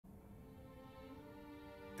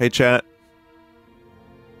Hey, chat.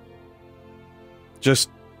 Just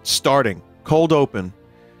starting. Cold open.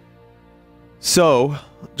 So,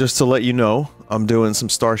 just to let you know, I'm doing some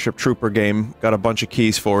Starship Trooper game. Got a bunch of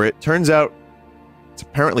keys for it. Turns out, it's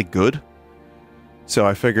apparently good. So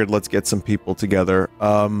I figured let's get some people together.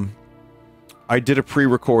 I did a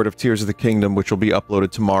pre-record of Tears of the Kingdom, which will be uploaded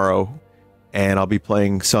tomorrow. And I'll be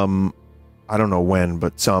playing some, I don't know when,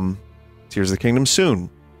 but some Tears of the Kingdom soon.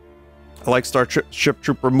 I like Starship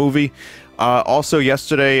Trooper movie. Also,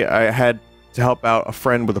 yesterday I had to help out a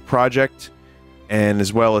friend with a project, and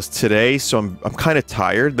as well as today, so I'm kind of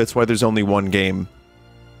tired. That's why there's only one game.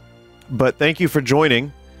 But thank you for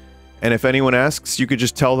joining, and if anyone asks, you could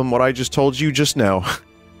just tell them what I just told you just now.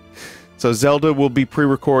 So Zelda will be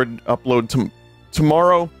pre-record, upload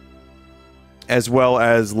tomorrow, as well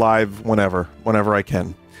as live whenever I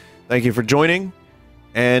can. Thank you for joining,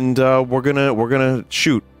 and we're gonna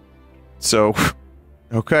shoot. So,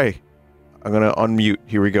 okay, I'm gonna unmute.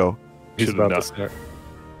 Here we go. He's about to start.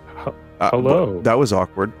 Hello. That was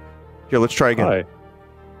awkward. Here, let's try again. Hi.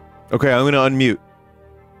 Okay, I'm gonna unmute.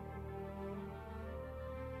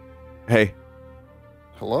 Hey.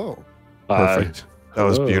 Hello. Perfect. That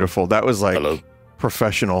was beautiful. That was like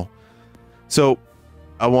professional. So,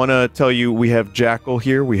 I want to tell you, we have Jackal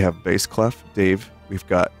here, we have Bass Clef, Dave, we've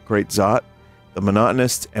got Great Zot, the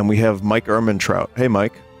Monotonist, and we have Mike Ermintrout. Hey,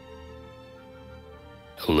 Mike.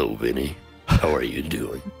 Hello, Vinny. How are you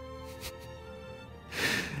doing?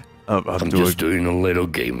 I'm just doing a little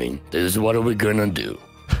gaming. This is what we're gonna do.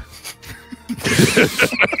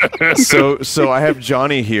 So I have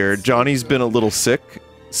Johnny here. Johnny's been a little sick,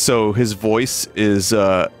 so his voice is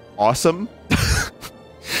awesome.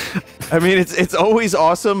 I mean, it's always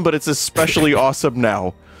awesome, but it's especially awesome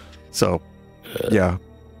now. So, yeah.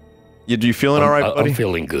 You feeling all right, buddy? I'm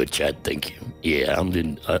feeling good, Chad. Thank you. Yeah, I'm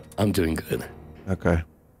doing good. Okay.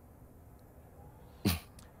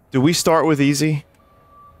 Do we start with easy?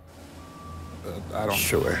 I don't.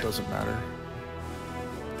 Sure. It doesn't matter.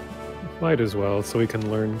 Might as well, so we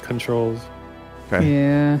can learn controls. Okay.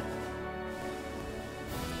 Yeah.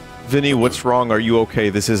 Vinny, what's wrong? Are you okay?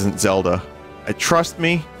 This isn't Zelda. Trust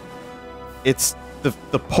me, it's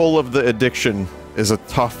the pull of the addiction is a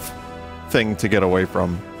tough thing to get away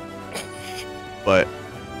from. But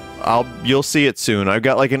you'll see it soon. I've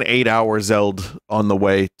got like an 8-hour Zelda on the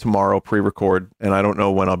way tomorrow, pre-record, and I don't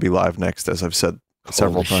know when I'll be live next, as I've said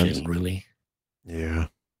several times. Shit, really? Yeah.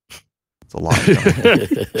 It's a lot of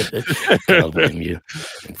time. Can't blame you.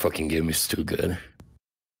 Fucking game is too good.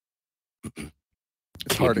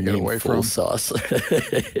 It's hard to get away full from. Sauce.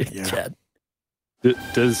 Yeah. Chad.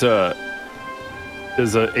 Does a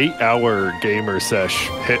 8-hour gamer sesh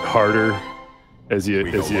hit harder as we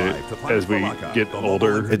get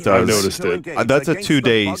older? It does. I've noticed it. That's a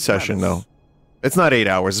 2-day session, though. It's not 8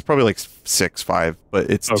 hours. It's probably like 6, 5, but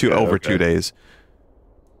it's over 2 days.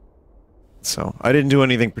 So I didn't do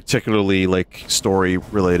anything particularly like story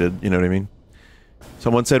related. You know what I mean?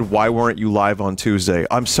 Someone said, "Why weren't you live on Tuesday?"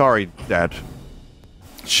 I'm sorry, Dad.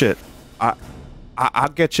 Shit. I'll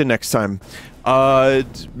get you next time.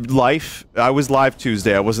 Life. I was live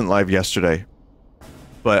Tuesday. I wasn't live yesterday.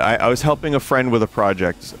 But I was helping a friend with a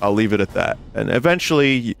project. I'll leave it at that. And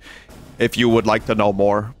eventually, if you would like to know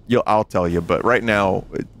more, I'll tell you. But right now,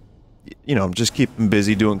 you know, I'm just keeping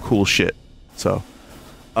busy doing cool shit. So,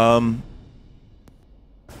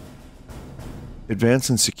 advance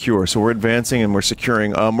and secure. So we're advancing and we're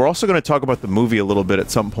securing. We're also going to talk about the movie a little bit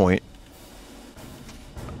at some point.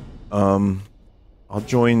 I'll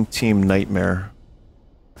join Team Nightmare.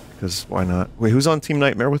 Because why not? Wait, who's on Team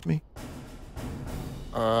Nightmare with me?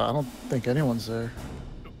 I don't think anyone's there.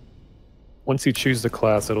 Once you choose the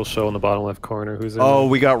class, it'll show in the bottom left corner who's in. Oh,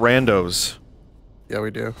 we got randos. Yeah,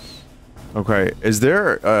 we do. Okay, is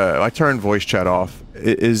there, I turned voice chat off.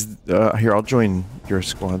 Here, I'll join your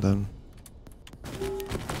squad then.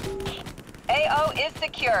 AO is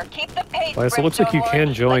secure. Keep the pace. Well, so it looks like you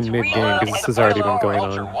can join mid-game, because this has already been going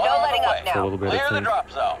on No letting up for a now. little bit, I think.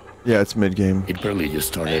 Yeah, it's mid-game. It barely just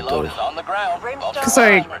started, though. Because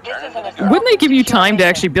wouldn't they give you time to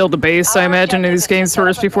actually build the base, I imagine, in these games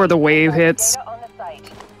first before the wave hits?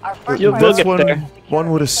 That's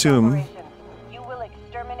one would assume.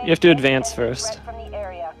 You have to advance first.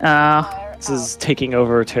 This is taking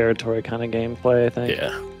over territory kind of gameplay, I think.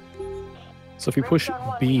 Yeah. So if you push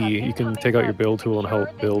B, you can take out your build tool and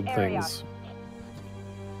help build things.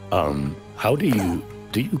 How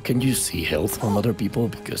can you see health on other people?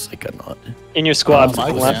 Because I cannot. In your squad,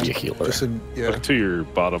 I left. Be a healer. Just yeah. Look to your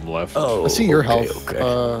bottom left. Oh, I see your health.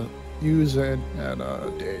 Okay. Use and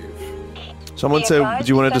Dave. Someone said, do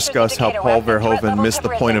you want to discuss how Paul Verhoeven missed the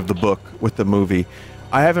point of the book with the movie?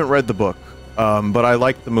 I haven't read the book, but I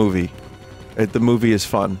like the movie. The movie is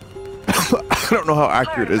fun. I don't know how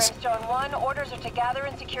accurate it is. Zone 1, orders are to gather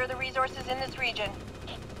and secure the resources in this region.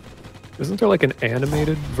 Isn't there like an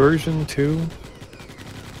animated version too?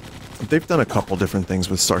 They've done a couple different things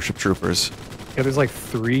with Starship Troopers. Yeah, there's like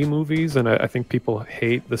 3 movies, and I think people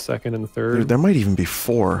hate the second and the third. There might even be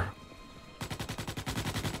 4.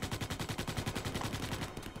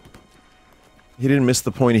 He didn't miss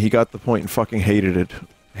the point, he got the point and fucking hated it.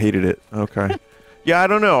 Hated it. Okay. Yeah, I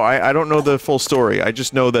don't know. I don't know the full story. I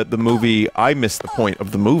just know that the movie, I missed the point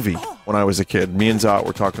of the movie when I was a kid. Me and Zot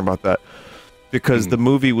were talking about that. Because the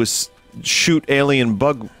movie was shoot alien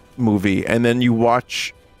bug movie, and then you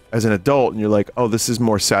watch as an adult and you're like, oh, this is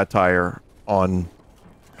more satire on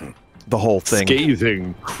the whole thing.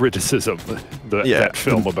 Scathing criticism, that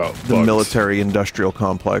film about the bugs. military-industrial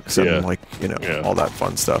complex and, like, you know, all that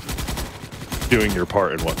fun stuff. Doing your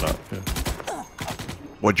part and whatnot. Yeah.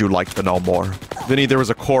 Would you like to know more? Vinny, there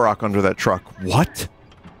was a Korok under that truck. What?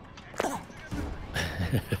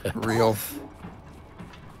 Real.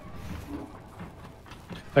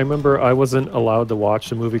 I remember I wasn't allowed to watch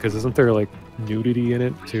the movie because isn't there like nudity in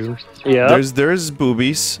it too? Yeah. There's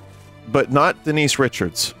boobies, but not Denise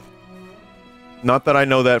Richards. Not that I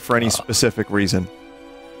know that for any specific reason.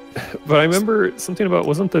 But I remember something about,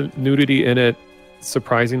 wasn't the nudity in it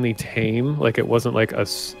surprisingly tame? Like it wasn't like a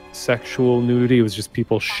sexual nudity, it was just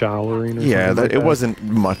people showering or Yeah, something like it wasn't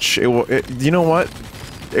much. You know what?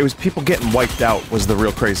 It was people getting wiped out was the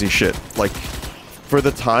real crazy shit. Like, for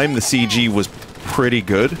the time, the CG was pretty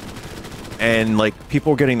good. And, like,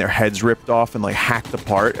 people were getting their heads ripped off and, like, hacked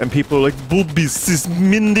apart. And people were like, boobies is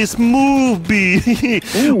in this movie!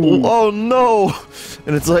 Oh, no!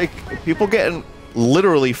 And it's like, people getting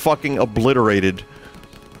literally fucking obliterated.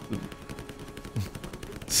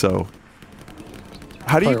 So...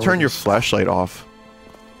 How do you turn your flashlight off?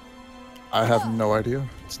 I have no idea.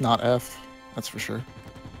 It's not F, that's for sure.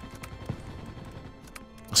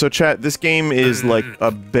 So chat, this game is like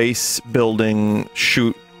a base building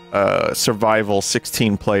shoot survival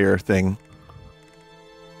 16-player thing.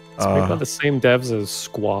 It's made by the same devs as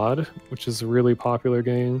Squad, which is a really popular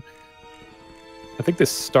game. I think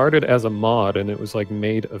this started as a mod and it was like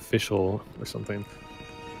made official or something.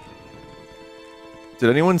 Did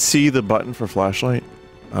anyone see the button for flashlight?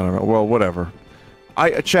 I don't know. Well, whatever.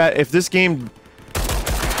 Chat, if this game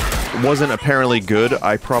wasn't apparently good,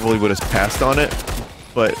 I probably would have passed on it.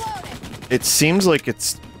 But it seems like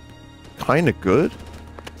it's kind of good.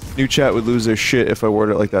 New chat would lose their shit if I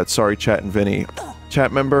worded it like that. Sorry, chat and Vinny.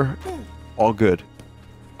 Chat member, all good.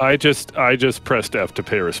 I just pressed F to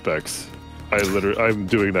pay respects. I'm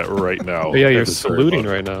doing that right now. Oh, yeah, you're saluting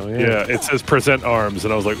right now. Yeah, it says present arms,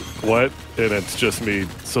 and I was like, what? And it's just me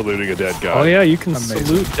saluting a dead guy. Oh yeah, you can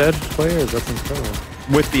salute dead players. That's incredible.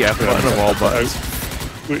 With the F button of all buttons.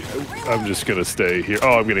 I'm just gonna stay here.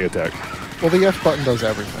 Oh, I'm getting attacked. Well, the F button does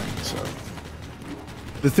everything, so...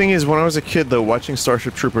 The thing is, when I was a kid, though, watching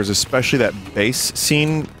Starship Troopers, especially that base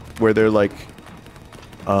scene where they're like...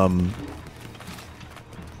 Oh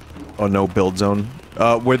no, build zone.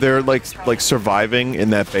 Where they're like surviving in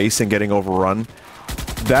that base and getting overrun.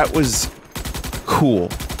 That was cool.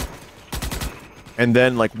 And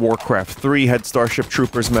then like Warcraft 3 had Starship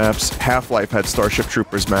Troopers maps, Half-Life had Starship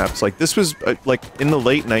Troopers maps. Like this was like in the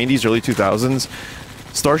late 90s, early 2000s,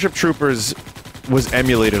 Starship Troopers was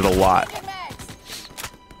emulated a lot.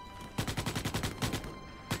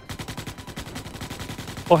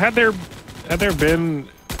 Well, had there been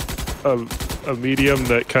a medium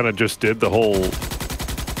that kind of just did the whole...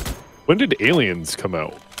 When did Aliens come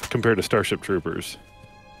out compared to Starship Troopers?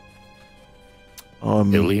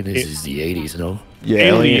 Aliens is the 80s, no? Yeah,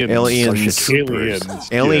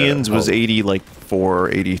 Aliens was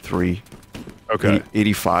 84, 83. Okay.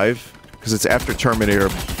 85? Because it's after Terminator,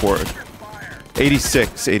 before...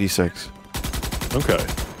 86. Okay.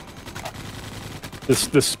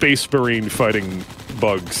 The Space Marine fighting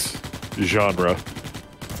bugs genre.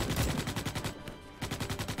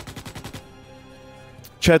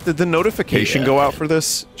 Chat, did the notification go out for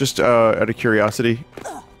this? Just out of curiosity.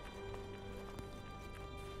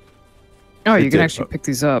 Oh, you can actually pick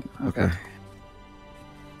these up. Okay.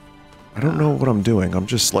 I don't know what I'm doing. I'm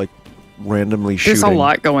just like randomly shooting. There's a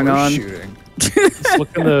lot going on. Just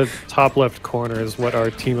look in the top left corner is what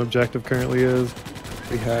our team objective currently is.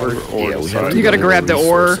 We have... You gotta grab the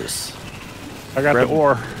ore. I got the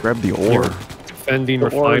ore. Grab the ore. Defending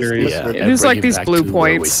refineries. There's like these blue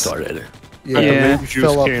points. Yeah.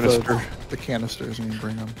 Fill up canister. the canisters and you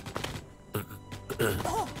bring them.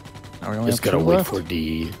 Now we only Just have gotta two wait left. for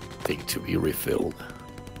the thing to be refilled.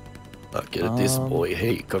 Get it, this boy.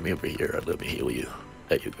 Hey, come over here. Let me heal you.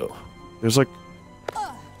 There you go. There's like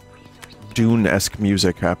Dune-esque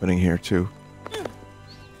music happening here too.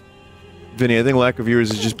 Vinny, I think lack of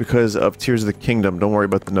viewers is just because of Tears of the Kingdom. Don't worry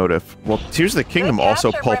about the notif. Well, Tears of the Kingdom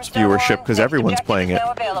also pulps viewership because everyone's playing it.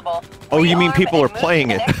 Oh, you mean people are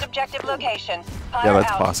playing it? Yeah,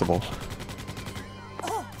 that's possible.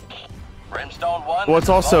 Well, it's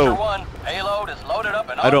also...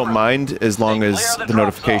 I don't mind as long as the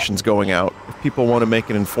notification's going out. If people want to make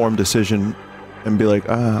an informed decision and be like,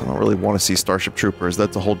 I don't really want to see Starship Troopers,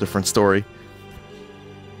 that's a whole different story.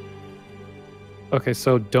 Okay,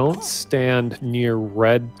 so don't stand near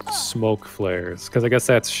red smoke flares, because I guess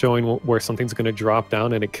that's showing where something's going to drop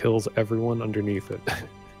down and it kills everyone underneath it.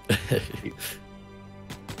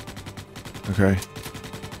 Okay.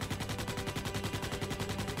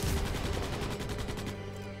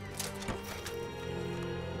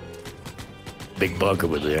 Big bug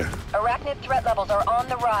over there. Arachnid threat levels are on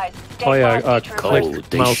the rise. Oh yeah, Stay click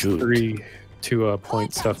they mouse shoot. 3 to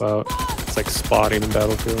point stuff out. It's like spotting in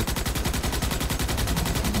Battlefield.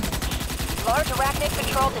 Large arachnid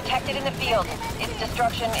patrol detected in the field. Its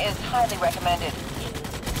destruction is highly recommended.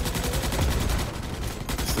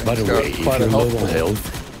 By the way, if quite a you're low on helpful.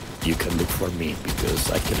 health, you can look for me because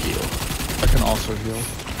I can heal. I can also heal.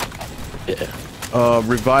 Yeah. I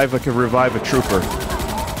could revive a trooper.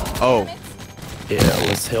 Oh. Yeah,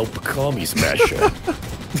 let's help Commie Smasher.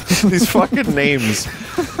 These fucking names.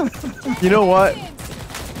 You know what?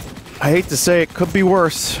 I hate to say it, could be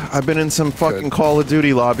worse. I've been in some fucking Call of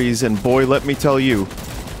Duty lobbies, and boy, let me tell you,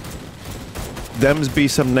 thems be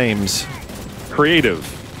some names. Creative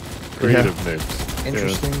names.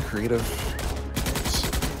 Interesting, creative.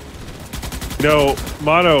 You know,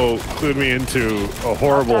 Mono clued me into a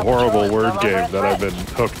horrible word game that I've been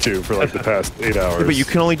hooked to for like the past 8 hours. Yeah, but you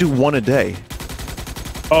can only do one a day.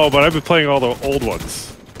 Oh, but I've been playing all the old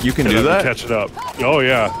ones. You can And do I've been that? catching up. Oh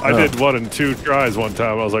yeah, I did 1 and 2 tries one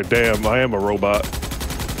time. I was like, damn, I am a robot.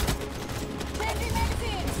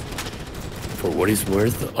 For what it's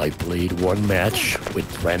worth, I played one match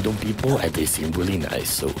with random people and they seemed really nice.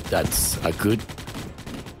 So that's a good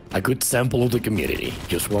sample of the community.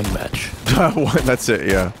 Just one match. That's it,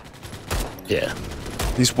 yeah. Yeah.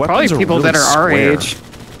 These Probably weapons people are really that are our square. age.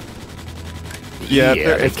 Yeah, Yeah,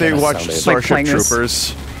 if they kinda watch sounded- Starship playing this.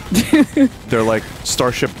 Troopers, they're like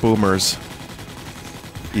Starship Boomers.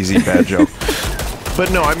 Easy bad joke. But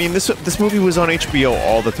no, I mean, this movie was on HBO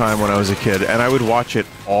all the time when I was a kid, and I would watch it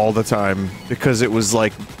all the time because it was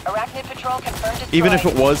like, Arachnid patrol confirmed destroyed. even if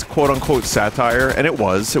it was quote-unquote satire, and it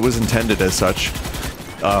was intended as such,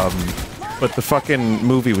 but the fucking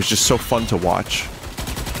movie was just so fun to watch.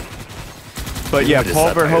 But yeah, The Paul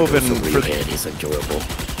satire Verhoeven, goes over your head is enjoyable.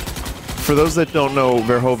 for those that don't know,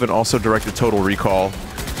 Verhoeven also directed Total Recall.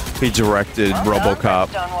 He directed Well done,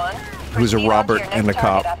 RoboCop. Brimstone One. who's a Proceed on to Robert your and next a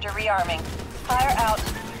cop. target After rearming. Fire out.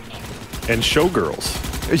 And Showgirls.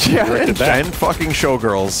 Yeah, Directed that. and fucking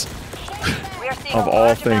Showgirls. We are seeing Of a all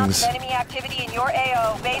large amount things. of enemy activity in your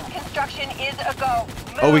AO. Base construction is a go.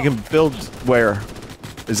 Move. Oh, we can build where?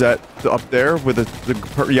 Is that up there with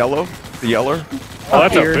the yellow? The yeller? Oh,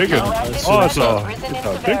 that's here. a big one. Arachnid Oh, it's patrol risen in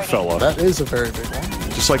a big severity. fella. That is a very big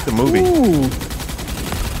one. Just like the movie. Ooh.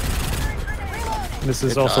 This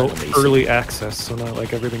is It's also amazing. early access, so not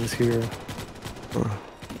like everything's here.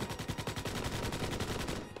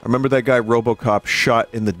 I remember that guy RoboCop shot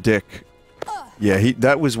in the dick. Yeah,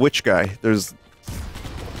 that was which guy?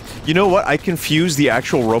 You know what? I confused the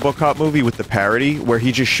actual RoboCop movie with the parody, where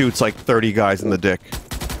he just shoots like 30 guys in the dick.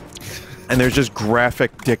 And there's just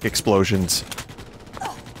graphic dick explosions.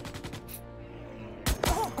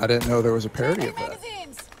 I didn't know there was a parody of that.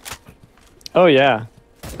 Oh yeah,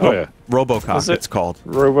 Oh yeah. RoboCop, Was it- it's called.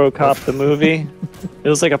 RoboCop the movie. It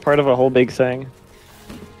was like a part of a whole big thing.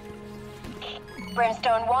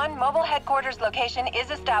 Brimstone 1, mobile headquarters location is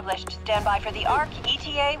established. Stand by for the ARC.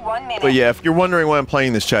 ETA 1 minute. But yeah, if you're wondering why I'm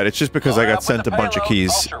playing this, chat, it's just because I got sent a bunch of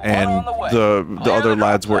keys, and the other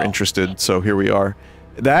lads were interested, so here we are.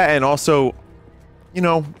 That, and also, you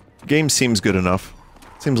know, game seems good enough.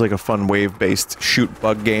 Seems like a fun wave-based shoot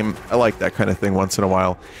bug game. I like that kind of thing once in a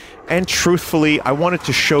while. And truthfully, I wanted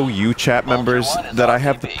to show you, chat members, that I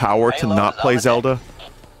have the power to not play Zelda.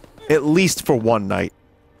 At least for one night.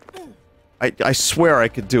 I swear I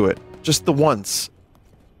could do it. Just the once.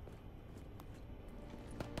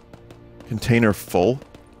 Container full?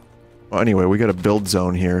 Well, anyway, we got a build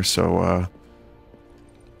zone here, so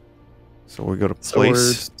we go to So we're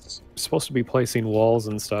place. supposed to be placing walls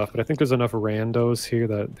and stuff, but I think there's enough randos here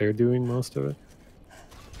that they're doing most of it.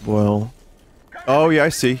 Well, oh yeah, I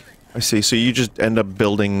see. I see. So you just end up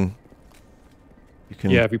building You can.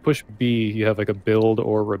 Yeah, if you push B, you have like a build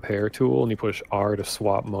or repair tool, and you push R to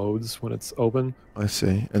swap modes when it's open. I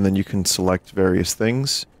see. And then you can select various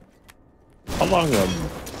things. How long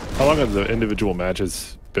have the individual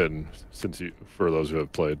matches been for those who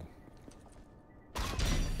have played?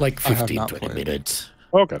 Like I have 15, not 20 played. minutes.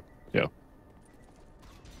 Okay. Yeah.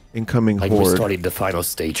 Incoming Like horde. we're starting the final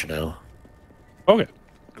stage now. Okay.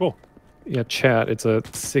 Cool. Yeah, chat. It's a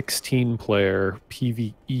 16-player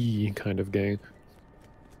PvE kind of game.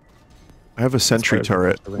 I have a sentry As far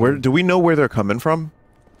as turret. Where do we know where they're coming from?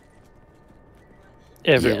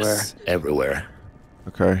 Everywhere. Yes, everywhere.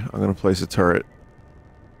 Okay, I'm gonna place a turret.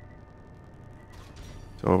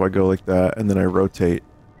 So if I go like that, and then I rotate.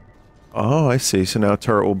 Oh, I see. So now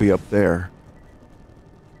turret will be up there.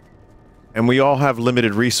 And we all have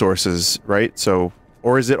limited resources, right? So,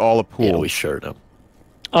 or is it all a pool? Yeah, we sure do.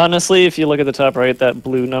 Honestly, if you look at the top right, that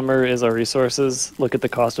blue number is our resources. Look at the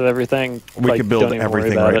cost of everything. We like, could build don't even worry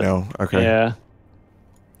everything about right it. now. Okay. Yeah.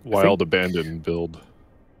 Wild abandoned build.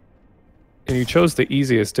 And you chose the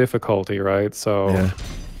easiest difficulty, right? So Yeah.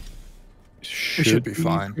 should be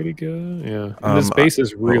fine. Pretty good. Yeah. And this base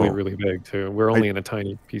is really, really big too. We're only in a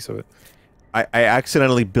tiny piece of it. I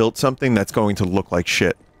accidentally built something that's going to look like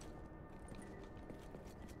shit.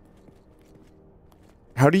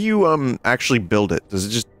 How do you actually build it? Does it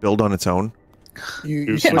just build on its own?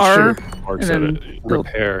 You hit R Mark and said then it. build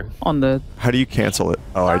Repair. on the. How do you cancel it?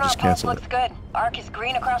 Oh, I Thermal just pulse canceled it. looks good. Arc is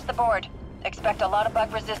green across the board. Expect a lot of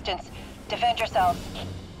bug resistance. Defend yourselves.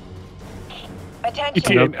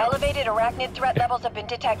 Attention, ETA. elevated arachnid threat levels have been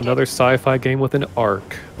detected. Another sci-fi game with an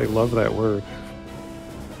arc. They love that word.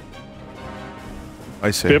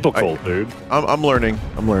 I see. Biblical, dude. I'm learning.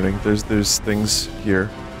 I'm learning. There's things here.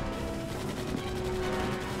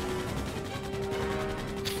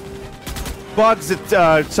 Bugs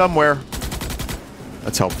at somewhere.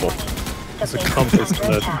 That's helpful. There's a compass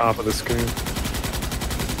on the top of the screen.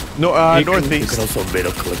 No, You can- You northeast. can also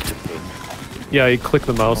middle click to ping. Yeah, you click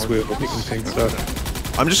the mouse wheel, you can ping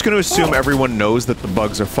stuff. I'm just going to assume everyone knows that the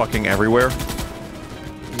bugs are fucking everywhere.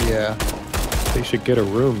 Yeah. They should get a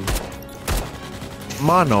room.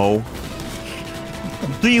 Mano.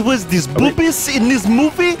 Do you was these boobies in this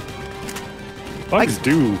movie? Bugs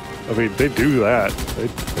do. I mean, they do that.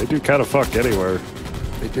 They do kind of fuck anywhere.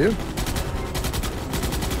 They do.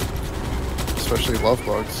 Especially love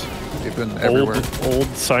bugs. They've been everywhere. Old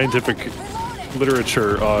scientific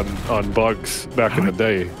literature on bugs back in the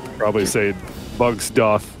day probably say bugs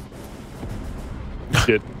doth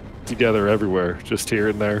get together everywhere, just here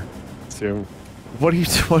and there. So What are you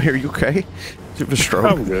doing? Are you okay? Do you have a stroke?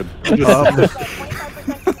 I'm good.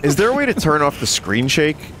 Is there a way to turn off the screen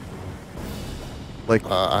shake? Like,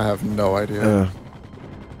 I have no idea.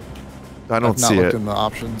 I don't I've not see looked it. in the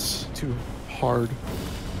options too hard.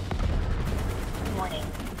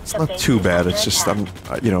 It's not too bad. It's just I'm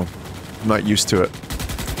not used to it.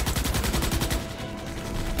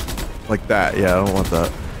 Like that. Yeah, I don't want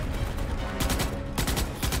that.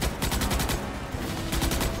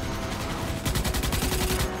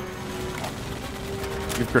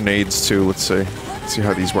 Give grenades too. Let's see. Let's see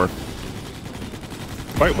how these work.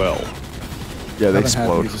 Quite well. Yeah, they Haven't had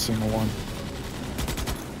to explode. use a single one.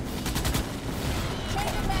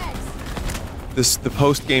 The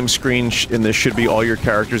post game screen in this should be all your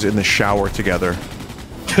characters in the shower together.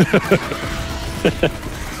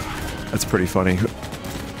 That's pretty funny.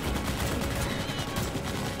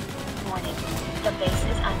 Warning. The base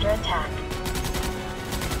is under attack.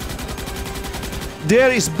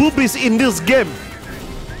 There is boobies in this game.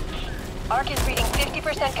 Arc is reading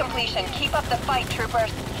 50% completion. Keep up the fight, troopers.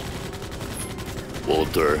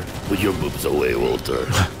 Walter, put your boobs away, Walter.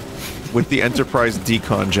 With the Enterprise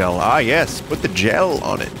decon gel. Ah, yes. Put the gel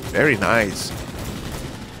on it. Very nice.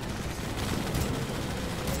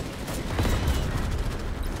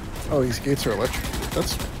 Oh, these gates are electric.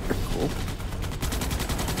 That's pretty cool.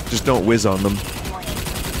 Just don't whiz on them. Warning.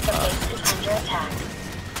 The base is under attack.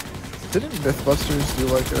 Didn't Mythbusters do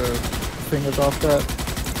like a thing about that?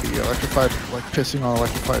 The electrified, like pissing on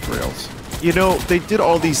electrified rails. You know, they did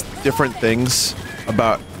all these different things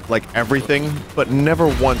about, like, everything, but never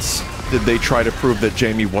once did they try to prove that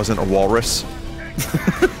Jamie wasn't a walrus.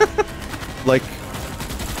 Like,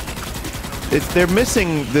 they're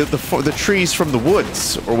missing the trees from the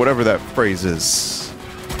woods, or whatever that phrase is.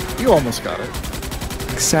 You almost got it.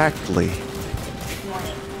 Exactly.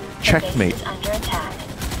 Warning. The Checkmate. base is under attack.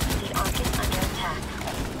 The Ark is under attack.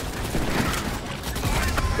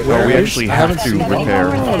 Well, we actually I have haven't to seen one. repair.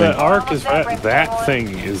 Oh, that arc is that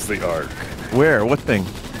thing is the arc. Where? What thing?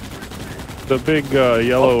 The big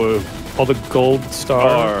yellow Oh, the gold star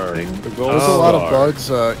star. thing. The gold There's a lot of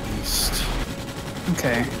star. bugs east.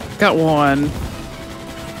 Okay, got one.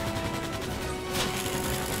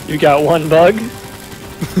 You got one bug?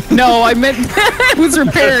 No, I meant I was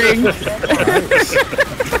repairing.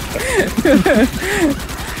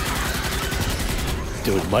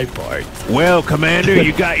 Doing my part. Well, Commander,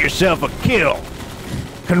 you got yourself a kill.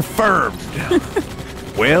 Confirmed.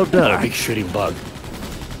 Well A done. big shooting bug.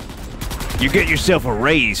 You get yourself a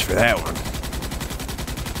raise for that one.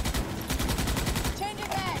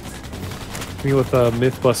 Me with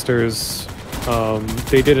Mythbusters,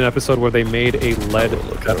 they did an episode where they made a lead.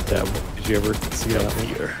 Look at them. Did you ever see that one?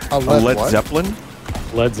 Here. A A Led what? Zeppelin?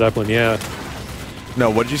 Led Zeppelin, yeah. No,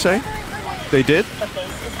 what did you say? They did?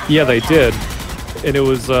 Yeah, they did. And it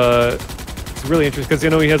was, it's really interesting because,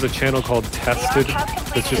 you know, he has a channel called Tested.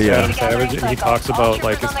 It's just Yeah. Adam Savage, and he talks about,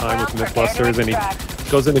 like, his time with Mythbusters, and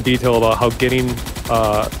he goes into detail about how getting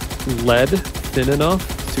lead thin enough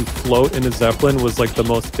to float in a Zeppelin was, like, the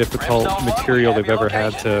most difficult material they've ever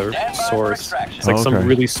had to source. It's like some Okay.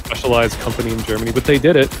 really specialized company in Germany, but they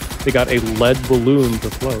did it. They got a lead balloon to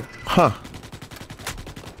float. Huh.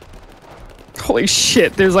 Holy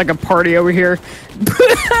shit, there's like a party over here.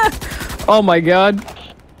 Oh my god.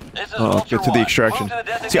 Oh, get to the extraction.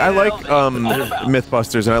 See, I like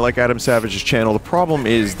Mythbusters, and I like Adam Savage's channel. The problem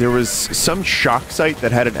is there was some shock site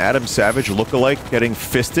that had an Adam Savage lookalike getting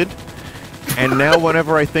fisted, and now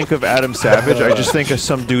whenever I think of Adam Savage, I just think of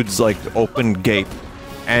some dude's like open gape,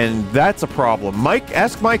 and that's a problem. Mike,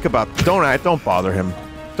 ask Mike about. Don't bother him.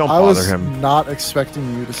 Don't I bother was him. not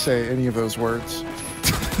expecting you to say any of those words.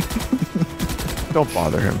 Don't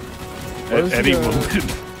bother him. At any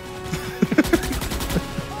moment.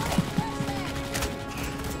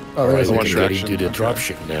 Oh, Alright, there's we're an getting extraction. to the Okay.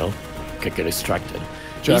 dropship now. Can get extracted.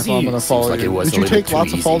 Jack, Easy. I'm gonna Seems follow like it you. was Did a you little take too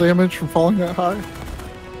lots of fall easy. damage from falling that high?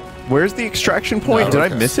 Where's the extraction point? No, Did I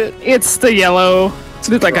okay. miss it? It's the yellow. It's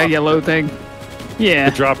like a yellow thing. The Yeah.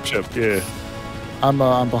 drop chip, yeah. I'm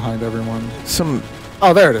behind everyone. Some.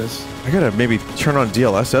 Oh, there it is. I gotta maybe turn on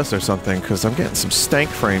DLSS or something because I'm getting some stank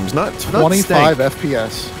frames. Not 25 stank.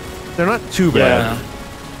 FPS. They're not too bad. Yeah.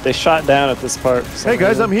 They shot down at this part. for some Hey guys,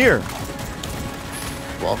 reason. I'm here.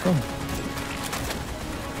 Welcome.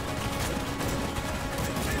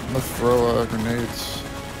 I'm gonna throw grenades.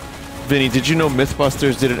 Vinny, did you know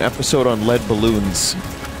Mythbusters did an episode on lead balloons?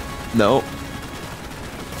 No.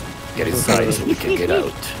 Get inside so we can get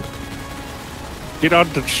out. Get on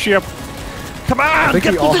the ship. Come I on, think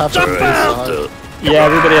get we to all the have to jump raise out! the- Yeah,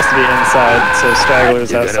 everybody has to be inside, so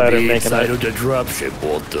stragglers You're outside gonna are be making inside it. of the dropship,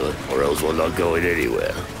 Walter, or else we're not going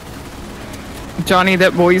anywhere. Johnny,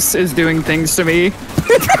 that voice is doing things to me.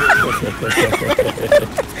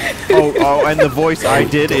 Oh, and the voice I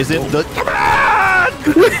did isn't the. Come on!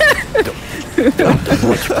 Don't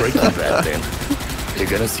watch Breaking Bad then. You're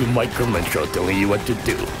gonna see Mike Kermenshaw telling you what to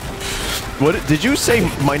do. What did you say?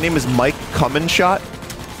 My name is Mike Cumminshot?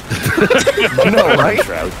 No, right?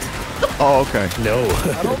 Trout. Oh, okay. No,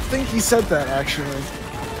 I don't think he said that actually.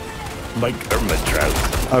 Mike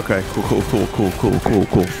Kermenshaw. Okay.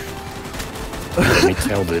 Cool. Let me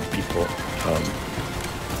tell the people.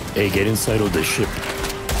 Hey, get inside of the ship.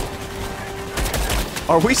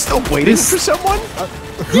 Are we still waiting for someone?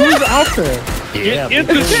 Who's out there? Yeah, in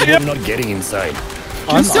the because ship. we're not getting inside.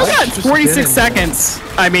 You still got just 46 been- seconds.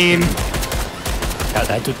 I mean, I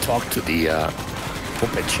had to talk to the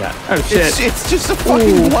open chat. oh shit. It's just a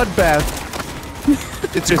fucking bloodbath.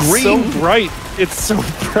 It's It's green. so bright. It's so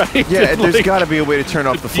bright. Yeah, and there's like, got to be a way to turn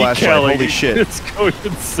off the flashlight. decaling. Holy shit. It's going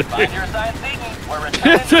insane. Your side thinking. We're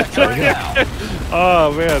returning to now.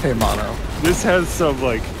 Oh man, Hey, Mono. this has some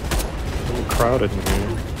like A little crowded in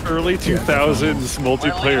here. early 2000s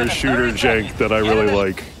multiplayer shooter jank that I really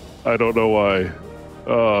like. I don't know why.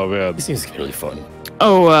 Oh man. This seems really fun.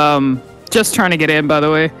 Oh, just trying to get in, by the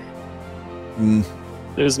way.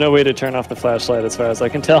 There's no way to turn off the flashlight as far as I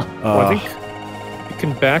can tell. Well, I think we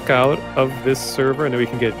can back out of this server and then we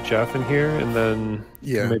can get Jeff in here and then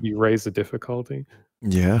Yeah. maybe raise the difficulty.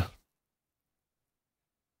 Yeah.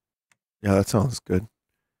 Yeah, that sounds good.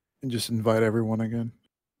 And just invite everyone again.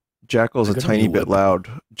 Jackal's a I got a tiny new bit weapon.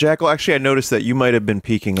 loud. Jackal, actually, I noticed that you might have been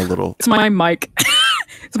peaking a little. It's my mic.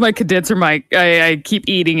 It's my condenser mic. I keep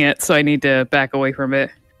eating it, so I need to back away from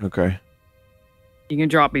it. Okay. You can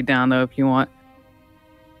drop me down, though, if you want.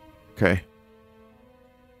 Okay.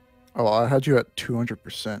 Oh, I had you at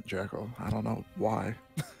 200%, Jackal. I don't know why.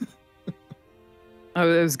 I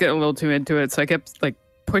was getting a little too into it, so I kept, like,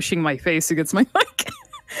 pushing my face against my mic.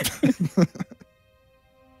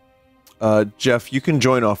 Jeff, you can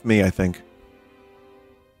join off me, I think.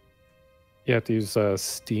 You have to use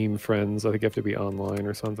Steam Friends. I think you have to be online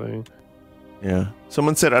or something. Yeah.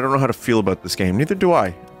 Someone said, I don't know how to feel about this game. Neither do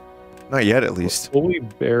I. Not yet, at least. Well, we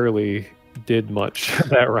barely did much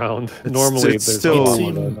that round. Normally, it's there's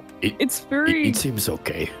still... It's very It seems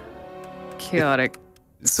okay. chaotic.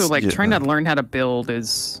 So, like, trying to learn how to build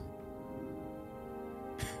is...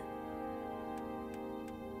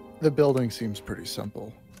 The building seems pretty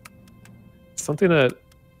simple. Something that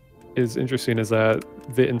is interesting is that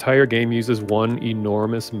the entire game uses one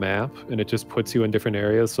enormous map, and it just puts you in different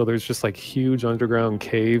areas. So there's just like huge underground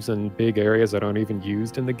caves and big areas that aren't even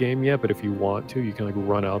used in the game yet. But if you want to, you can like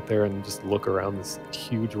run out there and just look around this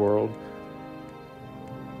huge world.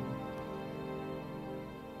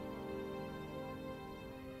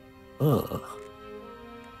 No,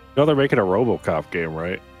 they're making a RoboCop game,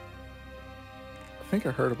 right? I think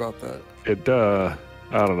I heard about that. It, I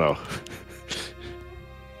don't know.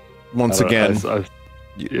 Once again,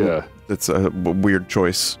 yeah, it's a weird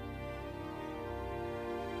choice.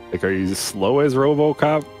 Like, are you as slow as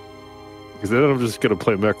RoboCop? Because then I'm just gonna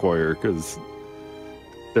play MechWarrior. Because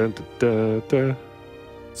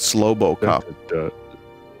Slobo Cop.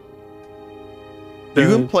 You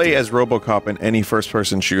can play as RoboCop in any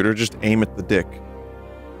first-person shooter. Just aim at the dick.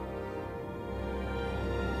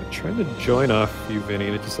 I'm trying to join off you, Vinny,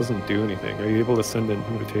 and it just doesn't do anything. Are you able to send an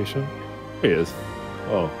invitation? He is.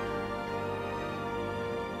 Oh.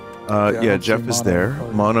 Yeah, Jeff is there.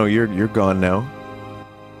 Mono, you're gone now.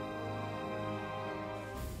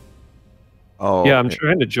 Oh. Yeah, I'm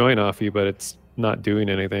trying to join off you, but it's not doing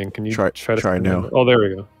anything. Can you try to now? Oh, there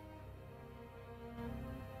we go.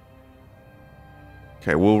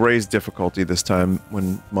 Okay, we'll raise difficulty this time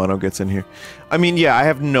when Mono gets in here. I mean, yeah, I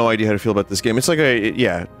have no idea how to feel about this game. It's like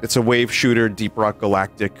it's a wave shooter, Deep Rock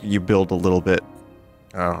Galactic. You build a little bit.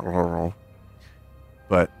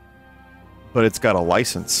 But it's got a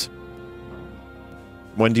license.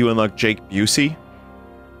 When do you unlock Jake Busey?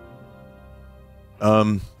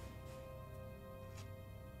 I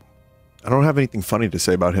don't have anything funny to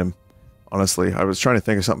say about him, honestly. I was trying to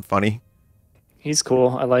think of something funny. He's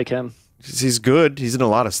cool. I like him. He's good. He's in a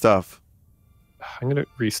lot of stuff. I'm going to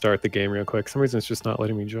restart the game real quick. For some reason, it's just not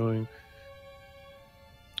letting me join.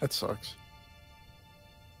 That sucks.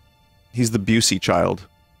 He's the Busey child.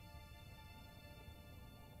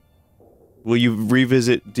 Will you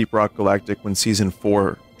revisit Deep Rock Galactic when Season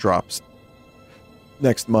 4 drops?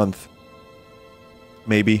 Next month.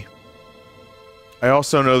 Maybe. I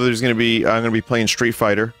also know there's going to be... I'm going to be playing Street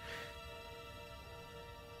Fighter.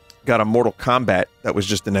 Got a Mortal Kombat that was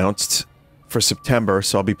just announced for September,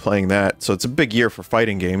 so I'll be playing that. So it's a big year for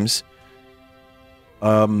fighting games.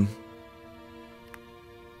 Yeah.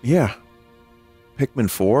 Pikmin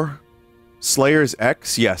 4? Slayers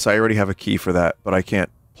X? Yes, I already have a key for that, but I can't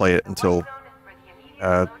play it until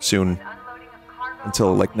soon.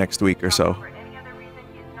 Until like next week or so.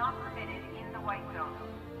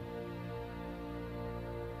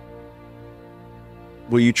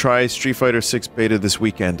 Will you try Street Fighter 6 beta this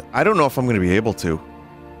weekend? I don't know if I'm going to be able to.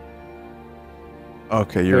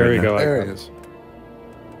 Okay, you're there. in There we go. There it is.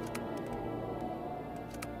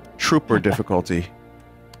 Trooper difficulty.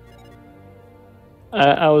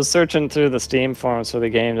 I was searching through the Steam forums for the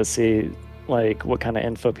game to see like what kind of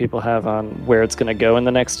info people have on where it's going to go in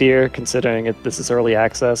the next year, considering this is early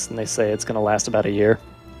access, and they say it's going to last about a year.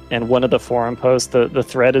 And one of the forum posts, the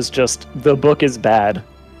thread is just, the book is bad.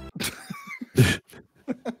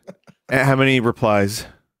 How many replies?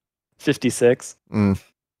 56.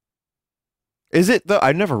 Is it though?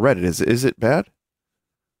 I never read it. Is it bad?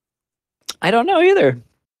 I don't know either.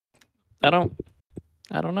 I don't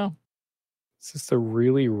know. It's just a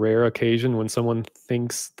really rare occasion when someone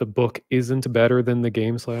thinks the book isn't better than the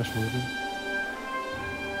game/movie.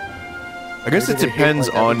 I guess it depends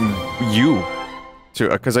on you, too,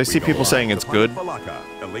 because I see people saying it's good.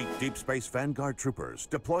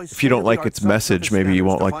 If you don't like its message, maybe you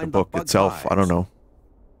won't like the book itself. I don't know.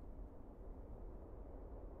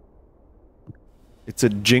 It's a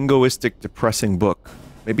jingoistic, depressing book.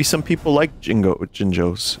 Maybe some people like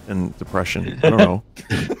jingos and depression. I don't know.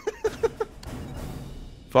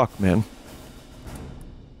 Fuck, man.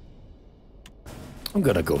 I'm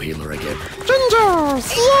gonna go healer again.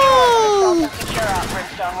 Gingers! Yay! Secure Outbreak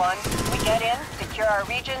Zone 1. We get in, secure our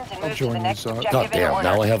regions, and move to the next objective. God damn, in order.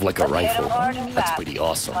 now I have like a Let's hit 'em rifle. hard and That's fast. pretty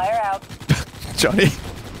awesome. Fire out. Johnny.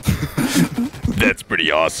 That's pretty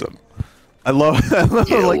awesome. I love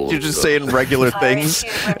like you're just saying regular things,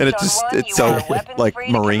 and it's so like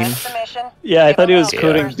marine. Yeah, I thought he was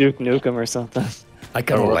quoting Duke Nukem or something. I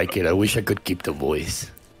kind of like it. I wish I could keep the voice.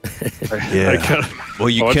 Yeah. Well,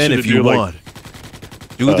 you can if you want.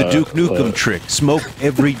 Do the Duke Nukem trick. Smoke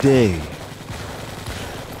every day.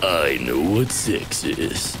 I know what sex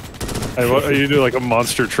is. You do like a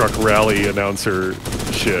monster truck rally announcer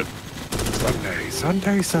shit.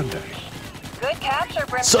 Sunday. Good capture,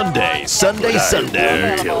 Brimstone. Sunday.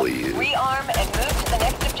 Rearm and move to the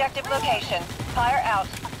next objective location. Fire out.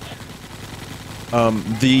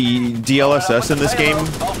 The DLSS in this game,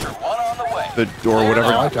 or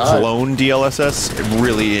whatever clone DLSS, it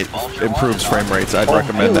really improves frame rates. I'd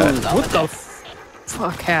recommend that. What the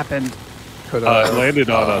fuck happened? It landed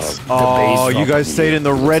on us. Oh, you guys stayed in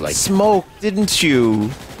the red smoke, didn't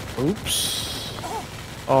you? Oops.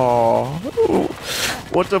 Oh,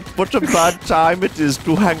 what a bad time it is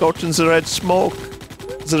to hang out in the red smoke.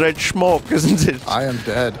 The red smoke, isn't it? I am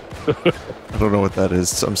dead. I don't know what that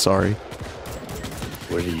is. I'm sorry.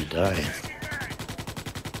 Where did you die?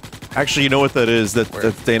 Actually, you know what that is?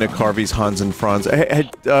 That's Dana Carvey's Hans and Franz. Hey,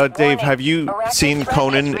 Dave, have you seen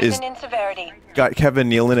Conan got Kevin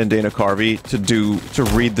Nealon and Dana Carvey to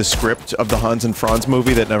read the script of the Hans and Franz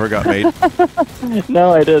movie that never got made?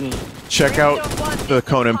 No, I didn't. Check out the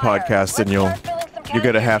Conan podcast and you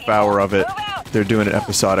get a half hour of it. They're doing it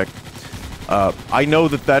episodic. I know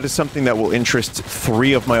that is something that will interest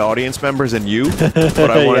 3 of my audience members and you,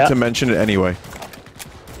 but I wanted to mention it anyway.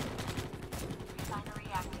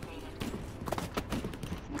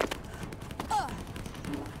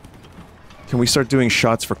 Can we start doing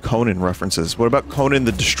shots for Conan references? What about Conan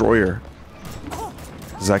the Destroyer?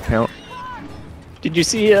 Does that count? Did you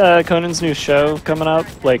see Conan's new show coming up?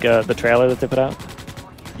 Like the trailer that they put out?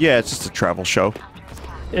 Yeah, it's just a travel show.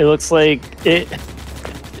 It looks like it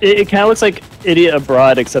kind of looks like Idiot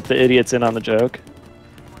Abroad, except the idiot's in on the joke.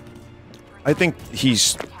 I think he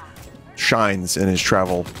shines in his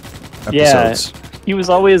travel episodes. Yeah, he was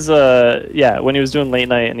always when he was doing late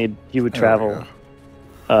night and he would travel.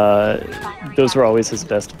 Those were always his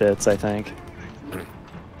best bits, I think.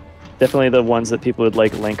 Definitely the ones that people would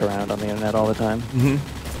like link around on the internet all the time.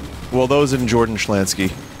 Mm-hmm. Well, those and Jordan Schlansky.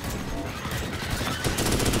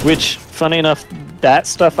 Which, funny enough, that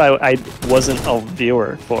stuff I wasn't a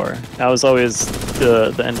viewer for. I was always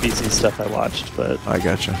the NBC stuff I watched, but... I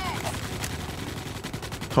gotcha.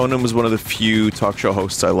 Conan was one of the few talk show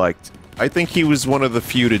hosts I liked. I think he was one of the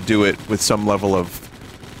few to do it with some level of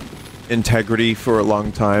integrity for a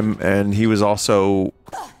long time, and he was also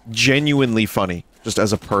genuinely funny, just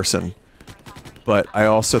as a person. But I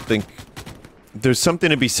also think there's something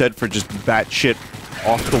to be said for just batshit,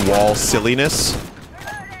 off-the-wall silliness,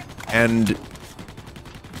 and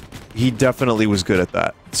he definitely was good at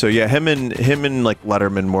that. So yeah, him and like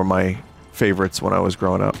Letterman were my favorites when I was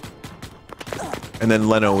growing up. And then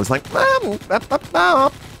Leno was like, I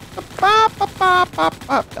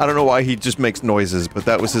don't know why he just makes noises, but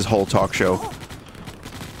that was his whole talk show.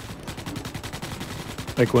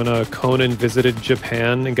 Like when Conan visited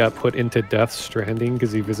Japan and got put into Death Stranding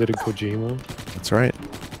because he visited Kojima. That's right.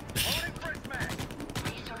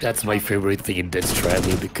 That's my favorite thing in Death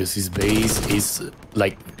Stranding because his base is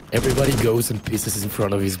like everybody goes and pisses in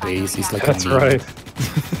front of his base. He's like That's right.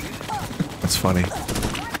 That's funny.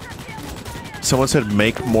 Someone said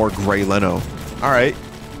make more Gray Leno. All right.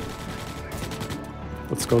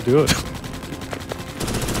 Let's go do it.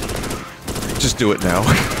 Just do it now.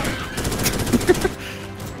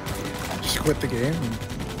 Just quit the game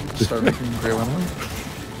and start making Grey Leno.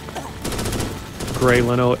 Grey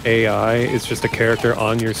Leno AI is just a character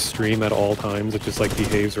on your stream at all times. It just like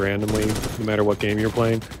behaves randomly no matter what game you're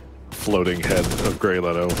playing. Floating head of Grey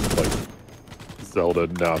Leno, like Zelda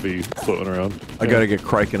Navi floating around. I gotta get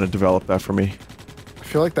Criken to develop that for me. I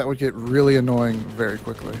feel like that would get really annoying very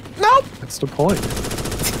quickly. Nope! That's the point.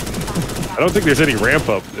 I don't think there's any ramp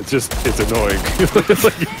up. It's annoying.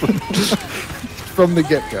 From the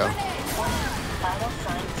get-go.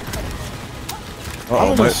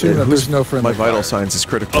 Uh-oh, I'm assuming that there's no friendly my vital fire. signs is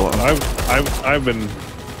critical. I've been.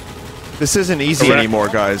 This isn't easy anymore,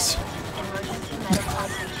 guys.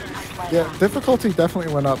 Yeah, difficulty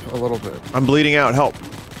definitely went up a little bit. I'm bleeding out. Help.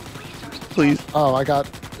 Please. Oh, I got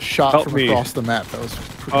shot Help from me. across the map. That was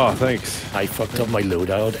pretty Oh, good. thanks. I fucked up my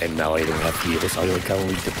loadout and now I don't have heals. I can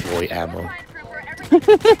only deploy ammo.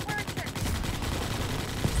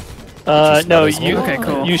 No, Okay,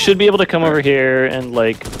 cool. you should be able to come over here and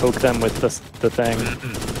like poke them with the thing.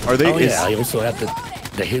 Are they? Oh yeah, I also have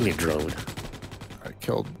the healing drone. I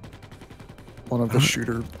killed one of the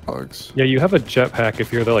shooter bugs. Yeah, you have a jetpack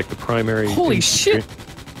if you're the primary. Holy shit!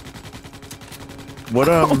 What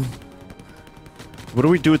do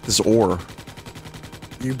we do with this ore?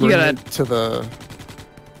 You bring gotta- it to the...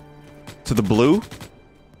 To the blue?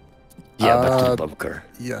 Yeah, back to the bunker.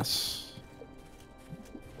 Yes.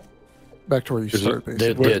 Back to where you Is started,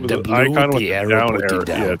 it- basically. The blue icon with with the arrow down pointing arrow.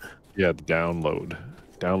 down. Yeah, download.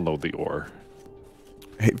 Download the ore.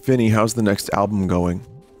 Hey, Vinny, how's the next album going?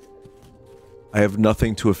 I have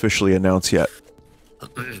nothing to officially announce yet.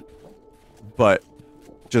 But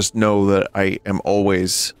just know that I am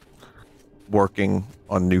always working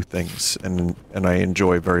on new things, and I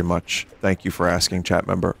enjoy very much. Thank you for asking, chat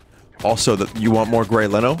member. Also, that you want more Grey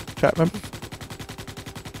Leno, chat member?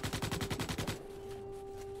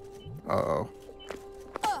 Uh-oh.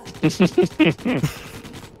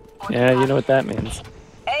 Yeah, you know what that means.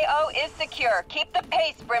 AO is secure. Keep the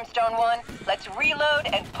pace, Brimstone 1. Let's reload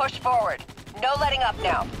and push forward. No letting up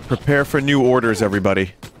now. Prepare for new orders,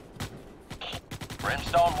 everybody.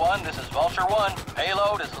 Brimstone 1, this is Vulture 1.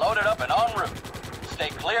 Payload is loaded up and en route. Stay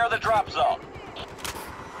clear of the drop zone.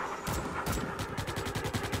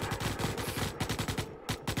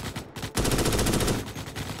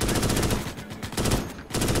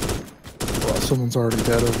 Well, someone's already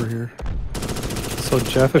dead over here. So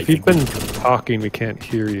Jeff, if you've been talking, we can't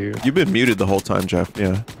hear you. You've been muted the whole time, Jeff.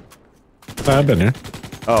 Yeah. I've been here.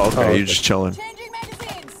 Oh, okay. Oh, You're just chilling.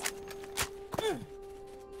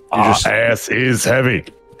 Ass is heavy.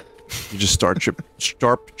 You just start trip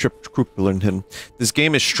him. This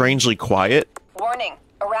game is strangely quiet. Warning.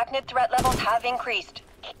 Arachnid threat levels have increased.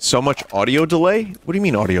 So much audio delay? What do you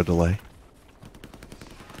mean audio delay?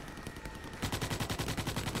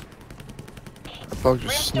 The bug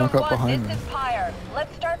just snuck up behind me. This is Pyre.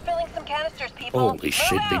 Let's start filling some canisters, people. Holy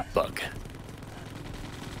shit, big bug.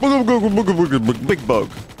 Big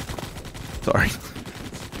bug. Sorry.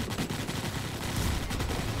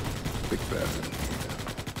 Big bad.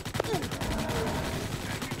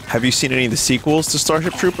 Have you seen any of the sequels to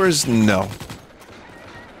Starship Troopers? No.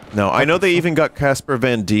 No, I know they even got Casper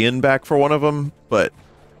Van Dien back for one of them, but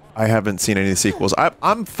I haven't seen any of the sequels.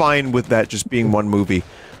 I'm fine with that just being one movie.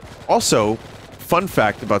 Also, fun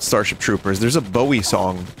fact about Starship Troopers, there's a Bowie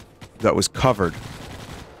song that was covered.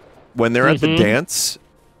 When they're at the dance,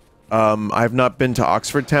 I've not been to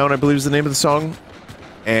Oxford Town, I believe is the name of the song,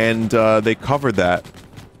 and they covered that.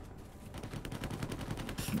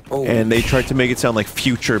 Oh. And they tried to make it sound like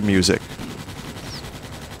future music.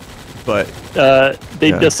 But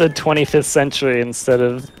They just said 25th century instead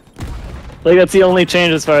of... Like, that's the only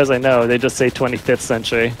change as far as I know. They just say 25th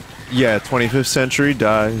century. yeah, 25th Century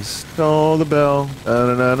Dies, toll the bell,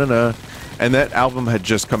 na-na-na-na-na. And that album had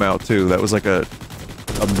just come out too. That was like a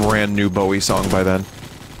brand new Bowie song by then.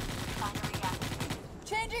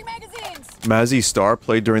 Changing magazines. Mazzy Star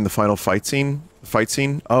played during the final fight scene.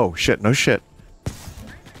 Oh shit, no shit.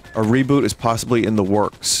 A reboot is possibly in the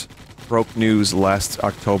works. Broke news last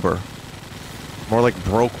October. More like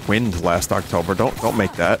broke wind last October. Don't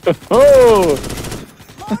make that. Oh!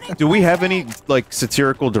 Do we have any like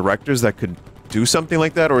satirical directors that could do something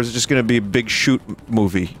like that, or is it just going to be a big shoot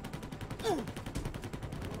movie?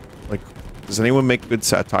 Like, does anyone make good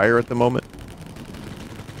satire at the moment?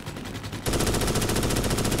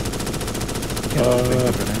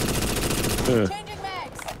 Changing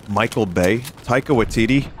mags. Michael Bay, Taika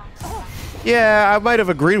Waititi. Yeah, I might have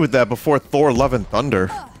agreed with that before Thor: Love and Thunder.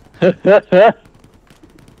 That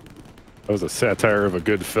was a satire of a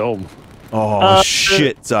good film. Oh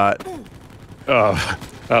shit, Zot. I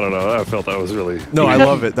don't know. I felt that was really... No, I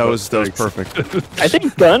love it. That was perfect. I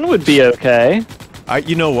think Gunn would be okay.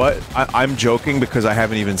 You know what? I'm joking because I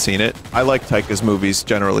haven't even seen it. I like Taika's movies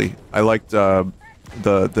generally. I liked the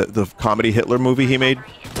comedy Hitler movie he made.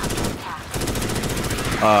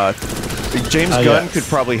 James Gunn could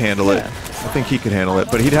probably handle it. I think he could handle it,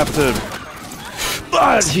 but he'd have to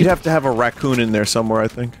have a raccoon in there somewhere, I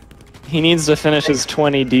think. He needs to finish his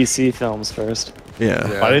 20 DC films first.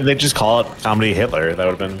 Yeah. Why didn't they just call it Comedy Hitler? That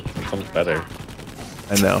would have been something better.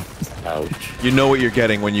 I know. Ouch. You know what you're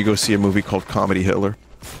getting when you go see a movie called Comedy Hitler.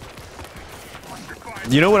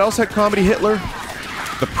 You know what else had Comedy Hitler?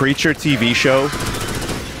 The Preacher TV show.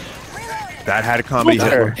 That had a Comedy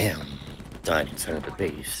Hitler. Damn. Died inside of the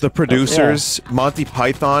base. The Producers, Monty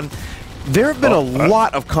Python. There have been a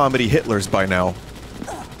lot of Comedy Hitlers by now.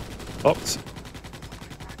 Oops.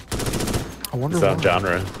 I wonder It's that why.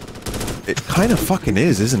 genre. It kind of fucking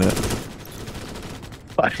is, isn't it?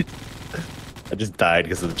 I just died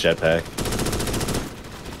because of the jetpack.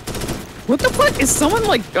 What the fuck? Is someone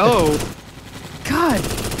like... Oh. God.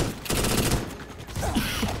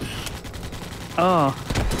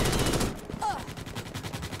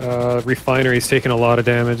 Oh. Refinery's taking a lot of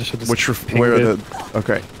damage. I just Which pinged where it. are the...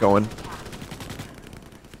 Okay, going.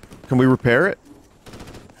 Can we repair it?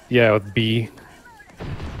 Yeah, with B.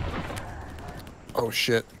 Oh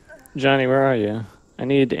shit. Johnny, where are you? I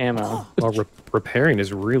need ammo. Well, repairing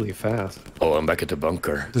is really fast. Oh, I'm back at the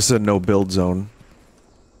bunker. This is a no-build zone.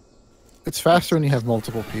 It's faster when you have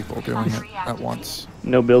multiple people doing it at once.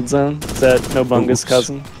 No build zone? Is that No Bunga's Oops.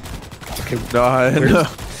 cousin? No, no.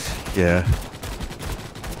 Yeah.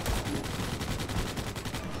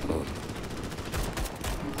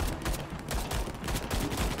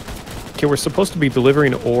 Okay, we're supposed to be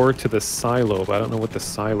delivering ore to the silo, but I don't know what the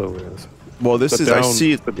silo is. Well, this The is I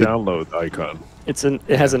see the download icon. It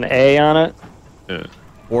has an A on it. Yeah.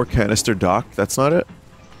 ore canister dock. That's not it.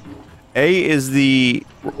 A is the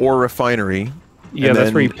ore refinery. Yeah, and that's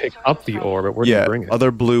then- where you pick up the ore, but where do you bring it?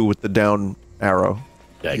 Other blue with the down arrow.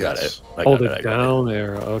 Yeah, I got it. I Oh, got it, the I got down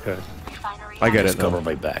there. Okay. I get Just it. Though. cover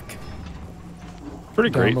my back.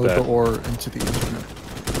 Pretty great Download that the ore into the internet.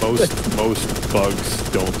 most bugs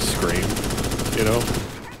don't scream. You know,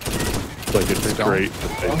 like it's great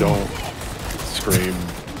that they don't scream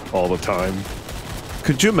all the time.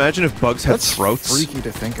 Could you imagine if bugs had That's throats? freaky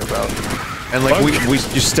to think about. And like we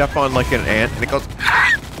just step on like an ant and it goes.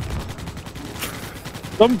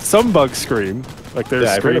 Some bugs scream, like they're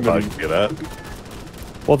Yeah, I've heard screaming. about do that.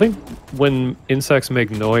 Well, I think when insects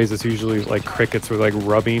make noise, it's usually like crickets with like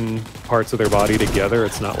rubbing parts of their body together.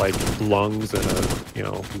 It's not like lungs and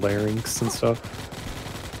larynx and stuff.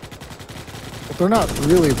 But they're not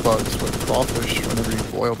really bugs, but crawfish, whenever you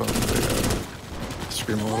boil them, they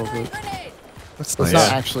scream a little bit. That's It's nice.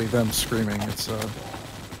 not actually them screaming, it's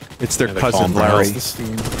It's their Yeah, they call cousin them Larry. it's the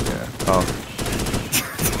steam. Yeah. Oh.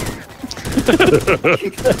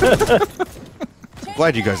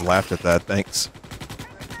 Glad you guys laughed at that. Thanks.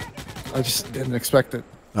 I just didn't expect it.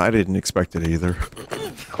 I didn't expect it either.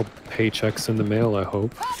 Hope paychecks in the mail, I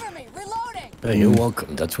hope. Cover me, reloading. Hey, you're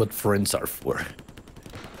welcome. That's what friends are for.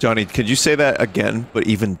 Johnny, could you say that again, but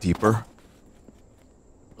even deeper?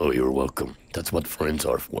 Oh, you're welcome. That's what friends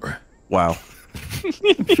are for. Wow.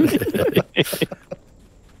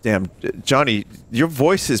 Damn, Johnny, your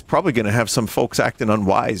voice is probably going to have some folks acting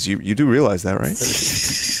unwise. You do realize that, right?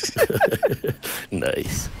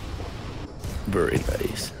 Nice. Very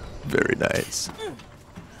nice. Very nice.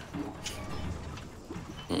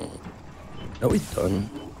 Are we done?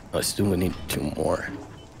 I still need 2 more.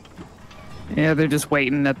 Yeah, they're just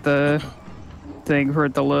waiting at the thing for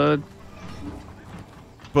it to load.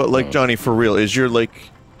 But like, Johnny, for real, is your like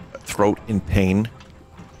throat in pain?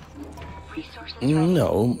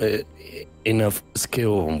 No, enough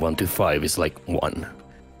scale on 1 to 5 is like 1.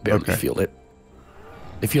 Barely Okay. feel it.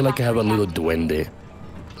 I feel like I have a little duende,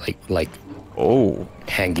 like Oh,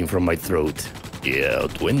 hanging from my throat. Yeah,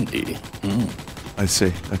 duende. I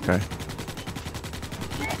see. Okay.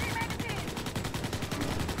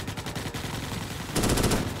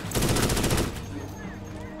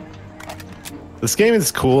 This game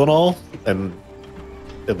is cool and all, and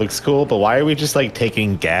it looks cool, but why are we just like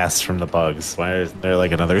taking gas from the bugs? Why is there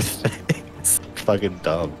like another thing? It's fucking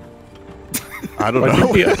dumb. I don't I know.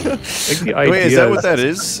 think the Wait, is idea that what that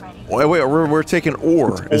is? Wait, we're taking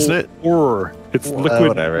ore, isn't it? Or it's liquid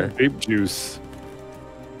whatever. vape juice.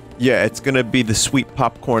 Yeah, it's gonna be the sweet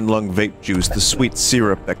popcorn lung vape juice, the sweet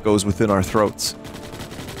syrup that goes within our throats.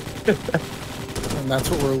 And that's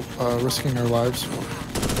what we're risking our lives for.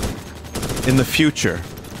 In the future.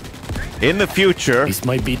 In the future. This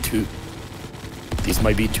might be too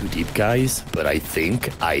deep, guys. But I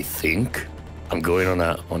think I'm going on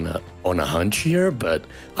a hunch here. But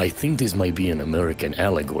I think this might be an American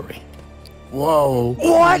allegory. Whoa.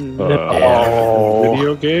 What?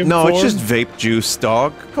 Video game? No, it's form? just vape juice,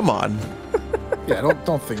 dog. Come on. Yeah,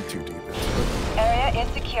 don't think too deep into it. Area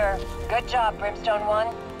is secure. Good job, Brimstone 1.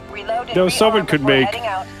 Reload and No, someone rearm could before make heading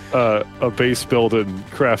out. a base building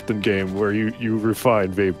crafting game where you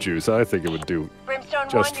refine vape juice. I think it would do Brimstone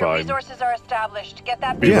just 1, your fine. resources are established. Get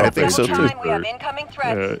that Yeah, I big think so, too. time. We have incoming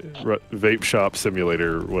threats. vape shop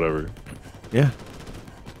simulator or whatever. Yeah.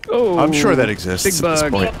 Oh, I'm sure that exists big at this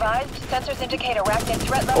bug. Be point. advised, sensors indicate arachnid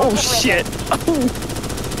threat levels Oh have risen. shit!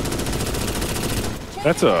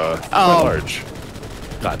 That's quite Oh. large.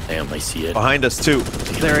 God damn, I see it. Behind us, too.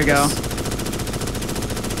 There we go.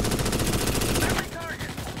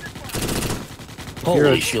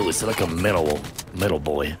 Holy shit! It's like a metal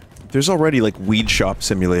boy. There's already, like, weed shop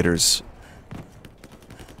simulators.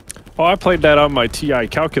 Oh, I played that on my TI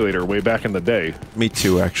calculator way back in the day. Me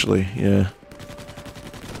too, actually. Yeah.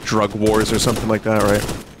 Drug Wars or something like that, right?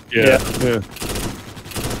 Yeah.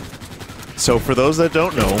 So for those that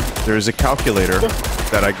don't know, there's a calculator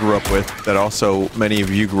that I grew up with, that also many of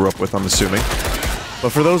you grew up with, I'm assuming. But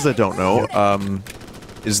for those that don't know,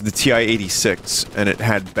 is the TI-86, and it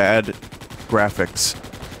had bad graphics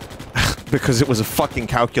because it was a fucking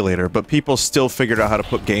calculator, but people still figured out how to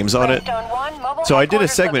put games on it. Brimstone 1, mobile So I did a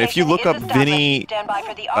headquarters segment. If you look up location is Vinny established. Stand by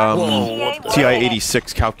for the RCTA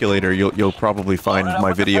TI-86 calculator, you'll probably find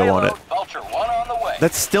my video on it. Vulture 1 on the way.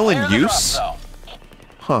 That's still in Clear the drop use? zone.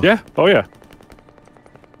 Huh. Yeah. Oh yeah.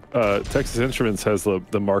 Texas Instruments has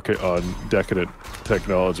the market on decadent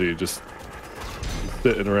technology, just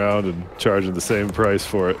sitting around and charging the same price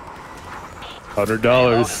for it.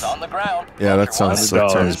 $100. On the ground. Yeah, that sounds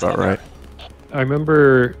about right. I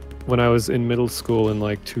remember when I was in middle school in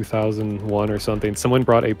like 2001 or something, someone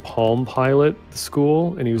brought a Palm Pilot to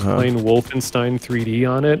school and he was playing Wolfenstein 3D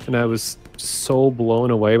on it, and I was so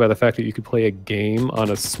blown away by the fact that you could play a game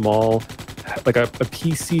on a small, like a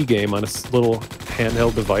PC game on a little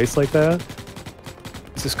handheld device like that.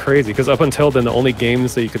 It's just crazy, because up until then the only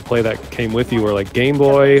games that you could play that came with you were like Game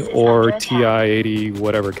Boy or TI-80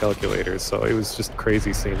 whatever calculators, so it was just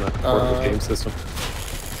crazy seeing that portable game system.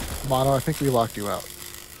 Mono, I think we locked you out.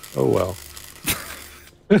 Oh well.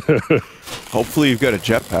 Hopefully you've got a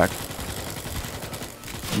jetpack.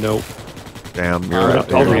 Nope. Damn,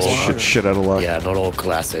 you're shit out of luck. Yeah, not all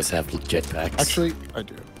classes have jetpacks. Actually, I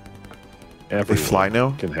do. They fly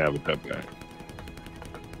now? Can have a jetpack.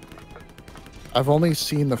 I've only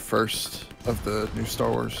seen the first of the new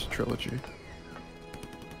Star Wars trilogy.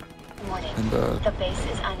 And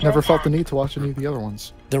never felt the need to watch any of the other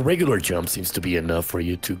ones. The regular jump seems to be enough for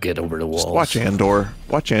you to get over the walls. Just watch Andor.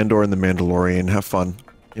 Watch Andor and The Mandalorian. Have fun.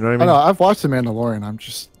 You know what I mean? I know, I've watched The Mandalorian. I'm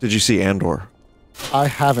just... Did you see Andor? I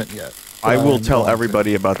haven't yet. I will tell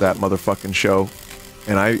everybody about that motherfucking show.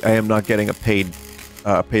 And I am not getting paid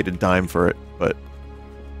a dime for it, but...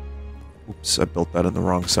 Oops, I built that on the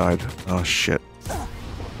wrong side. Oh, shit.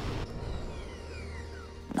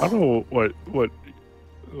 I don't know what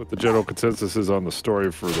the general consensus is on the story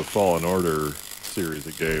for the Fallen Order series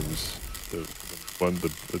of games. The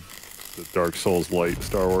Dark Souls Light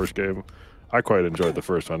Star Wars game. I quite enjoyed the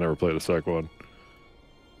first one. I never played the second one.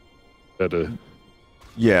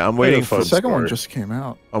 Yeah, I'm waiting for the second one. Just came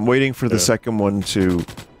out. I'm waiting for the second one to.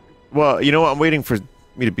 Well, you know what? I'm waiting for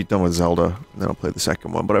me to be done with Zelda, and then I'll play the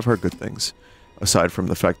second one. But I've heard good things, aside from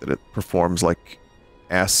the fact that it performs like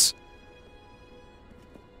ass.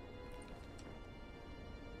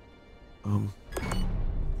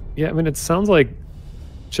 Yeah, I mean, it sounds like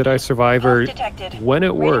Jedi Survivor, when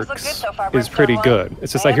it works, is pretty good.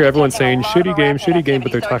 It's just I hear everyone saying shitty game,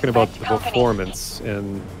 but they're talking about the performance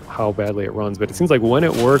and how badly it runs. But it seems like when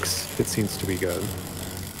it works, it seems to be good.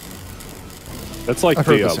 That's like I've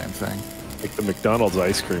heard the same thing. Like the McDonald's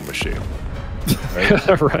ice cream machine.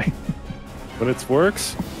 Right? Right. When it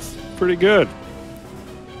works, it's pretty good.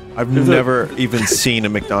 I've never even seen a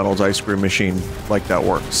McDonald's ice cream machine like that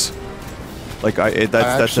works. Like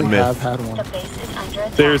that's a myth. Have had one. I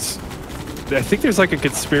think there's like a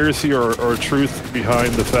conspiracy or truth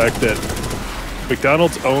behind the fact that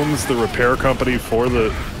McDonald's owns the repair company for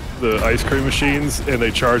the ice cream machines, and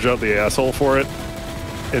they charge out the asshole for it,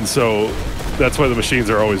 and so that's why the machines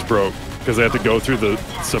are always broke, because they have to go through the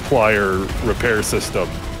supplier repair system,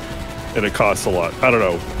 and it costs a lot. I don't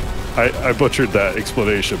know. I butchered that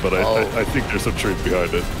explanation, but I think there's some truth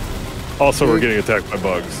behind it. Also, we're getting attacked by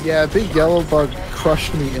bugs. Yeah, a big yellow bug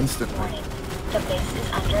crushed me instantly.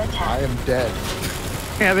 I am dead.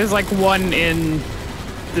 Yeah, there's like one in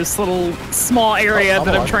this little small area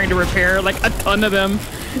that I'm trying to repair. Like a ton of them.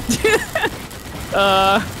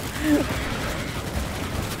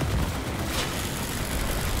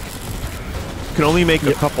 Can only make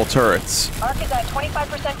a couple turrets. Arc is at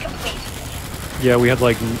 25% complete. Yeah, we had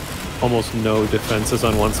like almost no defenses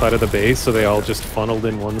on one side of the base, so they all just funneled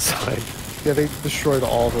in one side. Yeah, they destroyed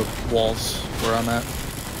all the walls where I'm at.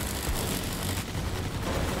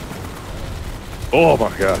 Oh my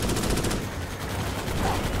god.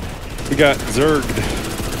 We got zerged.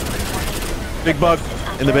 Big bug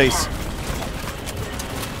in the base.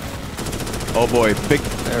 Oh boy, big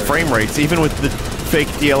frame rates. Even with the fake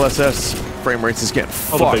DLSS, frame rates is getting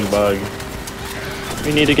fucked. Oh, the big bug.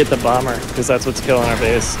 We need to get the bomber, because that's what's killing our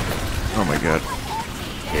base. Oh my god.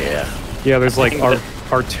 Yeah. Yeah, there's like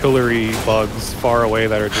artillery bugs far away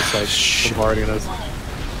that are just like bombarding us.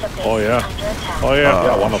 Oh yeah. Oh yeah.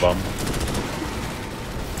 Yeah, one of them.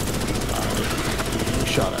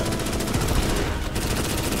 Shot at.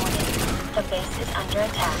 The base is under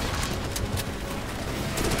attack.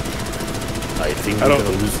 I think we're gonna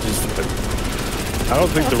lose this. I don't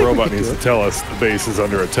think the robot needs to tell us the base is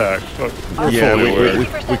under attack. But we're yeah, fully aware.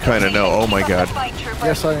 we kind of know. Oh my god.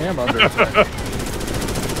 Yes, I am under attack.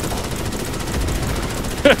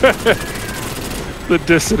 The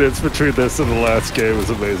dissonance between this and the last game was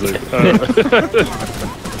amazing.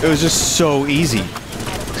 It was just so easy.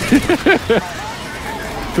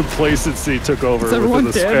 Complacency took over Is within everyone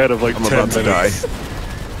the dead? span of like I'm 10 about to die. minutes.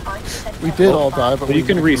 We did all die, but you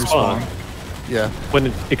can respawn. Yeah.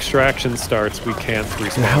 When extraction starts, we can't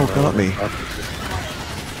respawn. The hell got me?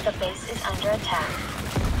 The base is under attack.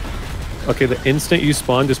 Okay, the instant you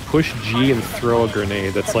spawn, just push G and throw a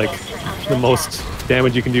grenade. That's like the most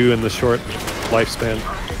damage you can do in the short lifespan.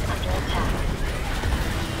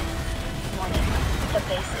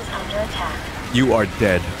 base is under attack. You are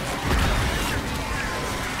dead.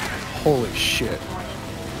 Holy shit. Warning.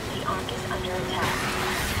 The Ark is under attack.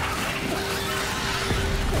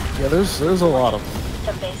 Yeah, there's a lot of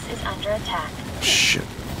them. The base is under attack. Shit.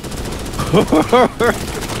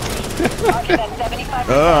 Occupant 75%.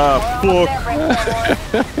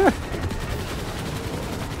 Fuck.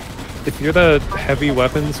 If you're the heavy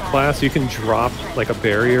weapons class, you can drop like a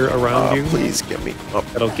barrier around you. Please get me up.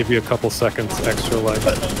 That'll give you a couple seconds extra life.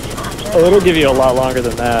 Oh, it'll give you a lot longer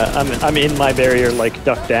than that. I'm in my barrier, like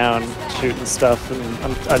ducked down, shooting stuff,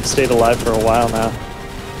 and I've stayed alive for a while now.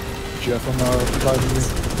 Jeff, I'm reviving you.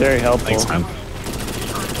 Very helpful. Thanks, man.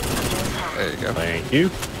 There you go. Thank you.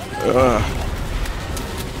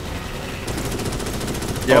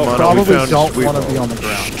 Yeah, Mono, probably we found, don't want to be on the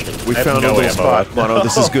ground. We I have found no a little ammo. spot, Mono.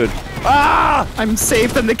 This is good. I'm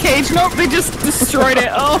safe in the cage. Nope, they just destroyed it.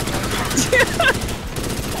 Oh.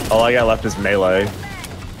 All I got left is melee.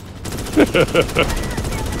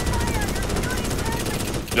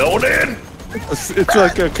 Going in. It's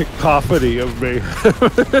like a cacophony of me.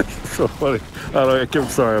 It's so funny. I'm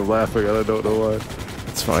sorry, I'm laughing. I don't know why.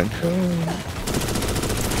 It's fine.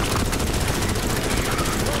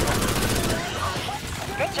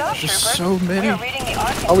 Good job, There's troopers. so many. We are reading the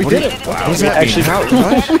Ark. Oh, we did it. What does that mean? How?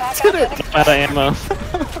 Did it. Out of ammo.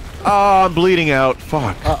 Oh, I'm bleeding out.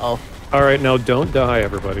 Fuck. Uh-oh. All right, now don't die,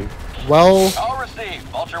 everybody. Well, All received.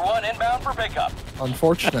 Vulture 1 inbound for pickup.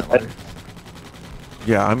 unfortunately.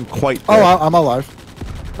 Yeah, I'm quite dead. Oh, I'm alive.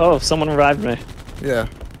 Oh, someone revived me. Yeah.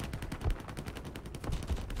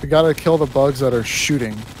 We gotta kill the bugs that are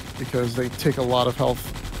shooting, because they take a lot of health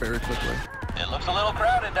very quickly. It looks a little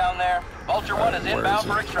crowded down there. Vulture 1 is Where inbound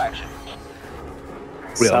is for it? extraction.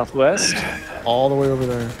 Southwest. All the way over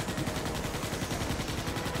there.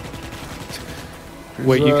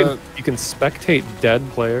 Wait, There's, you can spectate dead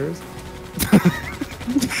players?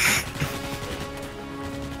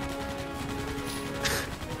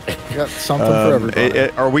 you got something for everybody.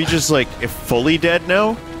 Are we just like fully dead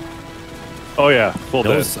now? Oh yeah, full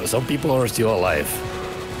No, dead. some people are still alive.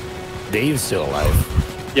 Dave's still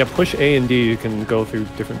alive. Yeah, push A and D, you can go through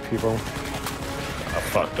different people. I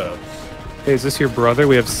fucked up. Hey, is this your brother?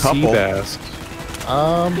 We have Couple. Seabass.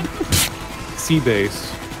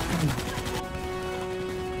 Seabase.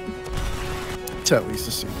 It's at least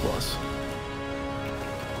a C+.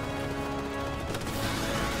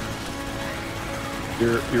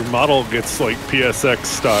 Your model gets like PSX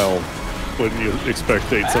style when you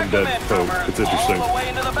expectate some dead folk. It's interesting. All the way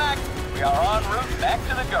into the back. We are en route back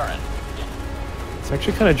to the Gurren. It's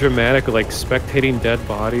actually kind of dramatic, like spectating dead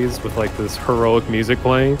bodies with like this heroic music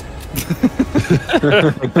playing.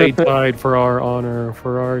 Like they died for our honor,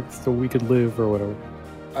 so we could live or whatever.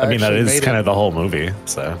 I mean, that is kind of the whole movie,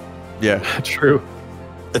 so. Yeah. True.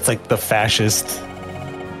 It's like the fascist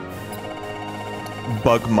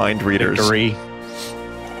Bug mind readers. victory.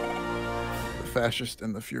 The Fascist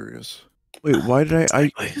and the Furious. Wait, why did I?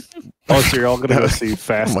 Oh, so you're all gonna go see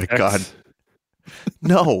Fast Oh my X? God.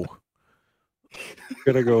 No.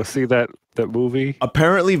 Gonna go see that movie?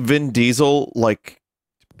 Apparently, Vin Diesel like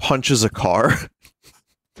punches a car.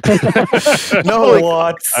 No, like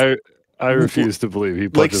What? I refuse to believe he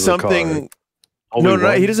like punches a car. something. Only No,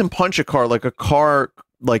 one? he doesn't punch a car. Like a car,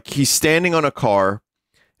 like he's standing on a car,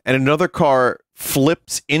 and another car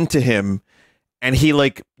flips into him, and he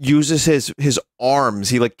like uses his arms.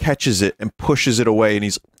 He like catches it and pushes it away, and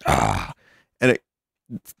he's and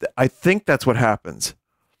I think that's what happens.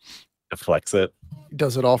 Deflects it. He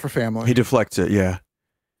does it all for family. He deflects it. Yeah.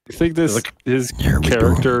 You think his Here we go.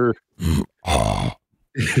 character?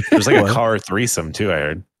 There's like a car threesome too, I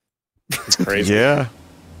heard. It's crazy. Yeah.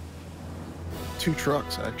 2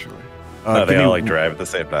 trucks, actually. No, they give all me- like drive at the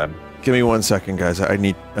same time. Give me 1 second, guys. I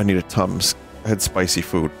need a Tums. I had spicy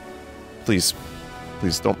food. Please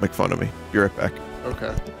don't make fun of me. Be right back.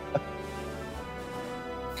 Okay.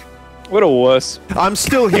 What a wuss. I'm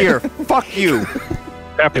still here. Fuck you.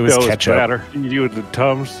 It was Pepto is ketchup. better. You and the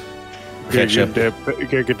Tums. Ketchup. You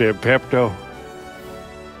can't get damn Pepto.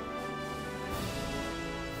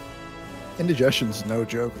 Indigestion's no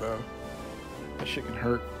joke, though. That shit can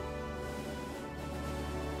hurt.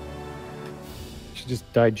 You should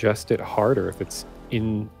just digest it harder if it's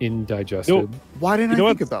indigested. Nope. Why didn't You know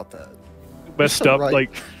I think what? about that? Messed so up. right.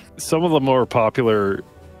 Like some of the more popular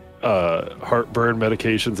heartburn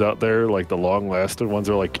medications out there, like the long-lasting ones,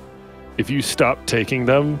 are like, if you stop taking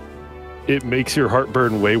them, it makes your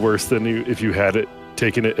heartburn way worse than if you had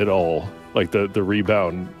taken it at all. Like the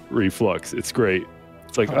rebound reflux. It's great.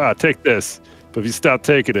 It's like, take this. But if you stop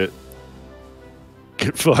taking it,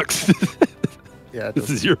 get fucked. Yeah, it This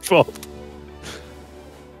doesn't- is your fault.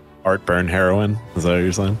 Heartburn heroin. Is that what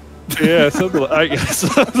you're saying? Yeah, something like, I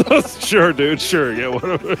guess. Sure, dude. Sure. Yeah.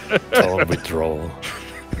 Whatever. Total withdrawal.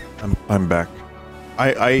 I'm back.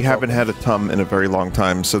 I haven't had a tum in a very long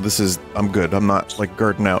time, so I'm good. I'm not like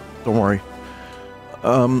girding out. Don't worry.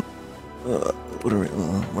 What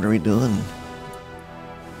are we doing?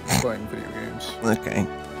 Playing video games. Okay.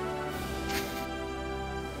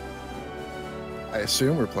 I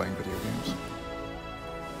assume we're playing video games.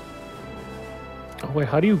 Oh wait,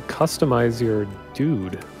 how do you customize your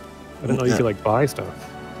dude? I didn't know you could like buy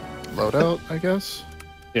stuff. Loadout, I guess.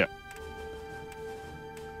 Yeah.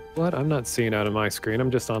 What? I'm not seeing out of my screen.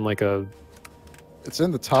 I'm just on like a It's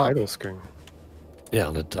in the top. title screen. Yeah,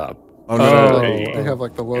 on the top. Oh no! They have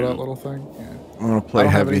like the loadout little thing. Yeah. I'm gonna play I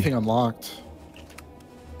don't have heavy. anything unlocked.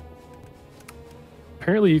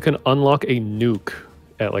 Apparently, you can unlock a nuke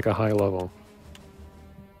at like a high level.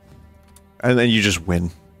 And then you just win.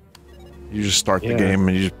 You just start the game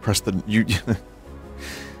and you just press the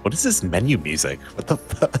What is this menu music? What the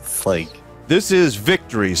fuck? It's like This is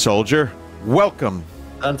victory, soldier. Welcome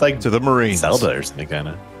sounds like to the Marines. Zelda or something kind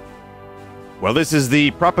of. Well, this is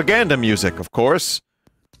the propaganda music, of course.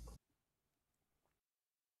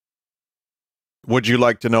 Would you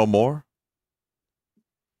like to know more?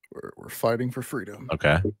 We're fighting for freedom.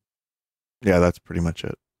 Okay. Yeah, that's pretty much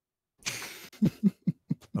it.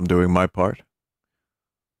 I'm doing my part.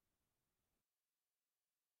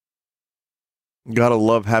 Gotta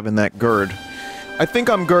love having that gird. I think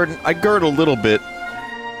I gird a little bit.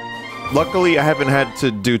 Luckily, I haven't had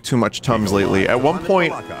to do too much Tums lately. At one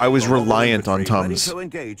point, I was reliant on Tums. To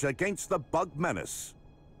engage against the bug menace.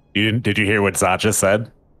 Did you hear what Zacha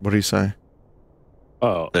said? What did he say?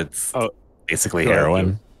 Oh, That's basically Go ahead,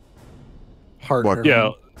 heroin. Hard What?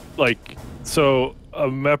 yeah. Like so,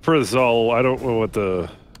 omeprazole. I don't know what the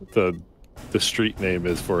street name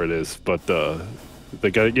is for it is, but the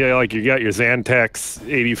guy, yeah, like you got your Zantac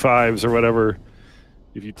 85s or whatever.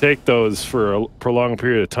 If you take those for a prolonged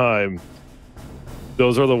period of time,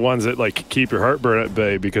 those are the ones that like keep your heartburn at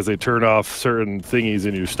bay because they turn off certain thingies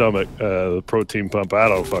in your stomach. The protein pump, I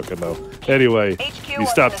don't fucking know. Anyway, you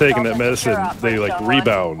stop taking that medicine, they like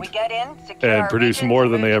rebound and produce more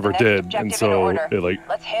than they ever did, and so it like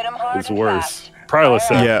it's worse.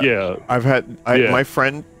 Prilosec, yeah. I've had my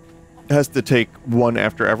friend has to take one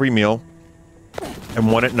after every meal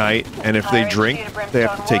and one at night, and if they drink, they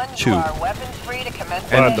have to take 2.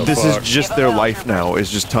 And this is just their life now, is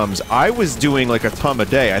just Tums. I was doing like a Tum a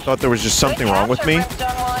day. I thought there was just something wrong with me.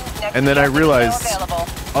 And then I realized,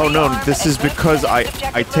 oh no, this is because I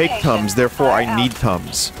take Tums, therefore I need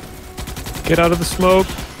Tums. Get out of the smoke.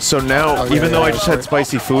 So now, even though I just had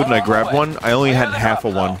spicy food and I grabbed one, I only had half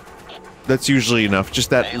of one. That's usually enough. Just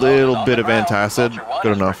that little bit of antacid,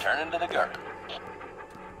 good enough.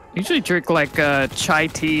 I usually drink like chai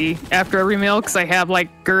tea after every meal because I have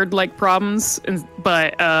like GERD-like problems,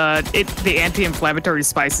 but the anti-inflammatory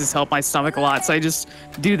spices help my stomach a lot, so I just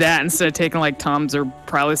do that instead of taking like Tums or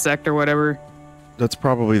Prilosec or whatever. That's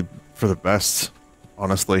probably for the best,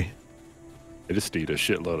 honestly. I just eat a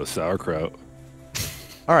shitload of sauerkraut.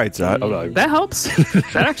 All right, Zach. That helps.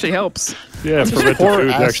 That actually helps. Yeah, fermented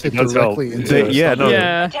food actually does help.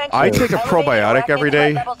 I take a probiotic every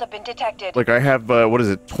day. Like I have, what is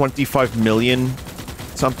it, 25 million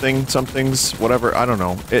somethings, whatever. I don't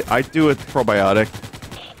know. I do a probiotic,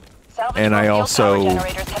 and I also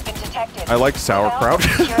I like sauerkraut.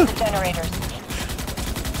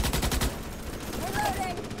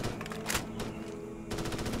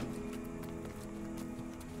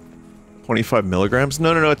 25 milligrams?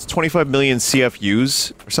 No, it's 25 million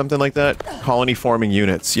CFUs or something like that. Colony forming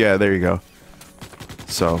units. Yeah, there you go.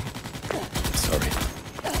 So. Sorry.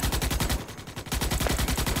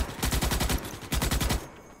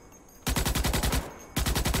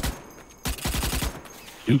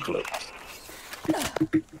 Too close.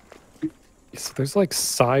 So there's like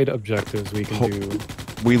side objectives we can do.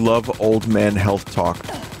 We love old man health talk.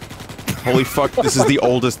 Holy fuck, this is the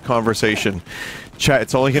oldest conversation. Chat,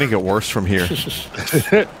 it's only gonna get worse from here.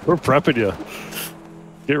 We're prepping you.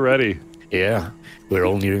 Get ready. Yeah, we're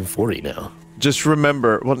all nearing 40 now. Just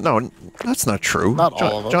remember, well, no, that's not true. Not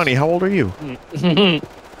all of us. Johnny, how old are you? I'm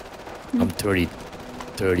 30.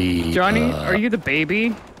 Johnny, are you the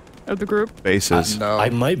baby of the group? Bases. No.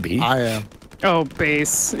 I might be. I am. Oh,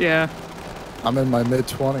 base, yeah. I'm in my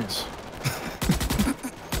mid-20s.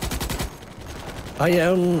 I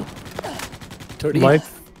am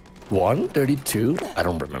 31, 32. I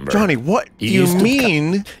don't remember. Johnny, what do you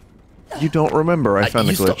mean you don't remember? I found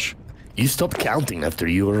a glitch. You stopped counting after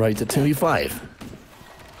you arrived at 25.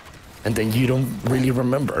 and then you don't really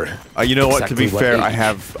remember. You know what? To be exactly what fair,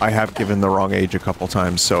 age. I have given the wrong age a couple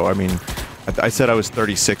times. So I mean, I said I was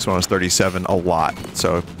 36 when I was 37 a lot.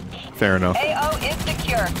 So fair enough. AO is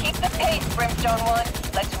secure. Keep the pace, Brimstone 1.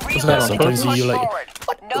 Let's that reload and Sometimes push you like, forward.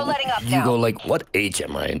 No letting up you now. go like, what age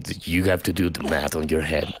am I? And you have to do the math on your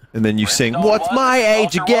head. And then you sing, Brimstone "What's 1, my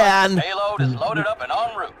age Ultra 1, again?" Payload is loaded up and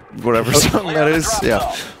en route. Whatever song Clear that the is. drop Yeah.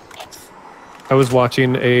 zone. I was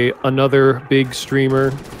watching another big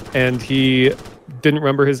streamer, and he didn't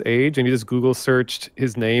remember his age, and he just Google searched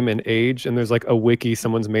his name and age, and there's like a wiki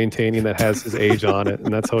someone's maintaining that has his age on it,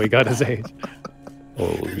 and that's how he got his age.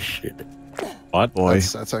 Holy shit. What? Boy,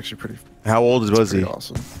 That's actually pretty. how old was he? Pretty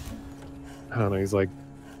awesome. I don't know. It's like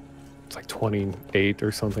 28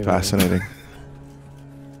 or something. Fascinating.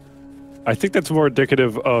 I think that's more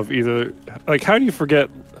indicative of either like how do you forget?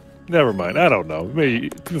 Never mind. I don't know. Maybe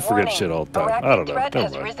people forget Warning. shit all the time. I Arachnid don't know. threat Never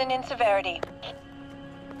has mind. risen in severity.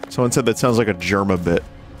 Someone said that sounds like a Germa bit.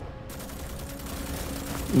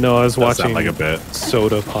 No, I was Does sound watching like a bit.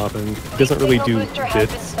 soda popping. He doesn't really Signal do booster has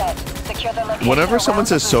been bits. set. Secure the location Whenever around someone the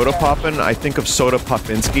says soda booster. poppin', I think of Soda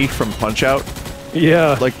Popinski from Punch Out.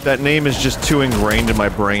 Yeah. Like, that name is just too ingrained in my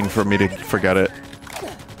brain for me to forget it.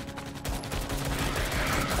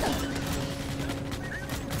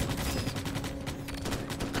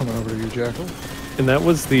 Coming over to you, Jackal. And that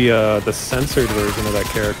was the censored version of that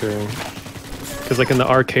character. Because like in the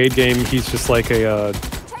arcade game, he's just like a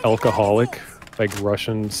alcoholic, like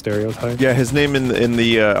Russian stereotype. Yeah, his name in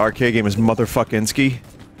the arcade game is Motherfuckinski,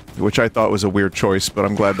 which I thought was a weird choice, but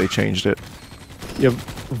I'm glad they changed it. You have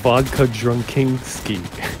Vodka Drunkinski.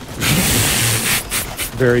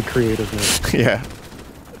 Very creative name. Yeah.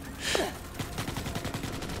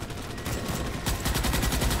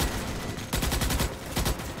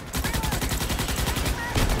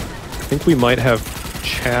 I think we might have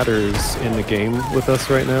chatters in the game with us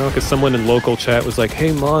right now, because someone in local chat was like,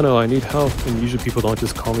 "Hey Mono, I need help." And usually people don't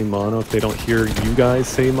just call me Mono if they don't hear you guys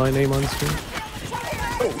say my name on stream.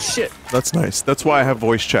 Oh shit. That's nice. That's why I have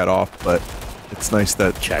voice chat off, but it's nice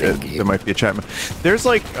that there might be a chat. There's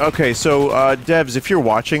like, okay, so devs, if you're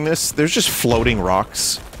watching this, there's just floating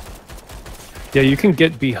rocks. Yeah, you can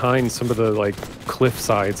get behind some of the like cliff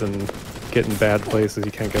sides and get in bad places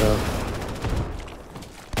you can't get up.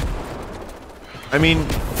 I mean,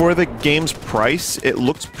 for the game's price, it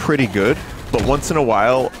looks pretty good, but once in a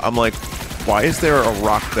while, I'm like, why is there a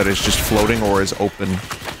rock that is just floating or is open?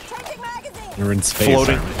 You're in space.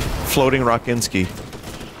 Floating Rockinski.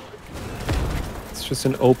 It's just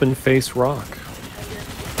an open face rock.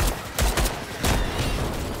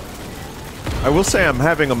 I will say I'm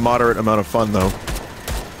having a moderate amount of fun, though.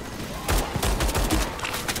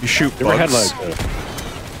 You shoot You ever had bugs. like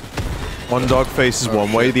One dog faces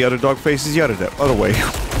one way, the other dog faces the other way.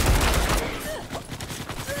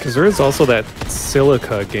 Because there is also that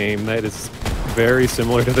Silica game that is very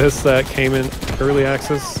similar to this that came in early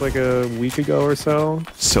access like a week ago or so.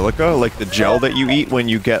 Silica? Like the gel that you eat when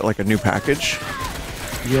you get like a new package?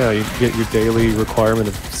 Yeah, you get your daily requirement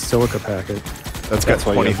of silica packet. That's got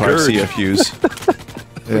why you have 25 GERD.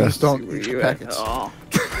 CFUs. Please don't eat your packets.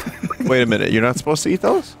 Wait a minute, you're not supposed to eat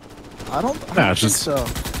those? I don't No, it's think just so.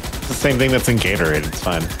 it's the same thing that's in Gatorade. It's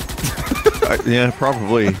fine. Yeah,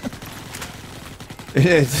 probably.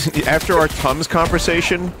 After our Tums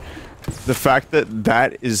conversation, the fact that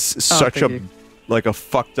that is such thank a you. like a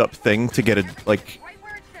fucked up thing to get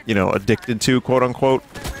addicted to, quote unquote.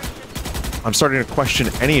 I'm starting to question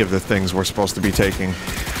any of the things we're supposed to be taking.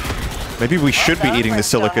 Maybe we should be eating the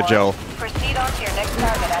silica gel. Proceed on to your next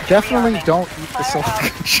target after Definitely rearming. don't eat the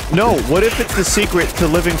silica. No, what if it's the secret to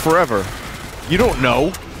living forever? You don't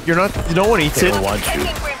know. You're not. No one eats They it. don't want you. Taking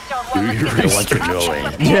Brimstone 1, You let's really get want to action. know, eh?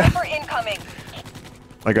 Prepare Yeah. for incoming.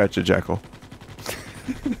 I got you, Jackal.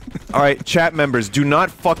 All right, chat members, do not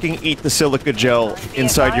fucking eat the silica gel Be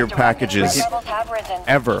inside your advised, Iraqi packages threat levels have risen.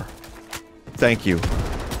 ever. Thank you.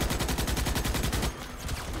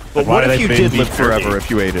 But Why what do if they you say did be live forever dirty? if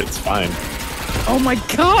you ate it? It's fine. Oh my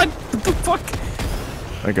god! What the fuck?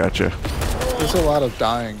 I got you. There's a lot of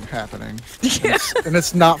dying happening. And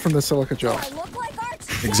it's not from the silica gel.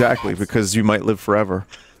 Exactly, because you might live forever.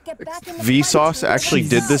 Get back in the Vsauce fight. actually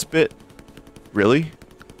did this bit? Really?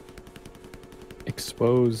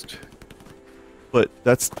 Exposed. But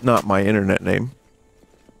that's not my internet name.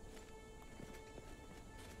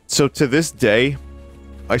 So to this day,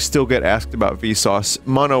 I still get asked about Vsauce.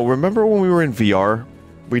 Mono, remember when we were in VR?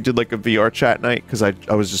 We did like a VR chat night because I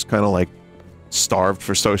was just kind of like starved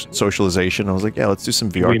for socialization. I was like, yeah, let's do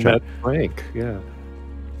some VR We chat. met Frank, yeah.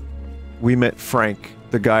 We met Frank,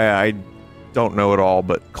 the guy I don't know at all,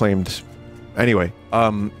 but claimed. Anyway,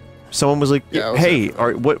 Someone was like, Yeah, it was "Hey,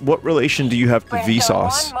 after what relation do you have to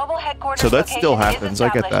Vinesauce?" Mobile headquarters So that still location is happens. I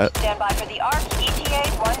get that. established. Stand by for the ARC ETA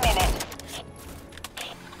 1 minute.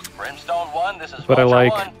 Brimstone 1, this is But I Vulture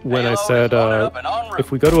like 1. when I Payload said, is loaded up and en route.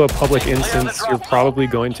 if we go to a public Stay clear of the instance, drop you're zone. probably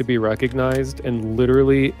going to be recognized, and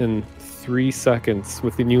literally in 3 seconds,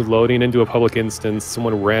 with the new loading into a public instance,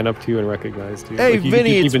 someone ran up to you and recognized you. Hey, Like, you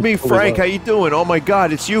Vinny, didn't it's even me, fully Frank. load. How you doing? Oh my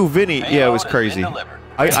God, it's you, Vinny. Yeah, it Payload was has crazy. been delivered.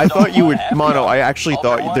 I thought you would, Brimstone 1, Mono. I FBO. actually Vulture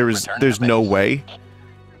thought 1, there's return to no base. way.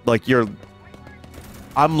 Like you're.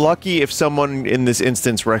 I'm lucky if someone in this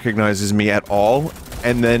instance recognizes me at all,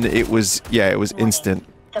 and then it was instant.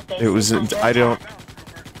 The base It was. is under I don't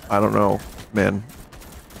attack. know, man.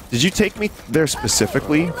 Did you take me there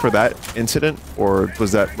specifically for that incident, or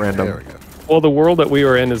was that random? There we go. Well, the world that we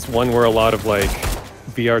were in is one where a lot of like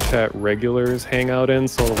VR chat regulars hang out in,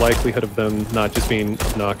 so the likelihood of them not just being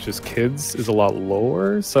obnoxious kids is a lot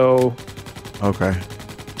lower. So Okay.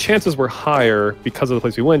 chances were higher because of the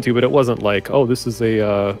place we went to, but it wasn't like, oh, this is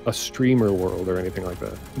a streamer world or anything like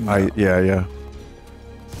that. Yeah.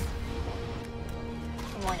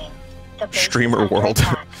 Warning. The base is Streamer under world.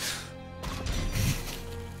 attack.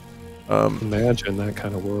 Imagine that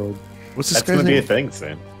kind of world. What's this That's guy's gonna be a name? thing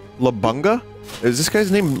soon. Labunga? Is this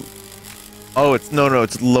guy's name? Oh, it's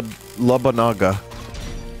it's Labanaga.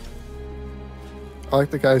 I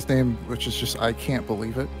like the guy's name, which is just I can't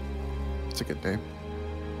believe it. It's a good name.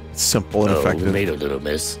 It's simple and Oh, we effective. made a little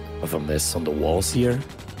mess on the walls here.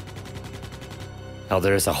 Now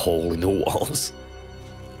there's a hole in the walls.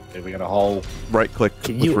 Hey, we got a hole. Right click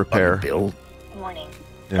Can with you repair. build? Warning.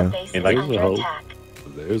 Yeah. The base Hey, is like- under Oh. attack.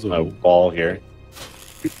 There's A wall here.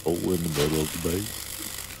 hole in the middle of the base.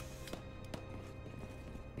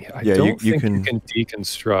 Yeah, I Yeah, don't you think can- you can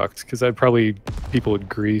deconstruct because I'd probably people would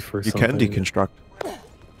grief or You something. can deconstruct.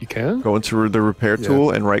 You can? Go into the repair Yeah.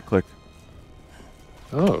 tool and right click.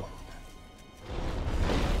 Oh.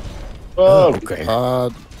 Oh, Okay.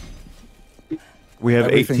 We have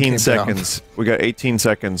Everything 18 came down. seconds. We got 18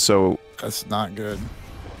 seconds, so That's not good.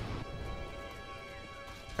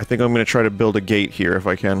 I think I'm going to try to build a gate here if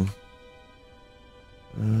I can.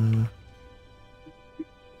 I'm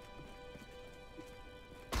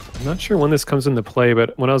not sure when this comes into play,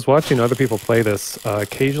 but when I was watching other people play this,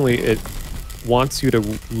 occasionally it wants you to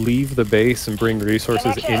leave the base and bring resources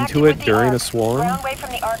Connection active into it with the during a ARC. swarm. Ground way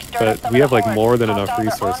from the ARC, start up But some we of have the like hordes. more than enough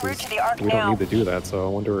Hostiles are en route resources. to the ARC We don't now. need to do that, so I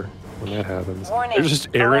wonder when that happens. Warning. There's just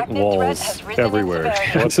errant Arachnid threat walls has risen in everywhere.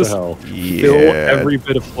 severity. What the Just hell? Fill Yeah. every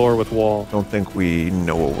bit of floor with wall. Don't think we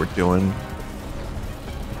know what we're doing.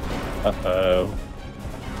 Uh-oh.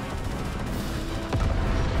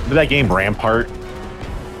 Remember that game Rampart? Kind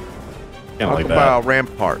of Talk like about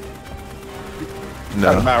Rampart. that. No.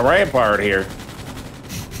 Talking about Rampart here.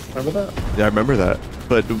 Remember that? Yeah, I remember that.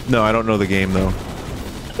 But no, I don't know the game though.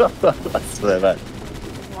 That's what I meant.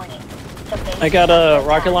 Warning. The base I got is under a attack.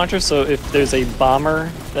 rocket launcher, so if there's a bomber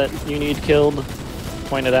that you need killed,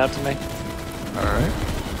 point it out to me. All right.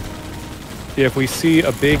 Yeah, if we see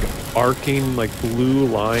a big arcing like blue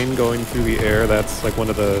line going through the air, that's like one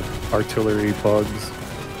of the artillery bugs.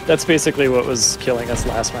 That's basically what was killing us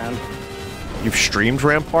last round. You've streamed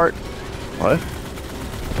Rampart? What?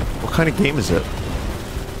 What kind of game is it?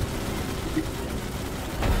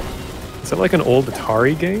 Is that like an old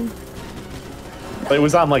Atari game? But it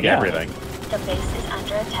was on like Yeah. everything. The base is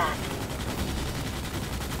under attack.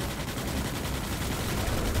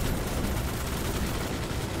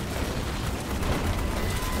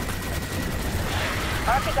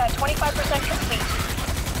 ARC is at 25% complete.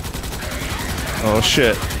 Oh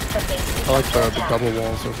shit. The base is I like under the attack. double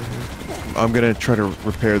walls over here. I'm gonna try to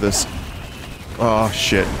repair this. Oh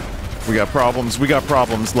shit. We got problems. We got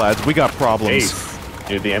problems, lads. We got problems. Ace.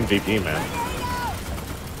 You're the MVP, man.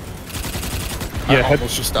 Yeah, I head,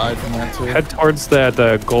 almost just died from that too. head towards that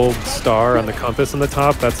gold star on the compass on the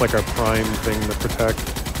top. That's like our prime thing to protect.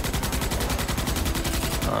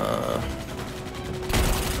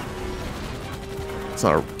 It's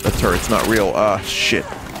not a turret's not real. Ah shit.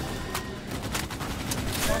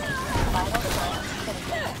 Vital signs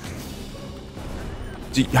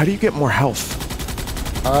critical. How do you get more health?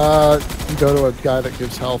 You go to a guy that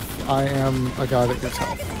gives health. I am a guy that gives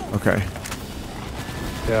health. Okay.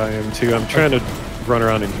 Yeah, I am too. I'm trying to run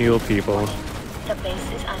around and heal people. The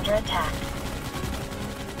base is under attack.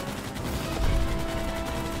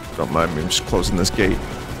 Don't mind me. I'm just closing this gate.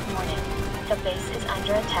 Warning. The base is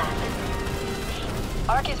under attack.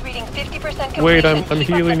 ARC is reading 50% completion. Wait, I'm Keep up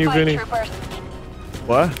healing the you, fight, Vinny. troopers.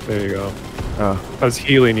 What? There you go. Oh, I was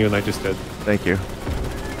healing you and I just did. thank you.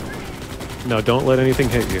 No, don't let anything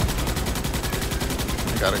hit you.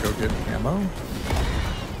 I gotta go get ammo.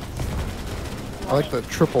 I like the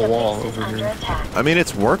triple wall over Under here. attack. I mean,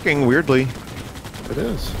 it's working weirdly. It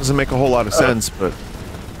is. Doesn't make a whole lot of sense, but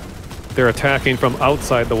They're attacking from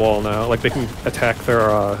outside the wall now. Like they can attack their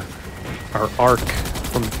our arc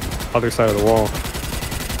from other side of the wall.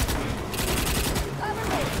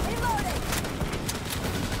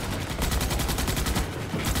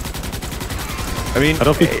 I mean, I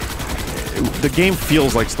don't think the game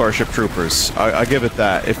feels like Starship Troopers. I give it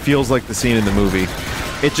that. It feels like the scene in the movie.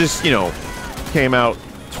 It just, you know, came out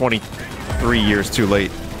 23 years too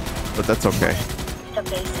late, but that's okay. The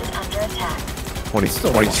base is under attack.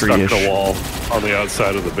 23-ish. Stuck a wall on the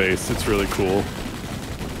outside of the base. It's really cool.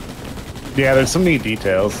 Yeah, there's so many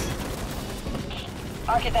details.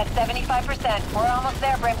 Arc is at 75%. We're almost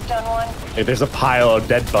there, Brimstone 1. Hey, there's a pile of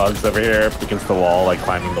dead bugs over here up against the wall, like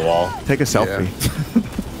climbing the wall. Take a selfie.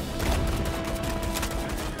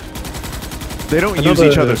 They don't use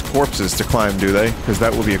each other's corpses to climb, do they? Because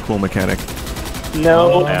that would be a cool mechanic.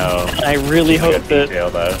 No, No. I really It's like hope a that detail,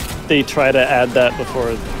 though. they try to add that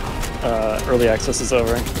before early access is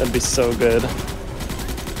over. That'd be so good.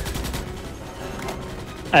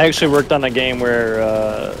 I actually worked on a game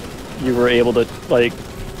where you were able to like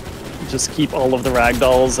just keep all of the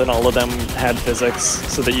ragdolls and all of them had physics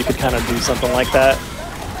so that you could kind of do something like that,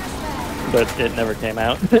 but it never came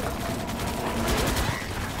out.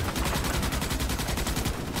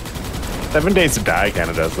 7 Days to Die kind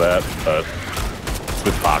of does that, but it's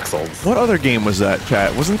with voxels. What other game was that,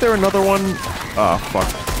 chat? Wasn't there another one? Oh, fuck.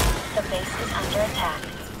 The base is under attack.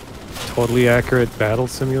 totally accurate battle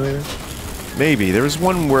simulator. Maybe. There was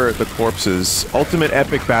one where the corpses... Ultimate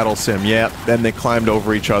Epic Battle Sim, yeah. Then they climbed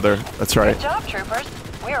over each other. That's right. Good job, troopers.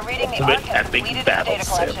 We are reading the Ultimate arc and epic completed battle data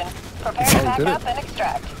sim. collection. Prepare to pack up and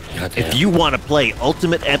extract. If you want to play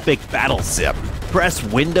Ultimate Epic Battle Sim, press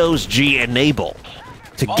Windows G Enable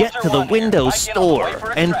to get to the Windows Store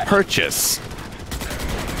and purchase.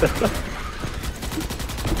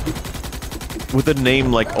 With a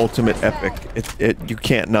name like Ultimate Epic, you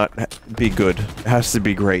can't not be good. It has to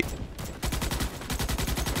be great.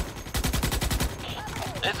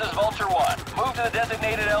 This is Vulture 1. Move to the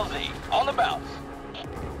designated LZ. On the bounce.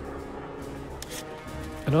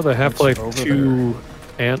 I know the Half-Life over 2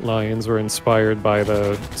 antlions were inspired by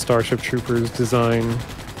the Starship Troopers design.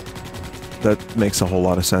 That makes a whole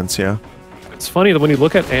lot of sense, yeah. It's funny that when you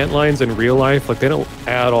look at antlions in real life, like they don't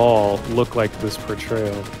at all look like this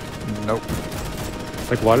portrayal. Nope.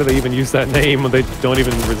 Like, why do they even use that name when they don't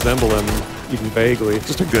even resemble them, even vaguely?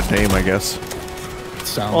 Just a good name, I guess.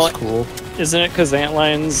 Sounds Well, cool. Isn't it because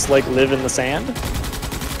antlions like live in the sand,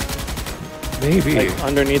 Maybe. like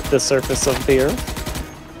underneath the surface of the earth?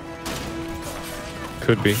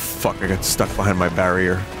 Could be. Fuck, I got stuck behind my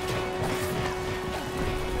barrier.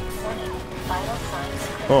 Vital signs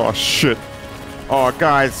critical. Oh, shit. Oh,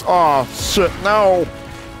 guys. Oh, shit, no.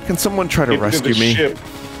 Can someone try to Get to the rescue me? ship.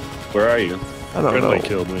 Where are you? I don't Friendly know.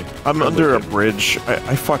 killed me. I'm Friendly under a killed me. bridge.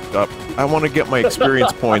 I fucked up. I want to get my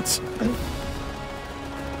experience points.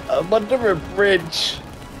 I'm under a bridge.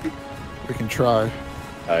 We can try.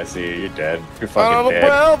 I see you. You're dead. You're fucking dead.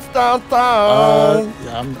 Yeah,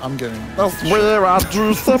 I'm getting. That's where I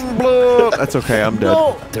drew some blood. That's okay, I'm dead.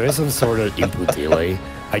 There is some sort of input delay.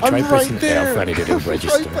 I tried pressing F and it didn't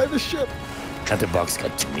register. Right by the ship. And the box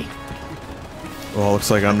got to me. Well, looks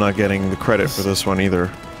like I'm not getting the credit for this one either.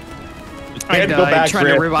 I Can't go died back trying for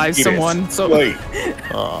to it. revive Eat it. someone. So Wait.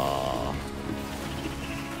 Aw.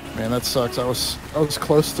 Man, that sucks. I was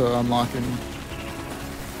close to unlocking.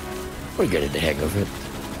 We're getting the hang of it.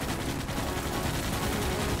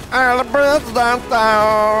 How How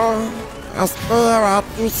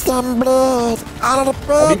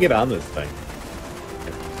do you get on this thing?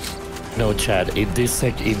 No, Chad, in this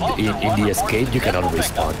in the escape, you cannot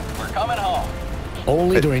respawn. We're coming home.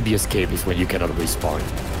 Only during the escape is when you cannot respawn.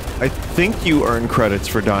 I think you earn credits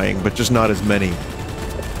for dying, but just not as many.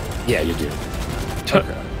 Yeah, you do.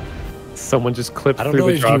 Someone just clipped I don't through know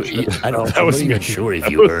the if drop you. ship. I'm not even sure if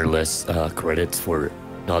you earn less credits for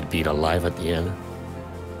not being alive at the end.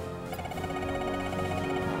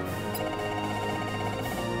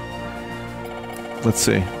 Let's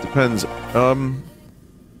see. Depends. I don't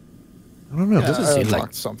know. Yeah, doesn't I seem unlocked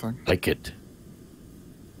like- something. Like it.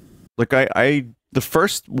 Like the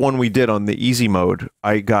first one we did on the easy mode,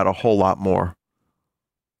 I got a whole lot more.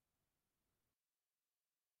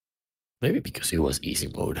 Maybe because it was easy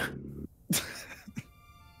mode.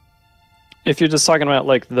 If you're just talking about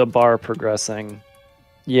like the bar progressing,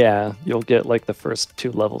 yeah, you'll get like the first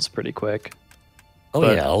 2 levels pretty quick. Oh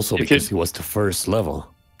But yeah, also if because you- it was the first level.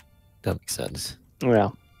 That makes sense. Yeah.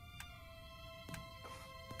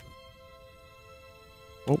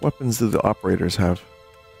 What weapons do the operators have?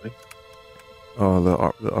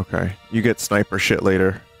 Oh, okay. You get sniper shit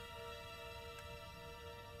later.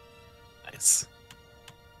 Nice.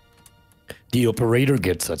 The operator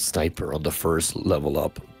gets a sniper on the first level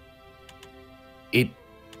up.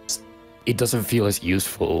 It doesn't feel as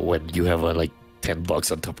useful when you have like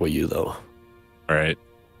 $10 on top of you though. Right.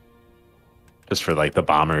 Just for like the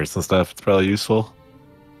bombers and stuff, it's probably useful.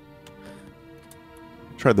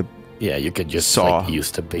 Try the Yeah, you can just saw. like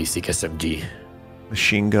use the basic SMG.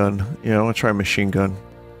 Machine gun. Yeah, I want to try machine gun.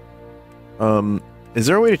 Is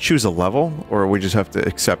there a way to choose a level, or we just have to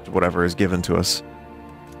accept whatever is given to us?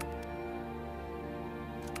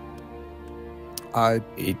 I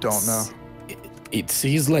don't know. It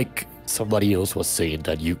seems like somebody else was saying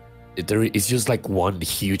that there is just like one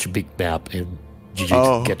huge big map and you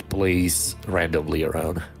just get placed randomly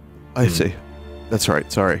around. I see. That's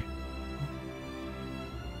right. Sorry.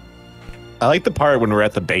 I like the part when we're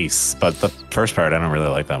at the base, but the first part I don't really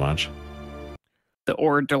like that much. The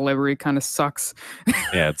ore delivery kind of sucks.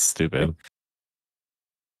 Yeah, it's stupid.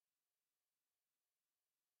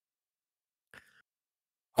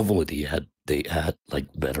 Hopefully they had like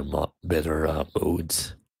better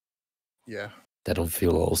modes. Yeah. That don't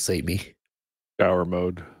feel all samey. Shower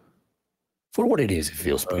mode. For what it is, it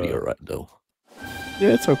feels pretty alright though.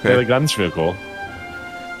 Yeah, it's okay. Yeah, the guns feel cool.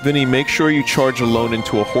 Vinny, make sure you charge alone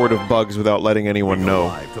into a horde of bugs without letting anyone know.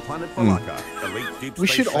 We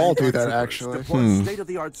should all do that, actually.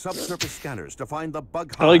 State-of-the-art subsurface scanners to find the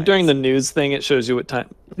bug I like during the news thing, it shows you what time,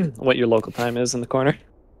 what your local time is in the corner.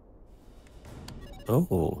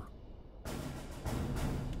 Oh.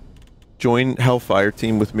 Join Hellfire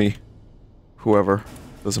team with me. Whoever.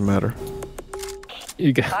 Doesn't matter.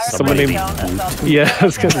 You got someone named... Yeah, I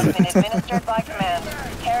was gonna say.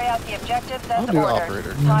 I'll do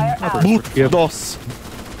operator. Boot, yeah. DOS.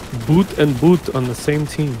 Boot and boot on the same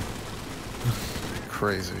team.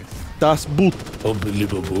 Crazy. Das Boot.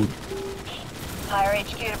 Unbelievable. Fire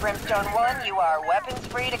HQ to Brimstone 1, you are weapons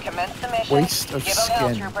free to commence the mission. Waste of Give 'em hell,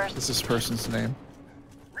 skin. troopers. Is this person's name?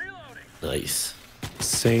 Nice.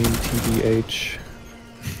 Same TBH.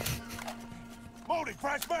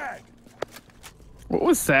 What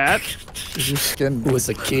was that? Is your skin? It was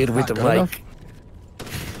a kid with a good mic. enough?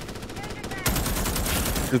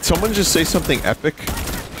 Did someone just say something epic?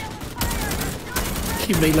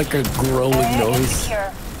 He made like a growling noise.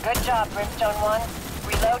 Secure. Good job, Brimstone 1.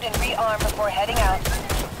 Reload and rearm before heading out.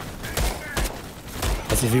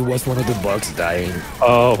 As if he was one of the bugs dying.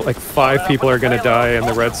 Oh, like 5 people are gonna die in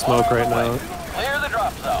the red smoke right now. Clear the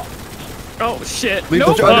drop zone. Oh shit! Leave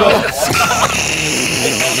Nope. the jungle.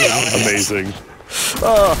 Amazing.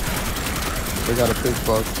 They got a big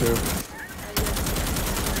bug too.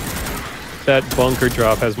 That bunker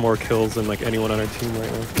drop has more kills than like anyone on our team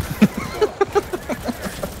right now.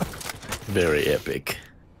 Very epic.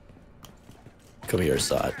 Come here,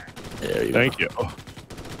 Sod. There you Thank go. you.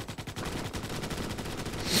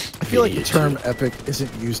 I feel like the term epic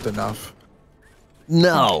isn't used enough.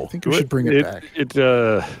 No. I think we should bring it back. It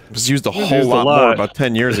was used a It was whole used a lot lot. more about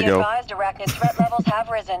 10 years Be ago. advised, arachnid threat levels have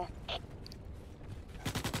risen.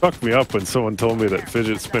 fucked me up when someone told me that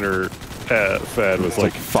fidget spinner fad was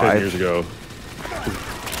like 10 5 years ago.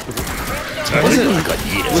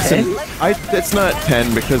 Listen, it's not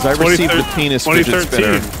 10 because I received the penis fidget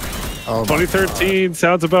spinner. 2013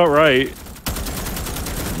 sounds about right.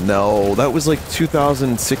 No, that was like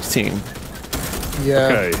 2016. Yeah.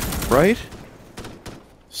 Okay. Right?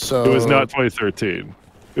 So It was not 2013.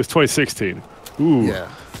 It was 2016. Ooh. Yeah.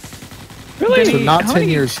 Really? So not How 10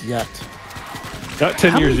 many- years yet. Not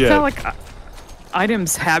 10 How years many yet. phallic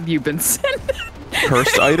items have you been sent?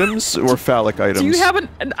 Cursed items or phallic items? Do you have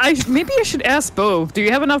maybe I should ask both. Do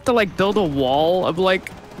you have enough to like build a wall of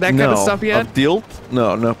like that kind of stuff yet? Of Dilt?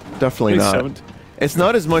 No, definitely not. 27. It's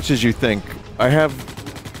not as much as you think. I have...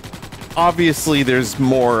 Obviously, there's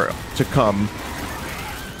more to come.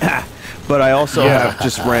 But I also have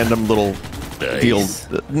just random little deals.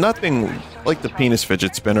 Nothing like the penis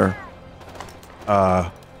fidget spinner.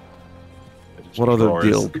 What other Drawers,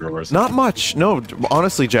 deal? drawers. Not much. No,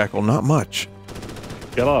 honestly, Jackal, not much.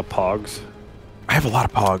 Got a lot of pogs. I have a lot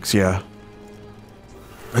of pogs, yeah.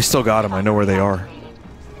 I still got them. I know where they are.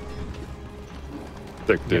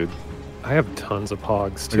 Sick, dude. I have tons of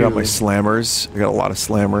pogs too. I got my slammers. I got a lot of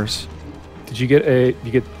slammers. Did you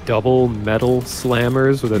get double metal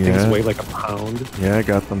slammers where the Yeah. things weigh like a pound? Yeah, I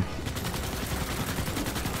got them.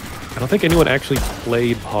 I don't think anyone actually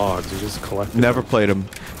played pogs. They just collected Never them. played them.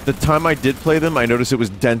 The time I did play them, I noticed it was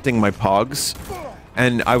denting my pogs.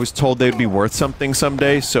 And I was told they'd be worth something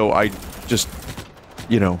someday, so I just,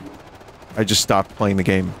 I just stopped playing the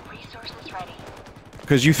game.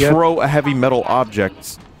 Because you throw a heavy metal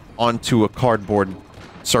object onto a cardboard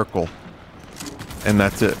circle. And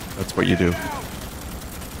that's it. That's what you do.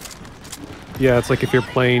 Yeah, it's like if you're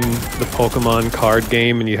playing the Pokemon card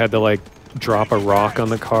game and you had to like drop a rock on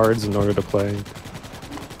the cards in order to play. It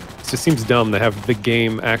just seems dumb to have the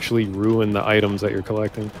game actually ruin the items that you're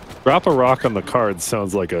collecting. Drop a rock on the cards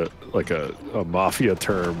sounds like a mafia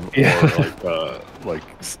term, Yeah. or like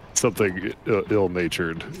something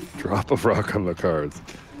ill-natured. Drop a rock on the cards.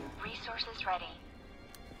 Resources ready.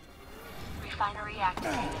 Refinery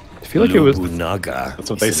activated. I feel like it was Nobunaga.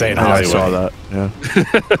 That's what they say in I Hollywood. saw that.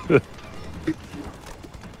 Yeah.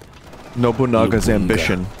 Nobunaga's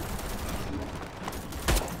ambition.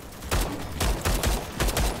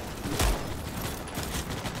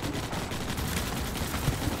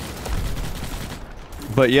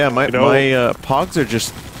 But yeah, my Pogs are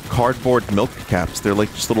just cardboard milk caps. They're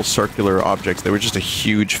like just little circular objects. They were just a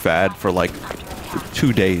huge fad for like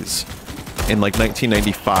 2 days in like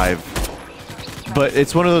 1995. But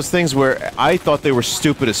it's one of those things where I thought they were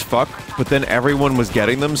stupid as fuck, but then everyone was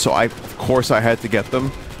getting them, so of course I had to get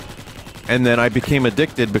them. And then I became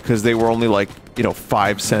addicted because they were only like,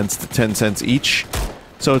 5 cents to 10 cents each.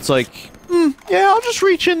 So it's like, yeah, I'll just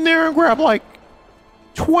reach in there and grab like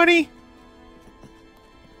 20.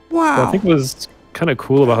 Wow. What I think was kind of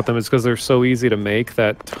cool about them is because they're so easy to make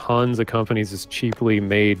that tons of companies just cheaply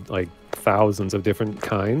made like thousands of different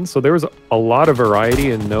kinds. So there was a lot of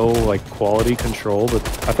variety and no like quality control, but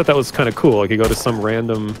I thought that was kind of cool. Like you go to some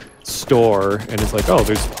random store and it's like, oh,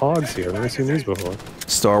 there's Pogs here. I've never seen these before.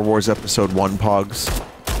 Star Wars Episode 1 Pogs.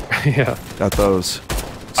 Yeah. Got those.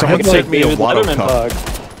 I Someone have, sent me a David Watto Letterman cup.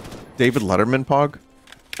 Pog. David Letterman Pog?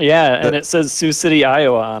 Yeah, and it says Sioux City,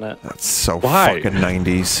 Iowa on it. That's so Why? fucking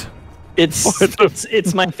 90s.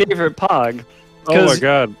 It's my favorite Pog. Oh my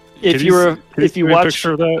god! If you watch,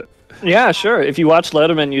 picture of that, yeah, sure. If you watch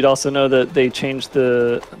Letterman, you'd also know that they changed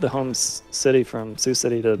the home city from Sioux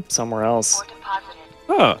City to somewhere else.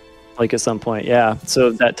 huh? Like at some point, yeah.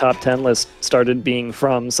 So that top 10 list started being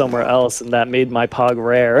from somewhere else, and that made my Pog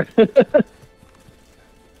rare.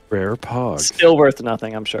 Rare Pog. Still worth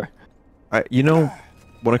nothing, I'm sure.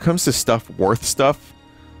 When it comes to stuff worth stuff,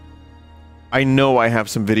 I know I have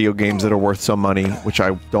some video games that are worth some money, which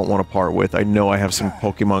I don't want to part with. I know I have some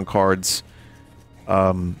Pokemon cards.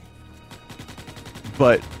 But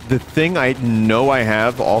the thing I know I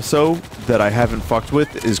have also that I haven't fucked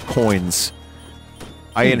with is coins.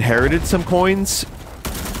 I inherited some coins,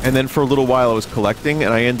 and then for a little while I was collecting,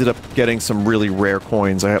 and I ended up getting some really rare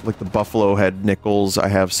coins. I have like the Buffalo Head nickels. I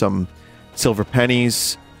have some silver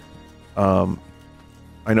pennies.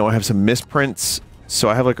 I know I have some misprints. So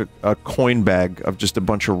I have like a coin bag of just a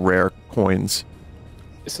bunch of rare coins.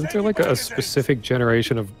 Isn't there like a specific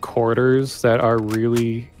generation of quarters that are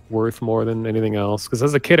really worth more than anything else? Because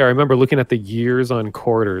as a kid, I remember looking at the years on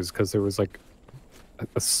quarters because there was like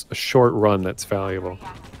a short run that's valuable.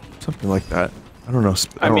 Something like that. I don't know.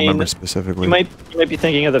 I don't remember specifically. You might be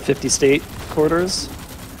thinking of the 50 state quarters.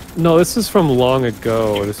 No, this is from long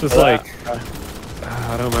ago. This was like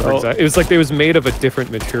I don't remember exactly. It was like it was made of a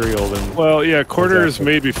different material than. Well, yeah, quarters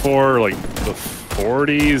made before like the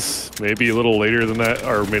 40s, maybe a little later than that,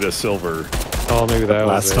 are made of silver. Oh, maybe that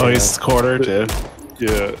was Blastoise quarter, too.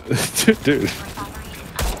 Yeah, dude.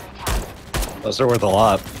 Those are worth a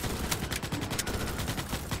lot.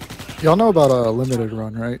 Y'all know about a limited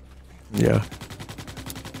run, right? Yeah.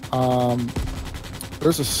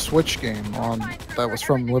 There's a Switch game that was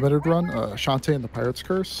from Limited Run, Shantae and the Pirate's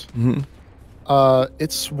Curse. Mm-hmm.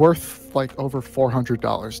 It's worth like over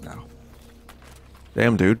 $400 now.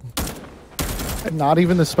 Damn, dude. And not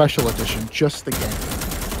even the special edition, just the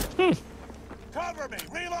game.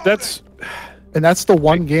 And that's the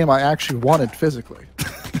one game I actually wanted physically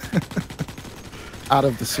out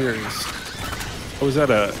of the series. I was at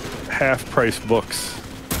a half-price books.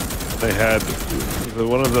 They had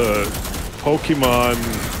one of the Pokemon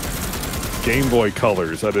Game Boy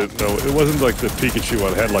Colors. I didn't know. It wasn't like the Pikachu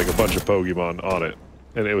one. It had like a bunch of Pokemon on it.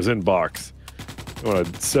 And it was in box. I wanted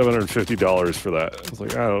 $750 for that. I was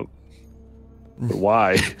like, I don't... But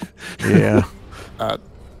why? Yeah.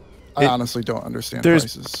 I honestly don't understand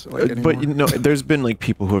prices like anymore. But there's been like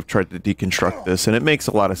people who have tried to deconstruct this, and it makes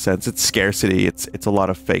a lot of sense. It's scarcity. It's a lot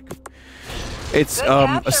of fake. It's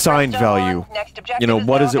assigned value.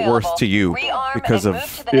 What is it worth to you because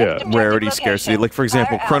of rarity, scarcity? Like for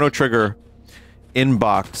example, Chrono Trigger in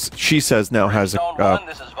box. She says now has a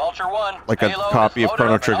copy of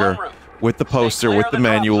Chrono Trigger with the poster, with the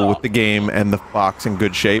manual, with the game, and the box in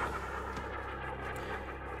good shape.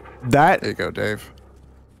 That there you go, Dave.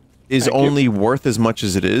 Is only worth as much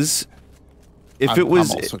as it is. If it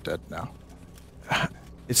was, I'm also dead now.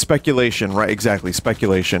 It's speculation, right? Exactly,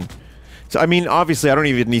 speculation. So, I mean, obviously, I don't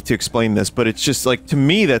even need to explain this, but it's just like, to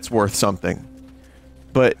me, that's worth something.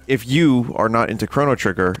 But if you are not into Chrono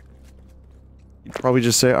Trigger, you'd probably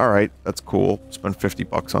just say, alright, that's cool. Spend 50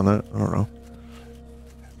 bucks on that. I don't know.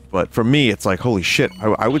 But for me, it's like, holy shit,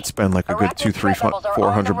 I would spend like a good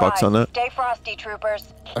 400 bucks on that. Stay frosty, troopers.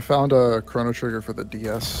 I found a Chrono Trigger for the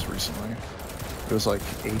DS recently. It was like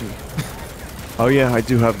 80. Oh yeah, I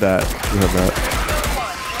do have that.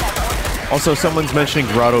 Also, someone's mentioning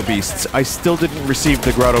Grotto Beasts. I still didn't receive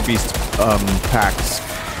the Grotto Beast packs.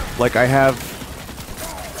 Like, I have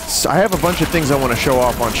a bunch of things I want to show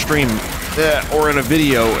off on stream or in a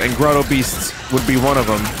video, and Grotto Beasts would be one of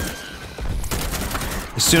them.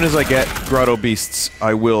 As soon as I get Grotto Beasts,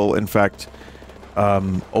 I will, in fact,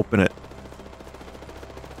 open it.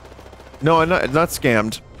 No, I'm not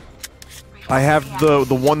scammed. I have the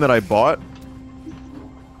one that I bought,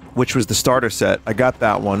 which was the starter set. I got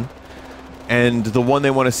that one. And the one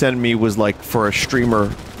they want to send me was like for a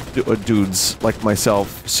streamer dudes like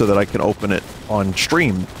myself so that I can open it on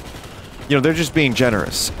stream. You know, they're just being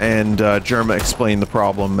generous. And Germa explained the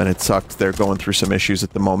problem and it sucks. They're going through some issues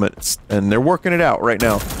at the moment and they're working it out right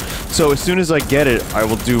now. So as soon as I get it, I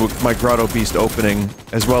will do my Grotto Beast opening,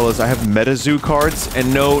 as well as I have MetaZoo cards.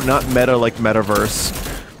 And no, not meta like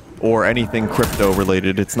Metaverse or anything crypto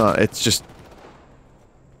related. It's not, it's just...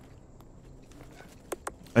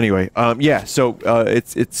 Anyway, yeah, so,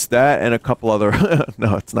 it's that and a couple other...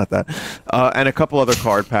 no, it's not that. And a couple other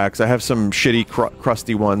card packs. I have some shitty,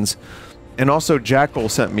 crusty ones. And also, Jackal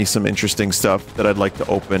sent me some interesting stuff that I'd like to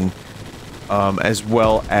open. As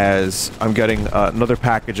well as I'm getting another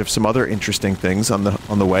package of some other interesting things on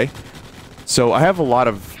the way. So I have a lot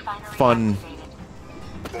of fun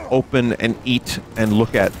open and eat and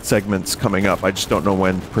look at segments coming up. I just don't know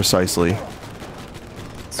when precisely.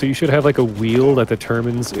 So you should have like a wheel that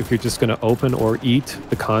determines if you're just going to open or eat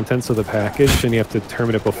the contents of the package, and you have to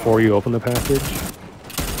determine it before you open the package,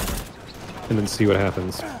 and then see what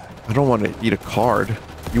happens. I don't want to eat a card.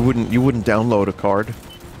 You wouldn't download a card.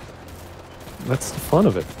 That's the fun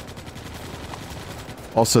of it.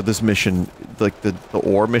 Also, this mission, like the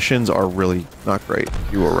ore missions, are really not great.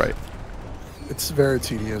 You were right. It's very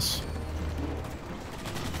tedious.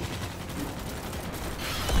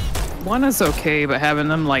 One is okay, but having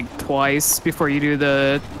them like twice before you do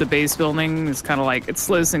the base building is kind of like, it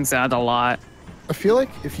slows things down a lot. I feel like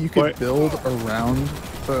if you could build around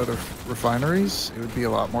the refineries, it would be a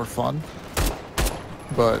lot more fun.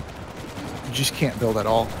 But you just can't build at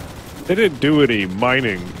all. They didn't do any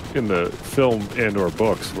mining in the film and/or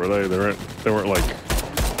books, were they? They weren't like.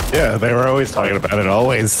 Yeah, they were always talking about it.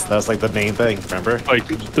 Always, that's like the main thing. Remember? Like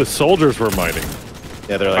the soldiers were mining.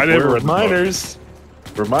 Yeah, they're like, we're miners.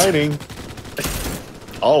 We're mining.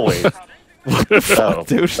 Always. What the fuck,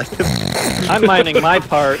 dude? I'm mining my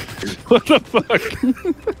part. What the fuck?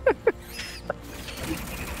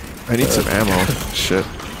 I need some ammo. Shit.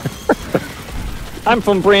 I'm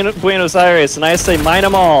from Buenos Aires, and I say mine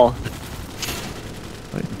them all.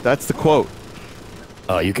 That's the quote.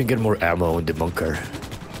 You can get more ammo in the bunker.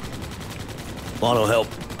 Wanna help?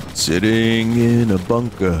 Sitting in a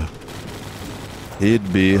bunker,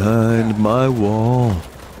 hid behind my wall.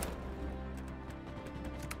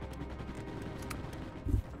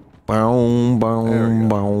 Boom, boom,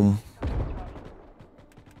 boom.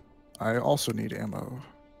 I also need ammo.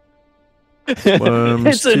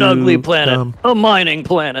 It's an ugly planet. A mining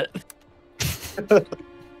planet.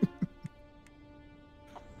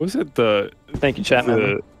 Was it the... Thank you,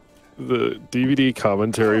 Chapman. The DVD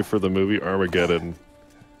commentary for the movie Armageddon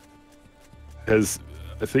has...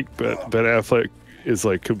 I think Ben Affleck is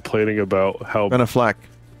like complaining about how... Ben Affleck.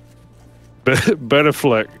 Ben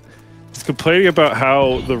Affleck is complaining about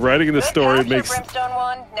how the writing of the story makes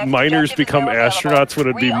miners become astronauts when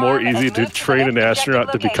it'd be more easy to train an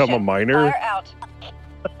astronaut to become a miner.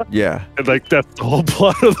 Yeah. And like that's the whole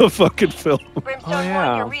plot of the fucking film. Oh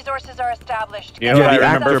yeah. Your resources are established. You know what I the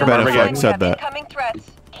remember actor from Ben Armageddon? Affleck said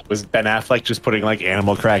that. Was Ben Affleck just putting like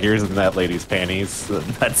animal crackers in that lady's panties?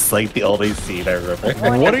 That's like the only scene I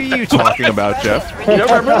remember. What are you talking about, Jeff? You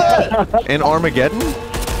don't remember that? In Armageddon?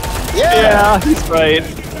 Yeah, he's right.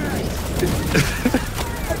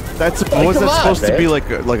 That's was that supposed to be like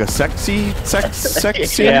a sexy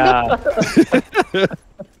scene? Yeah.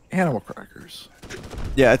 Animal crackers.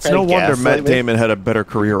 Yeah, it's no wonder Matt Damon had a better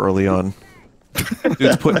career early on.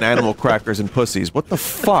 Dude's putting animal crackers in pussies. What the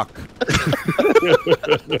fuck?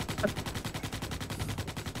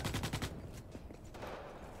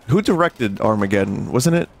 Who directed Armageddon?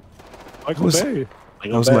 Wasn't it? Michael Bay.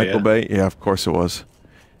 That was Michael Bay? Yeah, of course it was.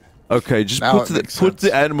 Okay, just put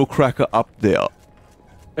the animal cracker up there.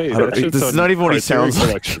 Hey, this is not even what he sounds like.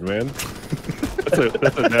 Collection, man. That's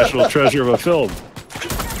a national treasure of a film.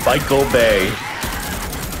 Michael Bay.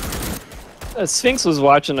 Sphinx was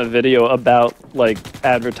watching a video about like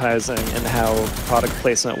advertising and how product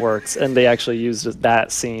placement works, and they actually used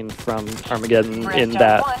that scene from Armageddon in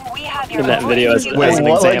that video as an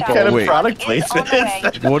example. Kind of product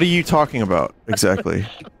placement? What are you talking about exactly?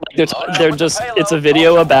 It's a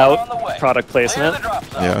video about product placement.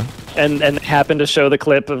 Yeah. And they happened to show the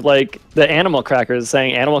clip of like the animal crackers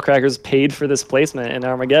saying animal crackers paid for this placement in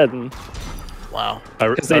Armageddon. Wow.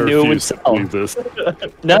 Because they knew it would sell. This.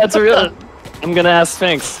 No, it's a real. I'm gonna ask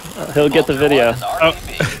Sphinx. He'll get the video.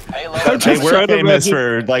 We're famous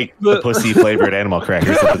for like the pussy flavored animal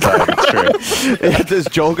crackers at the time. It's true. Is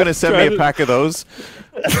Joel gonna send me a pack of those?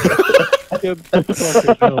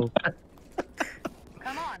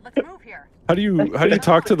 How do you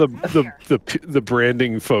talk to the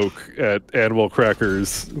branding folk at Animal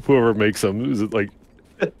Crackers? Whoever makes them, is it like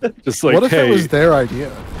just like, what if hey, it was their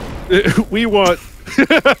idea? We want.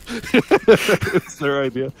 It's their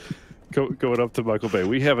idea. Going up to Michael Bay,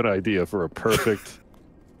 we have an idea for a perfect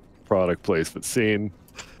product placement scene.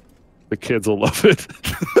 The kids will love it.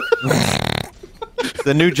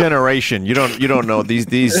 The new generation. You don't know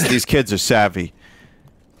these kids are savvy.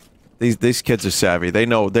 These kids are savvy. They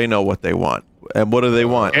know what they want. And what do they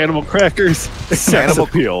want? Animal crackers. Sex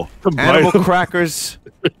appeal. Animal crackers,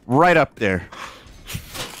 right up there.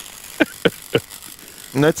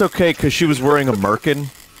 And that's okay because she was wearing a merkin,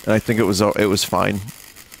 and I think it was fine.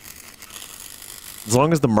 As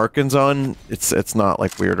long as the merkin's on, it's not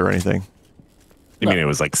like weird or anything. You mean it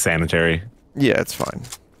was like sanitary? Yeah, it's fine.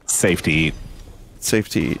 Safe to eat. Safe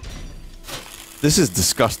to eat. This is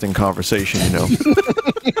disgusting conversation, you know.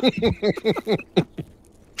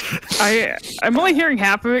 I'm only hearing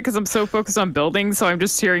half of it because I'm so focused on building, so I'm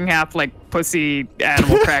just hearing half like pussy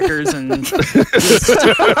animal crackers and I'm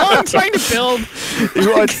trying to build.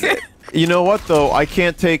 You know what though? I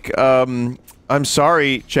can't take I'm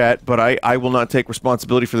sorry, chat, but I will not take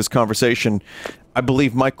responsibility for this conversation. I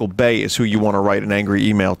believe Michael Bay is who you want to write an angry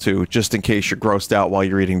email to, just in case you're grossed out while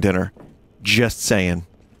you're eating dinner. Just saying.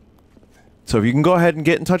 So if you can go ahead and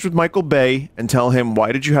get in touch with Michael Bay and tell him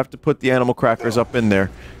why did you have to put the animal crackers up in there.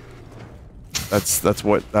 That's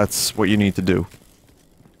what you need to do.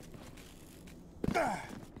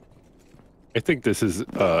 I think this is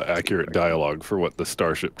accurate dialogue for what the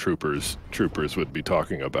Starship troopers would be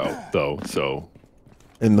talking about, though. So,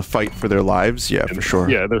 in the fight for their lives, yeah, for sure.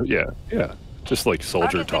 Yeah, yeah. Just like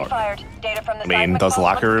soldier talk. I mean, those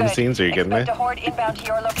locker room scenes? Are you kidding me? Inbound to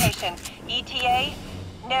your location. ETA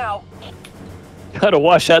now. Gotta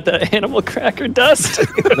wash out that animal cracker dust.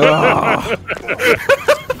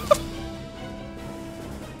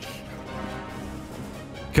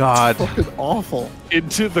 God. It's fucking awful.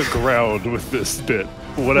 Into the ground with this bit.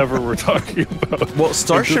 Whatever we're talking about. Well,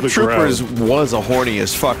 Starship Troopers was a horny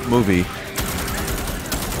as fuck movie.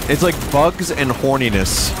 It's like bugs and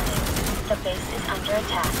horniness. The base is under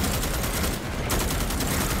attack.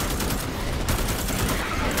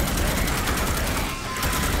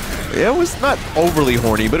 It was not overly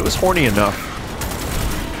horny, but it was horny enough.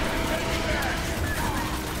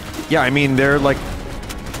 Yeah, I mean, they're like...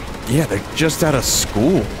 Yeah, they're just out of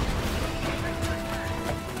school.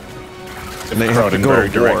 And they have to go to war.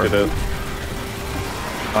 Directed it.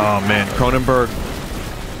 Oh man, Cronenberg.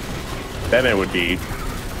 Then it would be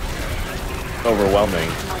overwhelming.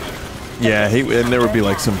 Yeah, and there would be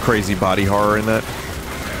like some crazy body horror in that.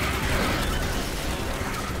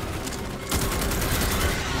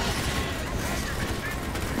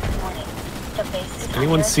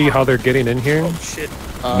 Anyone see how they're getting in here? Oh shit.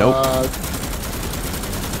 Nope.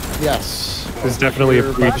 Yes. There's definitely a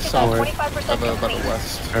breach somewhere. About the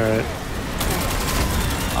west. Alright.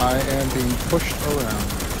 I am being pushed around.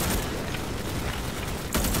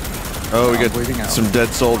 Oh, we got some dead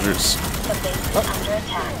soldiers. The base is under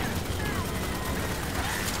attack.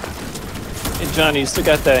 Hey, Johnny, you still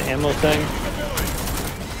got that ammo thing?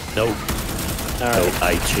 Nope. No,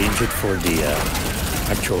 I changed it for the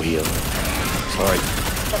actual heal. Sorry.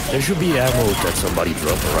 There should be ammo that somebody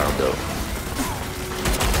dropped around though.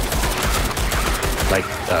 Like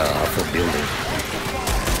for building.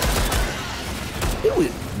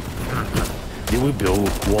 Did we build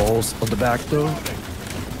walls on the back though?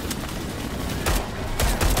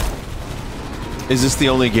 Is this the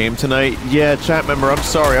only game tonight? Yeah, chat member, I'm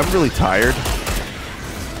sorry, I'm really tired.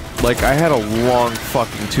 Like, I had a long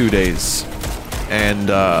fucking 2 days. And,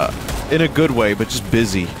 in a good way, but just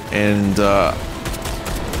busy. And,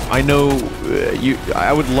 I know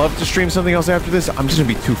I would love to stream something else after this. I'm just gonna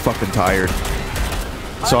be too fucking tired.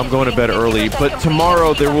 So I'm going to bed early. But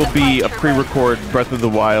tomorrow there will be a pre-record Breath of the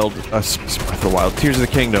Wild, Tears of the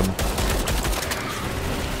Kingdom.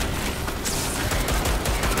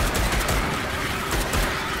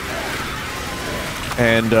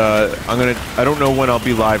 And I don't know when I'll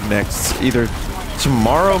be live next. Either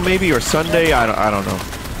tomorrow maybe or Sunday. I don't know.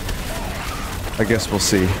 I guess we'll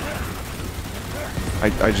see.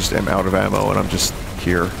 I just am out of ammo and I'm just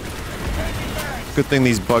here. Good thing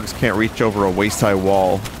these bugs can't reach over a waist-high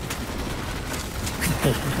wall.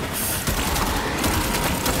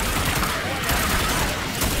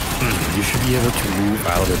 You should be able to move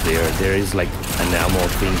out of there. There is like an ammo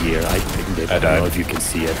thing here. I picked it. I don't know if you can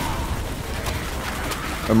see it.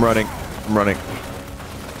 I'm running. I'm running.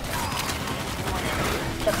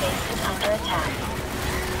 The base is under attack.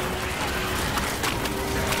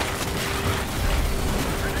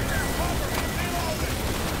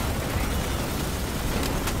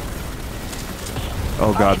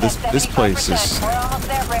 Oh god, this place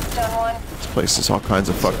is all kinds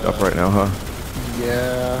of fucked up right now, huh?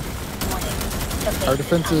 Yeah. Our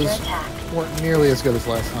defenses weren't nearly as good as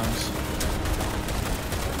last time's.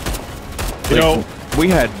 You know, we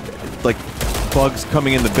had like bugs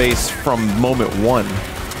coming in the base from moment one.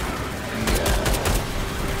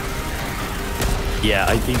 Yeah,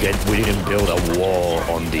 I think that we didn't build a wall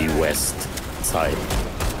on the west side.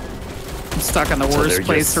 I'm stuck in the worst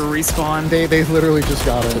place to respawn. They literally just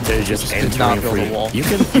got in. They're just did not entering build free. a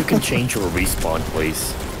wall. You can change your respawn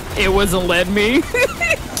place. It wasn't led me.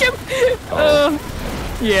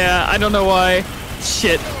 Yeah, I don't know why.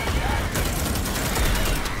 Shit.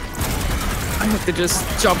 I have to just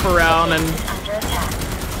jump around and...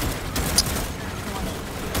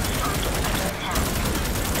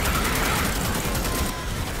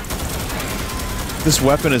 This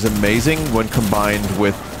weapon is amazing when combined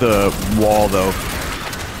with the wall, though,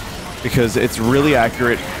 because it's really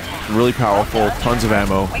accurate, really powerful, tons of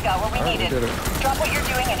ammo. We got what we needed. Drop what you're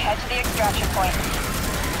doing and head to the extraction point.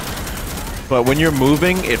 But when you're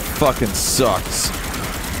moving, it fucking sucks.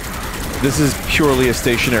 This is purely a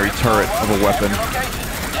stationary turret of a weapon.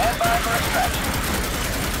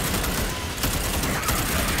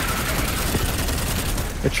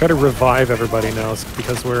 I try to revive everybody now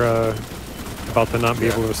because we're about to not be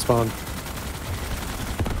able to respond.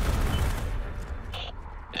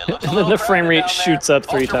 And then the frame rate shoots up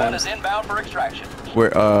 3 times.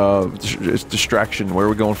 Where, it's distraction. Where are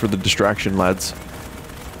we going for the distraction, lads?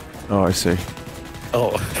 Oh, I see.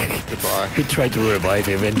 Oh, goodbye. He tried to revive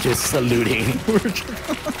him and just saluting.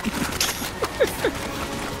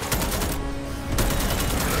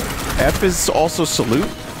 F is also salute?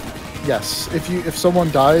 Yes. If someone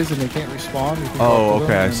dies and they can't respawn, you can oh,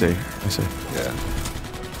 okay, I see. I see. Yeah.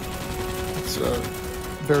 It's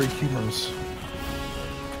very humorous.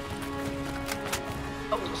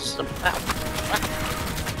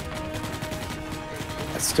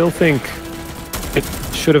 I still think it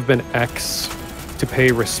should have been X to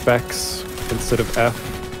pay respects instead of F.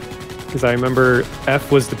 Because I remember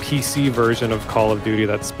F was the PC version of Call of Duty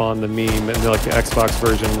that spawned the meme, and like the Xbox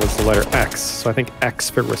version was the letter X. So I think X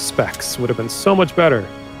for respects would have been so much better.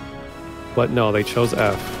 But no, they chose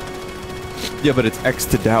F. Yeah, but it's X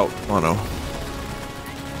to doubt, Mono.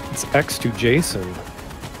 It's X to Jason.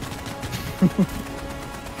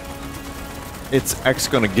 It's X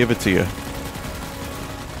gonna give it to you.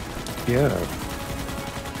 Yeah.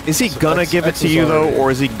 Is he gonna give it to you, though, or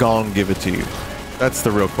is he gonna give it to you? That's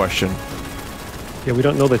the real question. Yeah, we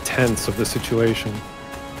don't know the tense of the situation.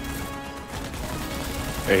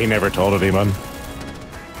 He never told anyone.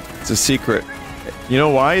 It's a secret. You know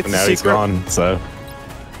why it's a secret? Now he's gone, so...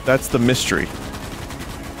 That's the mystery.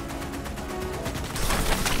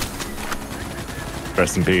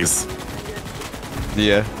 Rest in peace.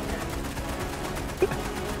 Yeah.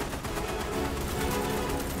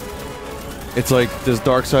 It's like, does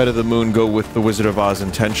Dark Side of the Moon go with the Wizard of Oz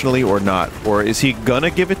intentionally or not? Or is he gonna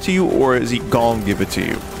give it to you, or is he gonna give it to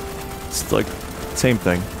you? It's like, same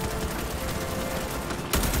thing.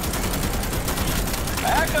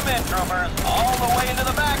 Back them in, troopers, all the way into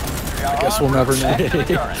the back. I guess we'll never know.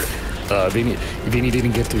 Vinny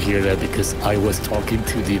didn't get to hear that because I was talking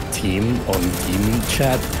to the team on team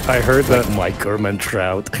chat. I heard like that. Mike Kerman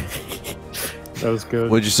Trout. That was good.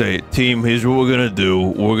 What'd you say? Team, here's what we're gonna do.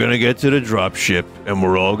 We're gonna get to the dropship, and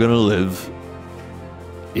we're all gonna live.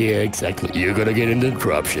 Yeah, exactly. You're gonna get in the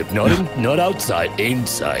dropship. Not outside,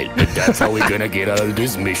 inside. But that's how we're gonna get out of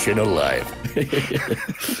this mission alive.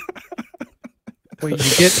 Wait,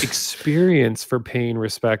 you get experience for paying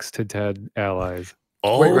respects to dead allies.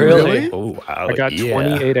 Oh, wait, really? Oh, wow. I got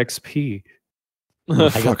 28 XP.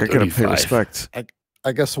 Fuck, I gotta pay respect.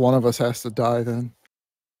 I guess one of us has to die then.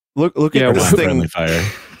 Look Yeah, at this Not thing. friendly fire.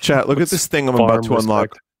 Chat, look at this thing I'm about to farm unlock.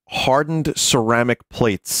 respect? Hardened ceramic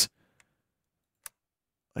plates.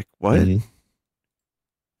 Like what? Mhm.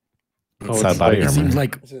 Oh, It's it's body It armor. seems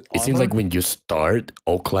like Is it it seems like armor? when you start,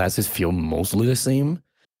 all classes feel mostly the same,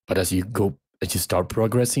 but as you start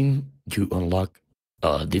progressing, you unlock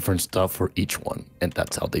different stuff for each one, and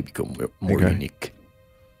that's how they become more Okay. unique.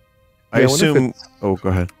 I Yeah, I wonder if assume. Oh, go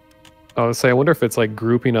ahead. I would say, I wonder if it's like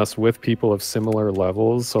grouping us with people of similar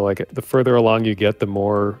levels. So like the further along you get, the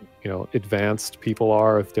more advanced people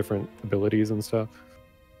are with different abilities and stuff.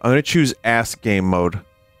 I'm gonna choose ass game mode,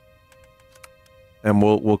 and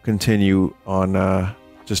we'll continue on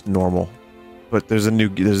just normal. But there's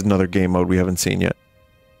another game mode we haven't seen yet.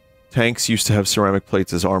 Tanks used to have ceramic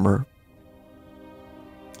plates as armor.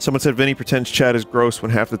 Someone said Vinny pretends chat is gross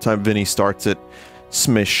when half the time Vinny starts it.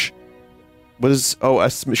 Smish. What is? Oh,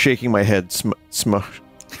 I'm shaking my head. Smush.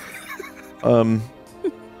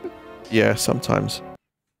 Yeah, sometimes.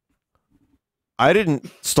 I didn't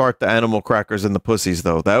start the animal crackers and the pussies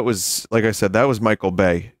though. That was, like I said, that was Michael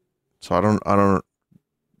Bay. So I don't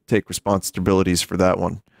take responsibilities for that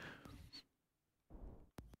one.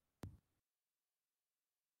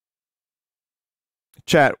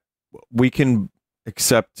 Chat, we can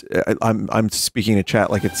accept. I'm speaking to chat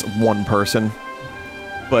like it's one person,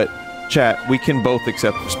 but chat, we can both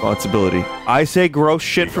accept responsibility. I say gross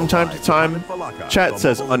shit from time to time. Chat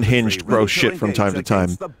says unhinged gross shit from time to time.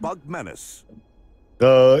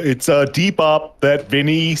 It's a Depop that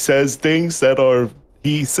Vinny says things that are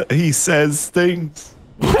he says things.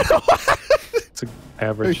 It's an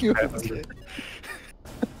average.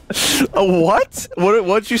 A what?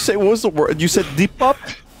 What'd you say? What was the word? You said deep up?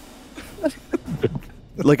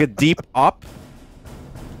 Like a deep up?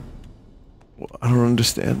 I don't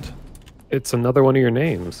understand. It's another one of your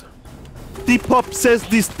names. Deep up says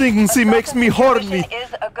these things. He makes me horny.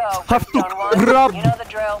 Is a go. Have to Redstone 1. grab. You know the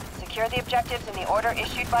drill. Secure the objectives in the order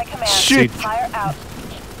issued by command. Shit. Fire out.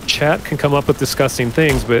 Chat can come up with disgusting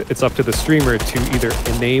things, but it's up to the streamer to either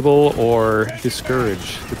enable or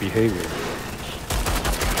discourage the behavior.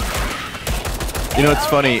 You know, it's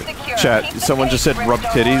funny, chat. Someone just said rub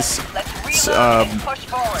titties.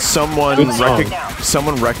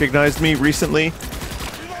 Someone recognized me recently,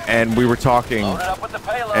 and we were talking,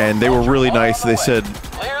 and they were really nice. They said,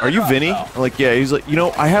 "Are you Vinny?" I'm like, "Yeah." He's like, "You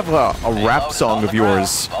know, I have a rap song of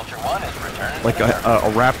yours, like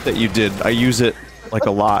a rap that you did. I use it like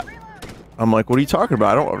a lot." I'm like, "What are you talking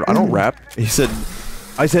about? I don't rap." He said,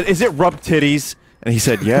 "I said, is it rub titties?" And he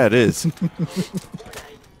said, "Yeah, it is."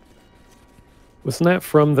 Wasn't that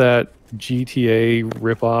from that GTA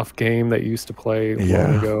ripoff game that you used to play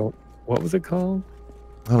long ago? What was it called?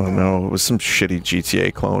 I don't know. It was some shitty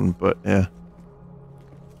GTA clone, but yeah.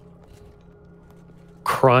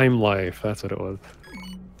 Crime Life. That's what it was.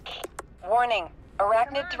 Warning.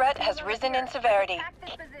 Arachnid threat has risen in severity.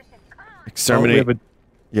 Exterminate. We have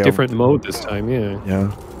a different mode this time, yeah.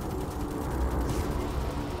 Yeah.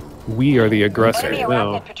 We are the aggressor Enemy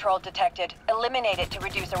now. arachnid patrol detected. Eliminate it to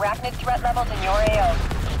reduce arachnid threat levels in your AO.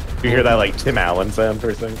 You hear that like Tim Allen sound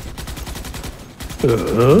first thing?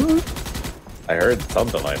 I heard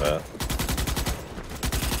something like that.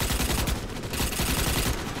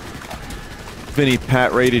 Vinny,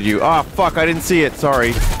 Pat rated you. Ah, fuck, I didn't see it.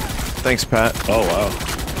 Sorry. Thanks, Pat. Oh, wow.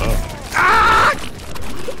 Oh. Ah!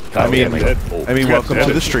 I mean, welcome to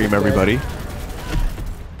dead. the stream, everybody.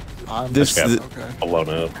 This blown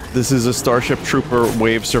up. This is a Starship Trooper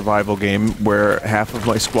wave survival game where half of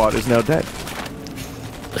my squad is now dead.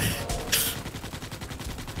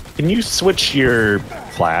 Can you switch your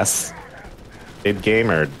class mid-game,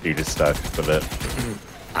 or are you just stuck with it?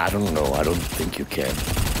 I don't know. I don't think you can.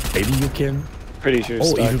 Maybe you can. Pretty sure.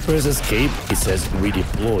 Oh, if you press escape, it says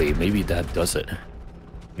redeploy. Maybe that does it.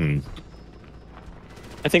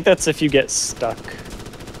 I think that's if you get stuck.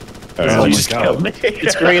 Oh You my just God. killed me.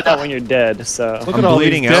 It's grayed out when you're dead, so. Look I'm at all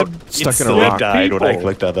bleeding these out, dead- stuck in a Instantly rock. died when I people.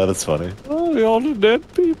 clicked on that. That's funny. Oh, all the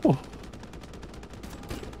dead people.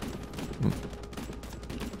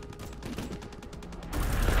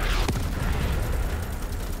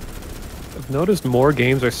 I've noticed more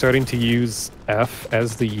games are starting to use F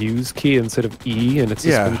as the use key instead of E, and it's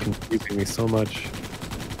just Yeah. been confusing me so much.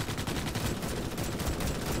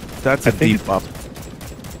 That's a think deep up.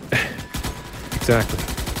 Exactly.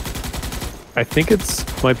 I think it's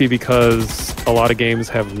might be because a lot of games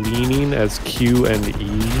have leaning as Q and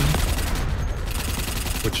E,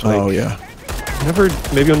 which like Oh, yeah. never.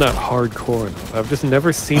 Maybe I'm not hardcore enough. I've just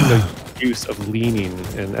never seen the use of leaning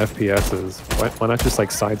in FPSs. Why not just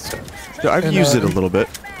like sidestep? Yeah, I've And, used it a little bit.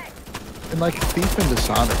 And like Thief and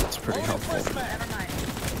Dishonored, it's pretty helpful.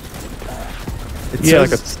 Yeah,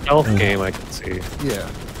 like a stealth game, I can see. Yeah.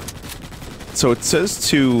 So it says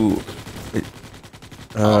to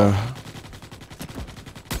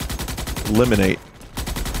eliminate,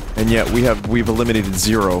 and yet we've eliminated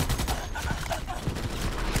 0.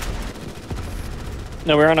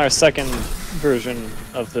 No, we're on our second version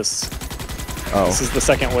of this. Oh. This is the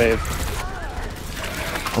second wave.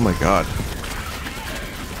 Oh my god.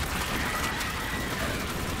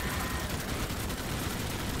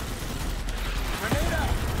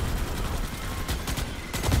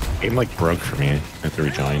 Game like broke for me. I have to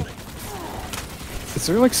rejoin. Is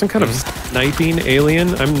there like some kind of sniping alien?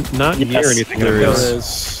 I'm not near anything. There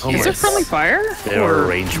is. Is it friendly fire? There are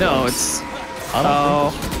range No, ones. it's. I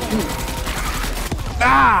don't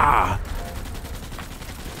Ah!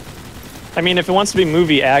 I mean, if it wants to be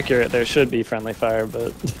movie accurate, there should be friendly fire,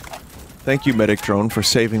 but Thank you, Medic Drone, for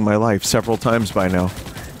saving my life several times by now.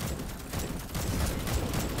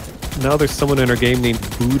 Now there's someone in our game named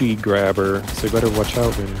Booty Grabber, so you better watch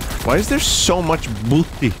out, Vinny. Why is there so much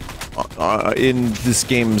booty in this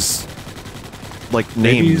game's like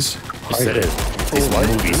names? You said it. This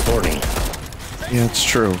movie's horny. Yeah, it's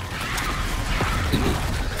true.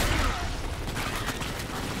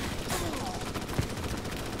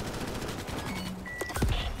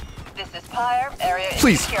 This is Pyre. Area is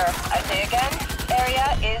Please. secure. I say again,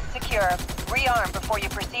 area is secure. Rearm before you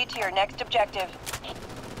proceed to your next objective.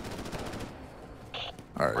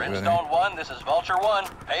 All right, Vinny. Brimstone 1, this is Vulture 1.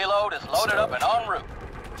 Payload is loaded up and en route.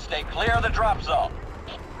 Stay clear of the drop zone.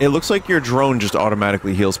 It looks like your drone just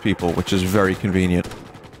automatically heals people, which is very convenient.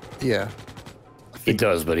 Yeah. It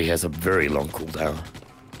does, but it has a very long cooldown.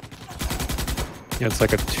 Yeah, it's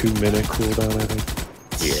like a 2-minute cooldown, I think.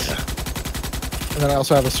 Yeah. And then I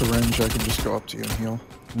also have a syringe. I can just go up to you and heal.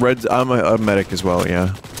 Red's, I'm a medic as well,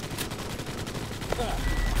 yeah.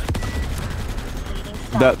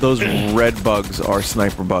 Those red bugs are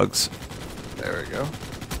sniper bugs. There we go.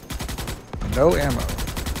 No ammo.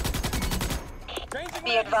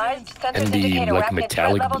 Be advised, sensors And the indicate like arachnid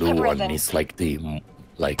metallic threat levels have blue one risen. is like the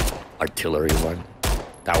artillery one.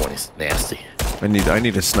 That one is nasty. I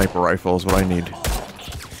need a sniper rifle is what I need.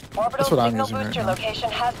 Orbital That's what I'm signal using right booster now. location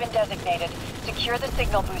has been designated. Secure the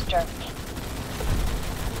signal booster.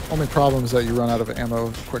 Only problem is that you run out of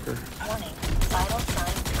ammo quicker. Warning. Vital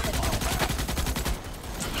signs critical.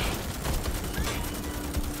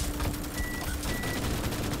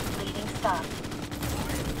 Bleeding stopped.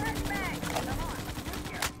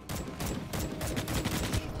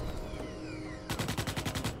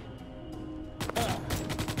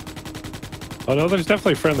 Oh no, there's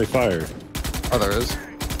definitely friendly fire. Oh, there is.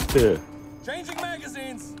 Yeah. Changing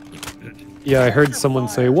magazines. Yeah, I heard someone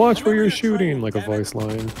say, "Watch where you're shooting," like a voice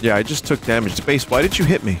line. Yeah, I just took damage. Base, why did you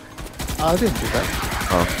hit me? I didn't do that.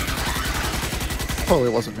 Oh. Totally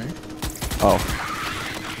wasn't me. Oh.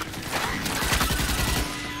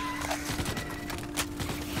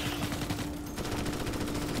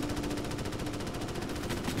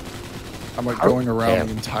 I'm like going around Yeah,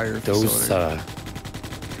 the entire Those facility.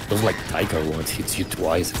 those like tiger ones hits you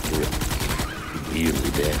twice and you're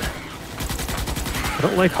really dead. I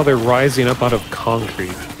don't like how they're rising up out of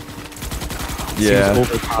concrete. Yeah. Seems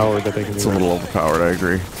overpowered that they can It's do a that. little overpowered, I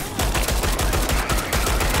agree.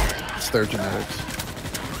 It's their genetics.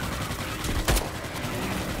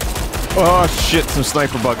 Oh shit, some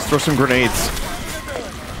sniper bugs. Throw some grenades.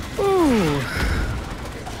 Ooh.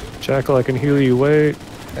 Jackal, I can heal you. Wait.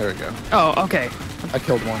 There we go. Oh, okay. I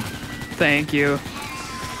killed one. Thank you.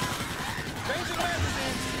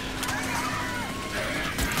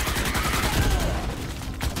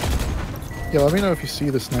 Yeah, let me know if you see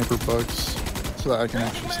the sniper bugs so that I can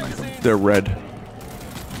actually snipe them. They're red.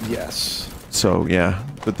 Yes. So yeah,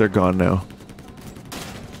 but they're gone now.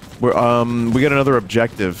 We're we got another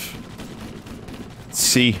objective.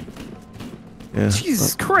 C. Yeah.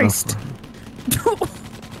 Jesus Christ.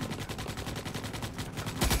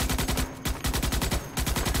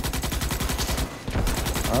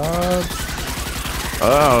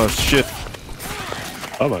 Oh shit.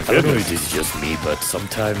 Oh my I don't know goodness. if this is just me, but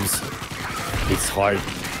sometimes it's hard.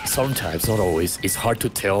 Sometimes, not always. It's hard to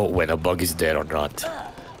tell when a bug is dead or not.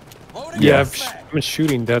 Yeah, I've been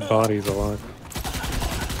shooting dead bodies a lot.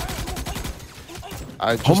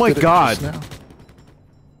 I just Oh my did it god. just now.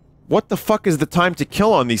 What the fuck is the time to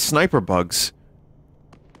kill on these sniper bugs?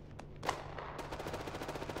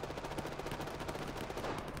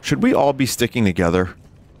 Should we all be sticking together?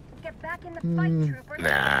 Get back in the fight, trooper.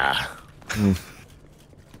 Nah.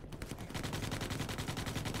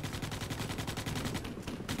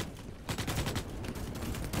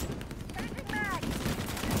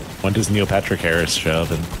 When does Neil Patrick Harris show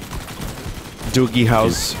up and Doogie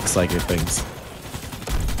House. excited things?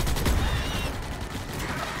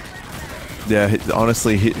 Yeah,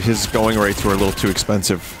 honestly, his going rates were a little too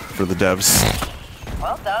expensive for the devs.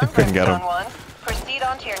 Well done, Couldn't get 'em. Brimstone 1. Proceed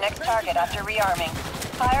on to your next target after rearming.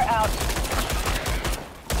 Fire out.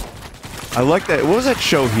 I like that. What was that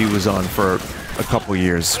show he was on for a couple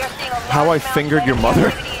years? How I Fingered Your Mother?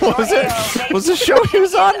 What was it? What was the show he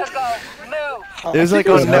was on? It was like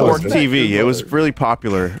on network TV. It was really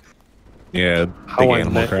popular. Yeah, How Big I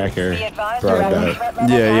Animal Met- Cracker. Be advised Brought you're that. at threat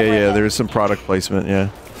level Yeah. There was some product placement, yeah.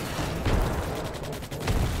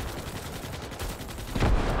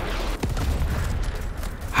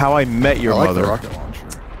 How I Met Your I like Mother. the rocket launcher.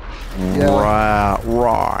 Yeah.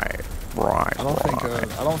 Right.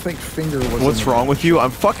 I don't think finger was. What's in the wrong with you?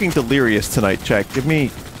 I'm fucking delirious tonight, Check.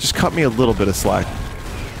 Just cut me a little bit of slack.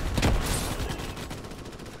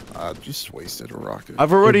 Just wasted a rocket.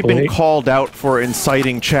 I've already been Blake? called out for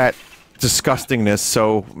inciting chat disgustingness,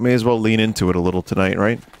 so may as well lean into it a little tonight,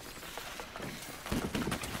 right?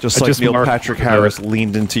 Just I like just Neil marked Patrick the- Harris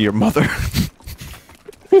leaned into your mother.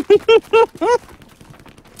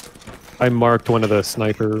 I marked one of the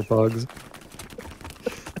sniper bugs.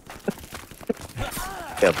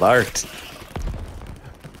 Get marked.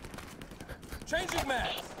 Changing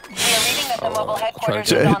mags. We are reading that the mobile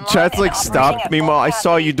headquarters is online Chat's and like, operating stopped at me, full Ma. I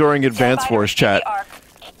saw you capacity. during Stand Advance by to Wars, receive chat. the arc.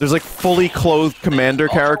 There's like fully clothed commander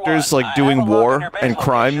characters like doing war and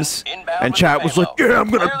crimes, and chat was like, "Yeah, I'm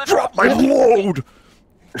gonna drop my load."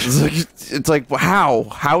 It's like, how?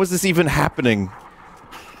 How is this even happening?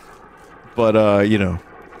 But you know,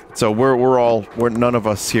 so we're none of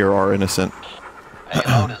us here are innocent.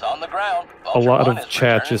 Payload is on the ground. A lot Ultra One of is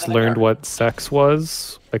chat returning just to the learned guard. what sex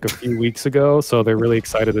was like a few weeks ago, so they're really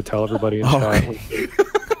excited to tell everybody in chat when they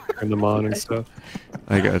turn them on and stuff.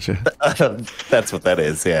 I gotcha. That's what that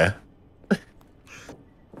is, yeah.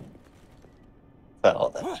 That's all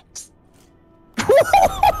that is.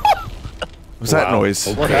 What's that noise?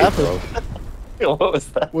 What happened? What was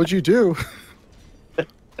that? What'd you do?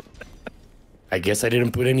 I guess I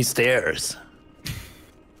didn't put any stairs.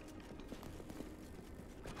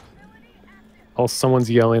 Oh, someone's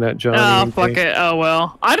yelling at Johnny. Oh, and fuck Kate. it. Oh,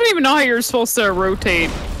 well. I don't even know how you're supposed to rotate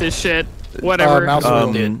this shit. Whatever. Mouse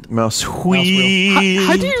wheel. Mouse wheel. wheel.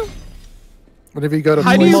 How do you... Whenever you go to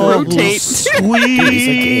How do you places- rotate? Oh,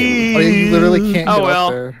 yeah, you literally can't Oh, get well.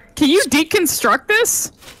 up there. Can you deconstruct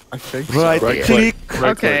this? I think so. Right click.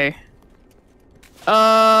 Okay.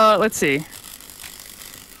 Let's see.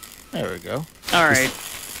 There we go. All right.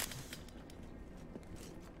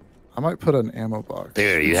 I might put an ammo box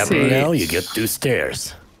There, you have See. it now. You get 2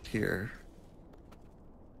 stairs. here.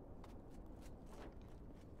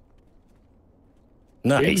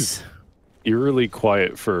 Nice. Eerily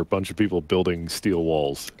quiet for a bunch of people building steel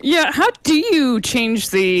walls. Yeah, how do you change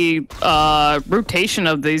the rotation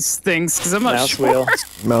of these things? Because I'm not Mouse sure. wheel.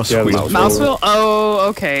 Mouse Yeah, wheel. Mouse wheel? Oh,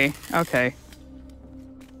 okay. Okay.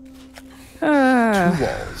 Two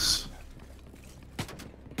walls.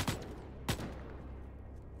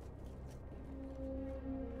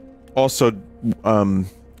 Also,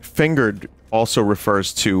 fingered also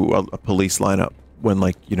refers to a police lineup when,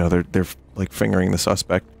 like, you know, they're like fingering the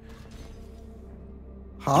suspect.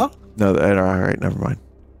 Huh? No, all right, never mind.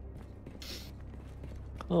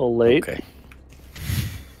 A little late. Okay.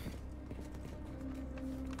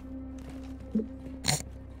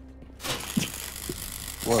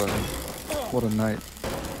 What a night.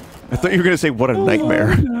 I thought you were gonna say what a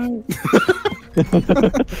nightmare.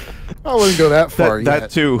 I wouldn't go that far that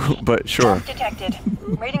yet. too, but sure. Test detected.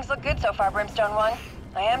 Ratings look good so far, Brimstone 1.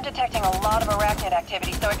 I am detecting a lot of arachnid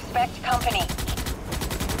activity, so expect company.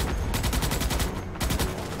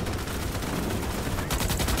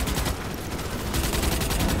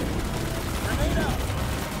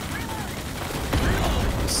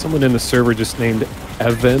 Someone in the server just named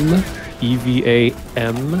Evan,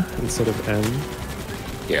 E-V-A-M, instead of N.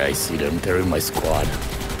 Yeah, I see them. They're in my squad.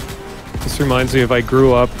 This reminds me of I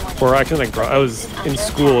grew up, or actually I was in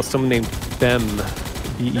school with someone named Bem,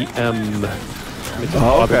 B-E-M. It just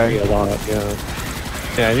bothered okay. me a lot, yeah.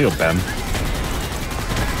 Yeah, I knew Ben.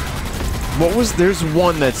 What was? There's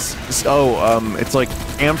one that's it's like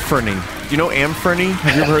Ampherney. Do you know Ampherney?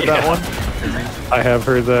 Have you ever heard that one? I have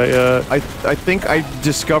heard that, yeah. I think I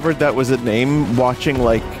discovered that was a name watching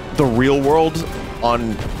like The Real World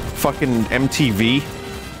on fucking MTV,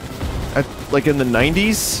 like in the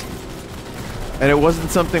 90s. And it wasn't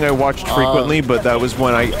something I watched frequently, but that was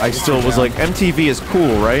when I still was like, MTV is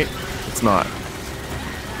cool, right? It's not.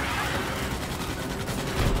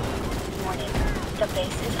 Warning. The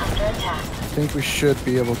base is under attack. I think we should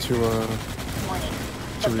be able to Warning.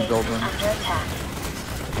 to The base rebuild is them. under attack.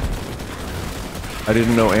 I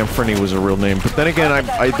didn't know Ampherney was a real name. But then again,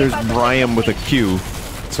 there's Brian with a Q,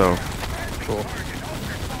 so. cool.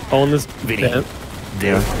 Oh, and this Vinny,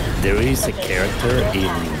 there is a character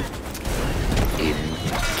in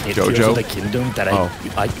Tears Jojo? of the Kingdom that no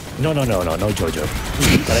Jojo,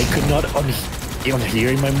 that I could not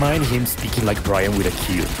unhear in my mind him speaking like Brian with a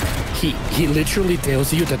Q. He literally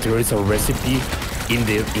tells you that there is a recipe in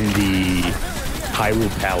the Hyrule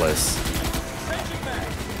Palace.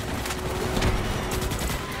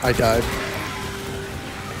 I died.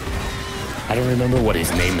 I don't remember what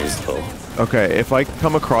his name is though. Okay, if I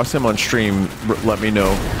come across him on stream, let me know.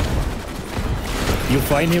 You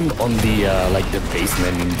find him on the like the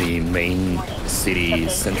basement in the main city,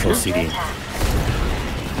 central city.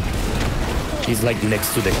 He's like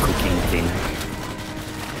next to the cooking thing.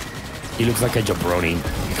 He looks like a jabroni.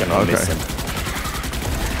 You cannot miss him.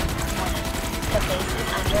 The base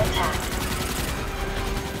is under attack.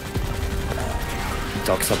 He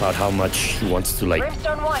talks about how much he wants to like.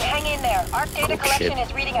 Brimstone 1, hang in there. Arc data Cook collection shit.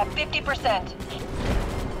 is reading at 50%.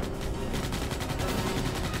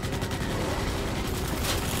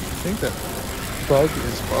 I think that bug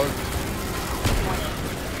is bugged.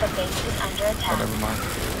 The base is under Oh, attack. never mind.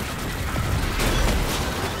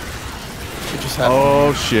 It just happened.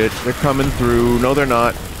 Oh shit, they're coming through. No, they're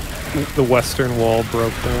not. the western wall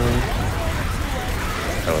broke down.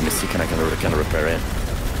 Oh, let me see. Can I repair it?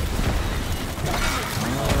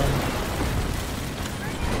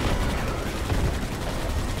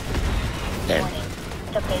 There.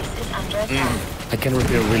 The base is under attack. I can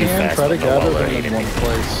repair really And fast. try to but no gather while them they're in eating one me.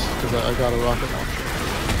 place because I got a rocket launcher.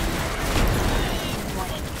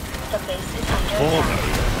 The base is under attack.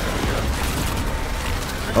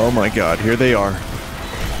 Oh my god, here they are.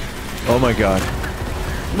 Oh my god.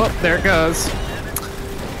 Well, there it goes.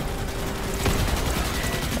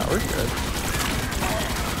 No, we're good.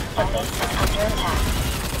 The base is under attack.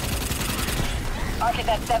 Arc is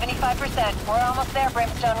at 75%. We're almost there,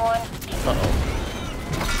 Brimstone 1. Uh-oh.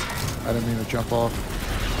 I didn't mean to jump off.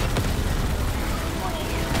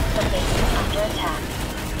 The base is under attack.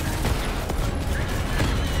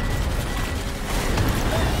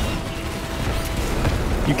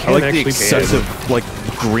 You I can't like the actually excessive, like,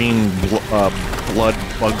 green blood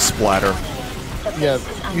bug splatter. Yeah,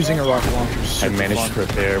 using a rocket launcher is I super managed fun. to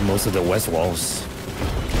repair most of the west walls.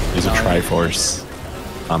 There's a Triforce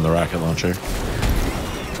on the rocket launcher.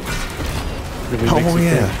 really makes Oh you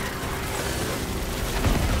yeah. think.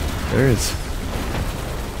 There is.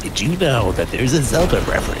 Did you know that there's a Zelda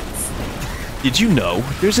reference? Did you know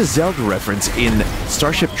there's a Zelda reference in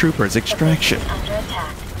Starship Troopers Extraction? Under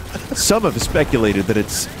attack. Some have speculated that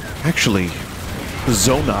it's actually the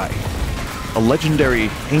Zonai, a legendary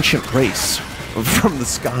ancient race from the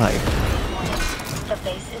sky. The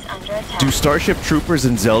base is under attack. Do Starship Troopers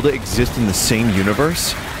and Zelda exist in the same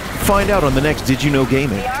universe? Find out on the next Did You Know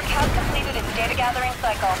Gaming. The Arc has completed its data gathering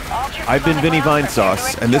cycle. All troops I've been on the Vinny ground prepare to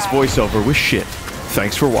Vinesauce, and this extract. voiceover was shit.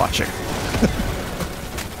 Thanks for watching.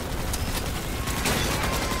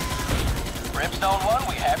 Brimstone 1,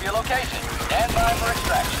 we have your location. Stand by for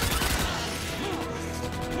extraction.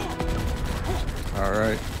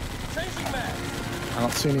 Alright. I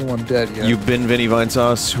don't see anyone dead yet. You've been Vinny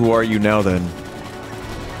Vinesauce. Who are you now then?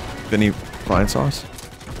 Vinny Vinesauce?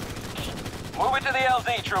 Move it to the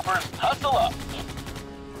LZ, troopers. Hustle up.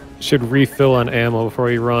 Should refill on ammo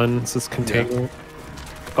before you run. This is container.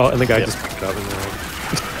 Oh, and the guy just picked it up.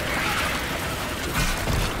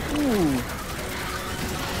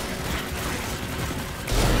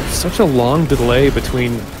 There's such a long delay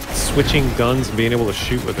between switching guns and being able to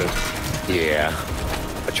shoot with it. Yeah.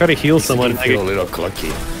 I try to heal Makes someone. you And feel a little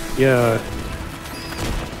clunky. yeah.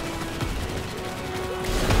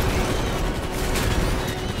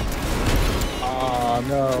 Ah,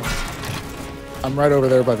 no. I'm right over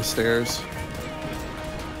there by the stairs.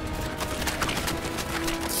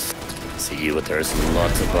 See you, but there's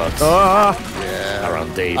lots of bugs Yeah.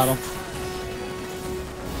 around Dave. I don't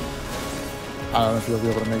know if you'll be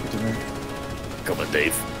able to make it to me. Come on,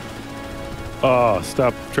 Dave. Oh,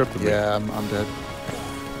 stop tripping me. Yeah, I'm dead.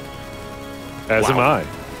 As am I.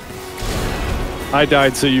 I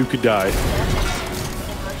died so you could die.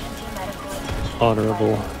 Emergency medical attention.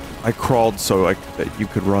 Honorable. I crawled so that you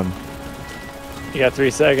could run. You got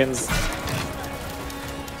 3 seconds.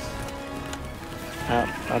 Oh,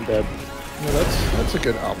 I'm dead. Yeah, that's a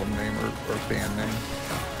good album name or band name.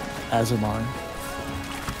 As am I.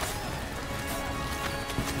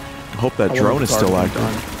 I hope that I drone wonder is if it's still already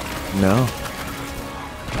active. No.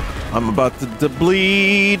 I'm about to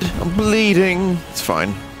bleed. I'm bleeding. It's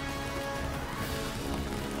fine.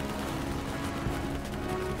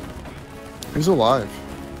 Who's alive?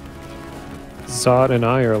 Zod and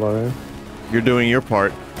I are alive. You're doing your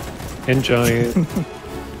part. And Giant.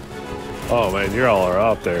 Oh man, you're all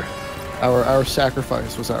out there. Our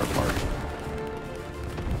sacrifice was our part.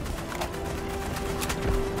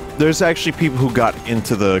 There's actually people who got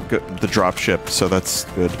into the drop ship, so that's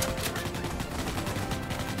good.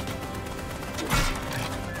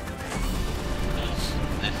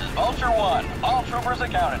 This is Vulture 1. All troopers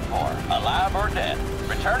accounted for, alive or dead.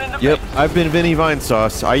 Returning to Yep, base. I've been Vinny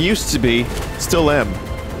Vinesauce. I used to be, still am.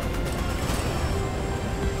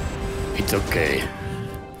 It's okay.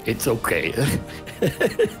 It's okay.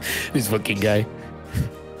 This fucking guy.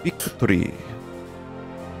 Victory.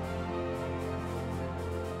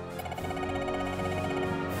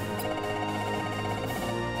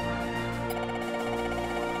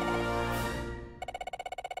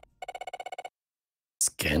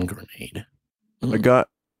 Scan grenade. I got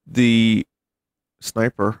the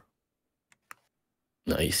sniper.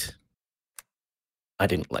 Nice. I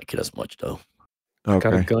didn't like it as much though.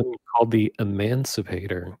 Okay. Got a gun called the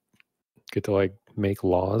Emancipator. Get to like make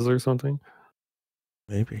laws or something.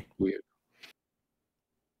 Maybe. Weird.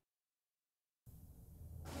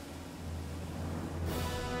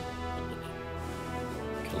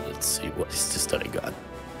 Okay, let's see what is this that I got.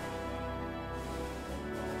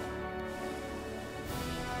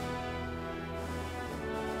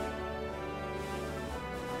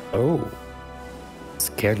 Oh,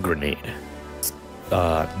 scan grenade.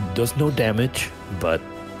 Does no damage, but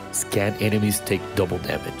scan enemies take double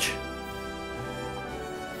damage.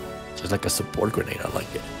 So it's like a support grenade. I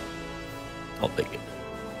like it. I'll take it.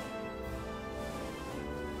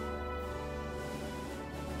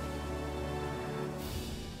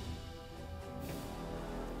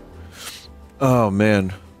 Oh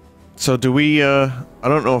man. So do we I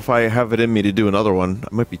don't know if I have it in me to do another one.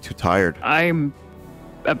 I might be too tired. I'm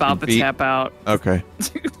about to tap out. Okay.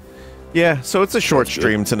 Yeah, so it's a short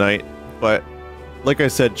stream tonight, but like I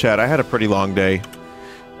said, Chad, I had a pretty long day.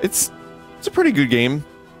 It's a pretty good game.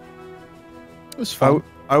 It was fun.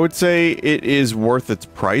 I would say it is worth its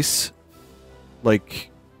price.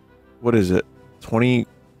 Like, what is it? 20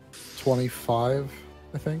 25,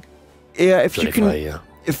 I think. Yeah, if you can yeah.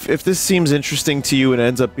 if this seems interesting to you and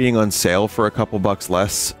ends up being on sale for a couple bucks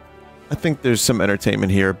less, I think there's some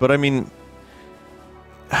entertainment here. But I mean,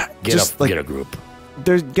 Get a group.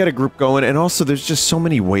 Get a group going, and also there's just so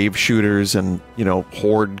many wave shooters and, you know,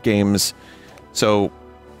 horde games. So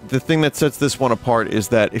the thing that sets this one apart is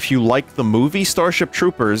that if you like the movie Starship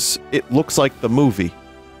Troopers, it looks like the movie.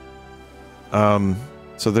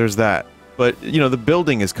 So there's that. But, you know, the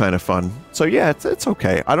building is kind of fun. So yeah, it's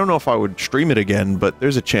okay. I don't know if I would stream it again, but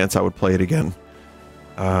there's a chance I would play it again.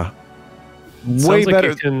 Way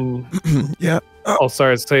better. Like you can, yeah. Oh,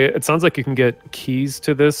 sorry. It sounds like you can get keys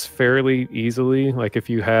to this fairly easily. Like if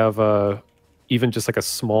you have even just like a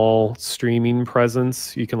small streaming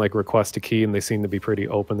presence, you can like request a key, and they seem to be pretty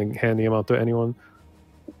open and handing them out to anyone.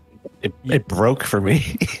 It broke for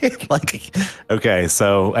me. Like, okay,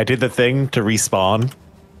 so I did the thing to respawn,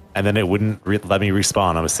 and then it wouldn't let me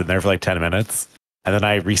respawn. I was sitting there for like 10 minutes, and then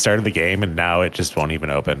I restarted the game, and now it just won't even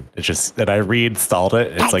open. It's just that I reinstalled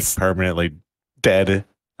it. It's like permanently dead.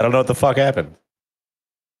 I don't know what the fuck happened.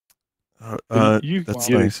 That's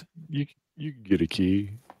nice. You can get a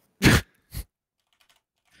key.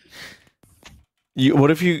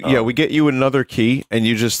 What if you? Yeah, we get you another key, and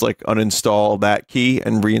you just like uninstall that key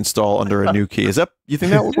and reinstall under a new key. Is that? You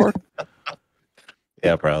think that would work?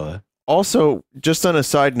 Yeah, probably. Also, just on a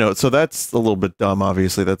side note, so that's a little bit dumb.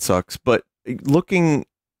 Obviously, that sucks. But looking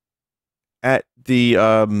at the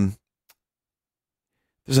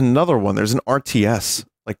there's another one. There's an RTS.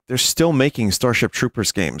 Like they're still making Starship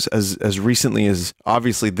Troopers games as recently as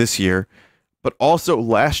obviously this year, but also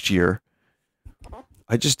last year.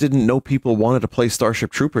 I just didn't know people wanted to play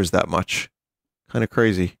Starship Troopers that much. Kind of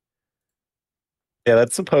crazy. Yeah,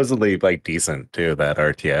 that's supposedly like decent too, that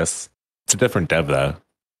RTS. It's a different dev though.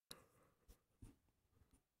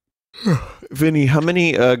 Vinny, how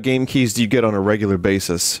many game keys do you get on a regular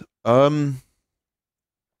basis?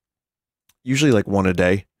 Usually like one a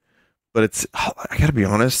day. But it's, I gotta be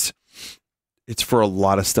honest, it's for a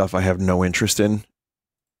lot of stuff I have no interest in.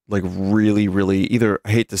 Like really, really, either,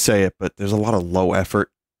 I hate to say it, but there's a lot of low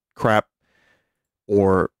effort crap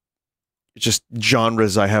or just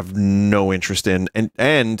genres I have no interest in.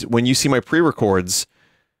 And when you see my pre-records,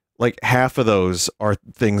 like half of those are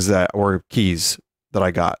things that were keys that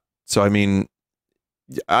I got. So, I mean,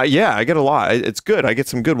 yeah, I get a lot. It's good. I get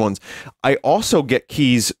some good ones. I also get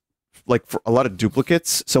keys like for a lot of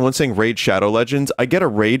duplicates. Someone's saying Raid Shadow Legends. I get a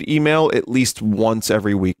raid email at least once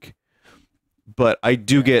every week. But I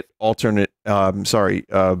do get alternate,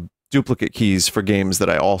 duplicate keys for games that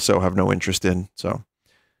I also have no interest in. So,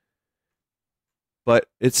 but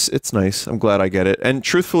it's nice. I'm glad I get it. And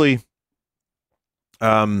truthfully,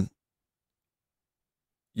 yeah,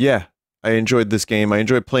 I enjoyed this game. I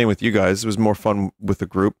enjoyed playing with you guys. It was more fun with the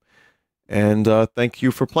group. And thank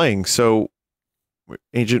you for playing. So,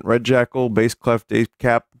 Agent Red Jackal, Bass Clef, Dave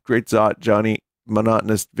Cap, Great Zot, Johnny,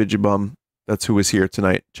 Monotonous, Vigibum. That's who is here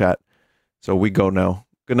tonight, chat. So we go now.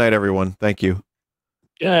 Good night, everyone. Thank you.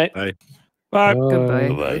 Good night. Bye. Bye. Goodbye.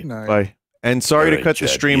 Good night. Bye. And sorry to Alright, cut the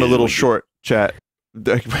chat, stream a you little do short, chat.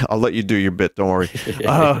 I'll let you do your bit. Don't worry.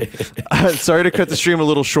 Sorry to cut the stream a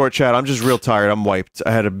little short, chat. I'm just real tired. I'm wiped.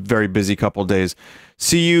 I had a very busy couple days.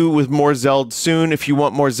 See you with more Zeld soon. If you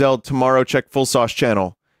want more Zeld tomorrow, check Full Sauce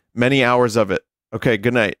channel. Many hours of it. Okay,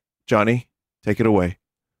 good night. Johnny, take it away.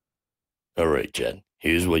 All right, Chad.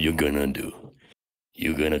 Here's what you're gonna do.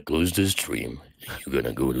 You're gonna close the stream. You're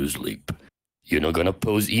gonna go to sleep. You're not gonna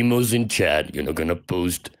post emos in chat. You're not gonna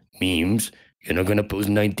post memes. You're not gonna post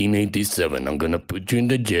 1987. I'm gonna put you in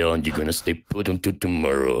the jail and you're gonna stay put until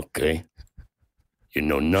tomorrow, okay? You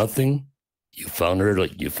know nothing. You found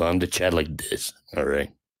the chat like this. All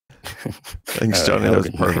right. Thanks, Johnny. That was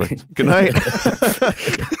perfect. Good night.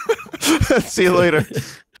 See you later.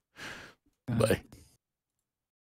 Bye.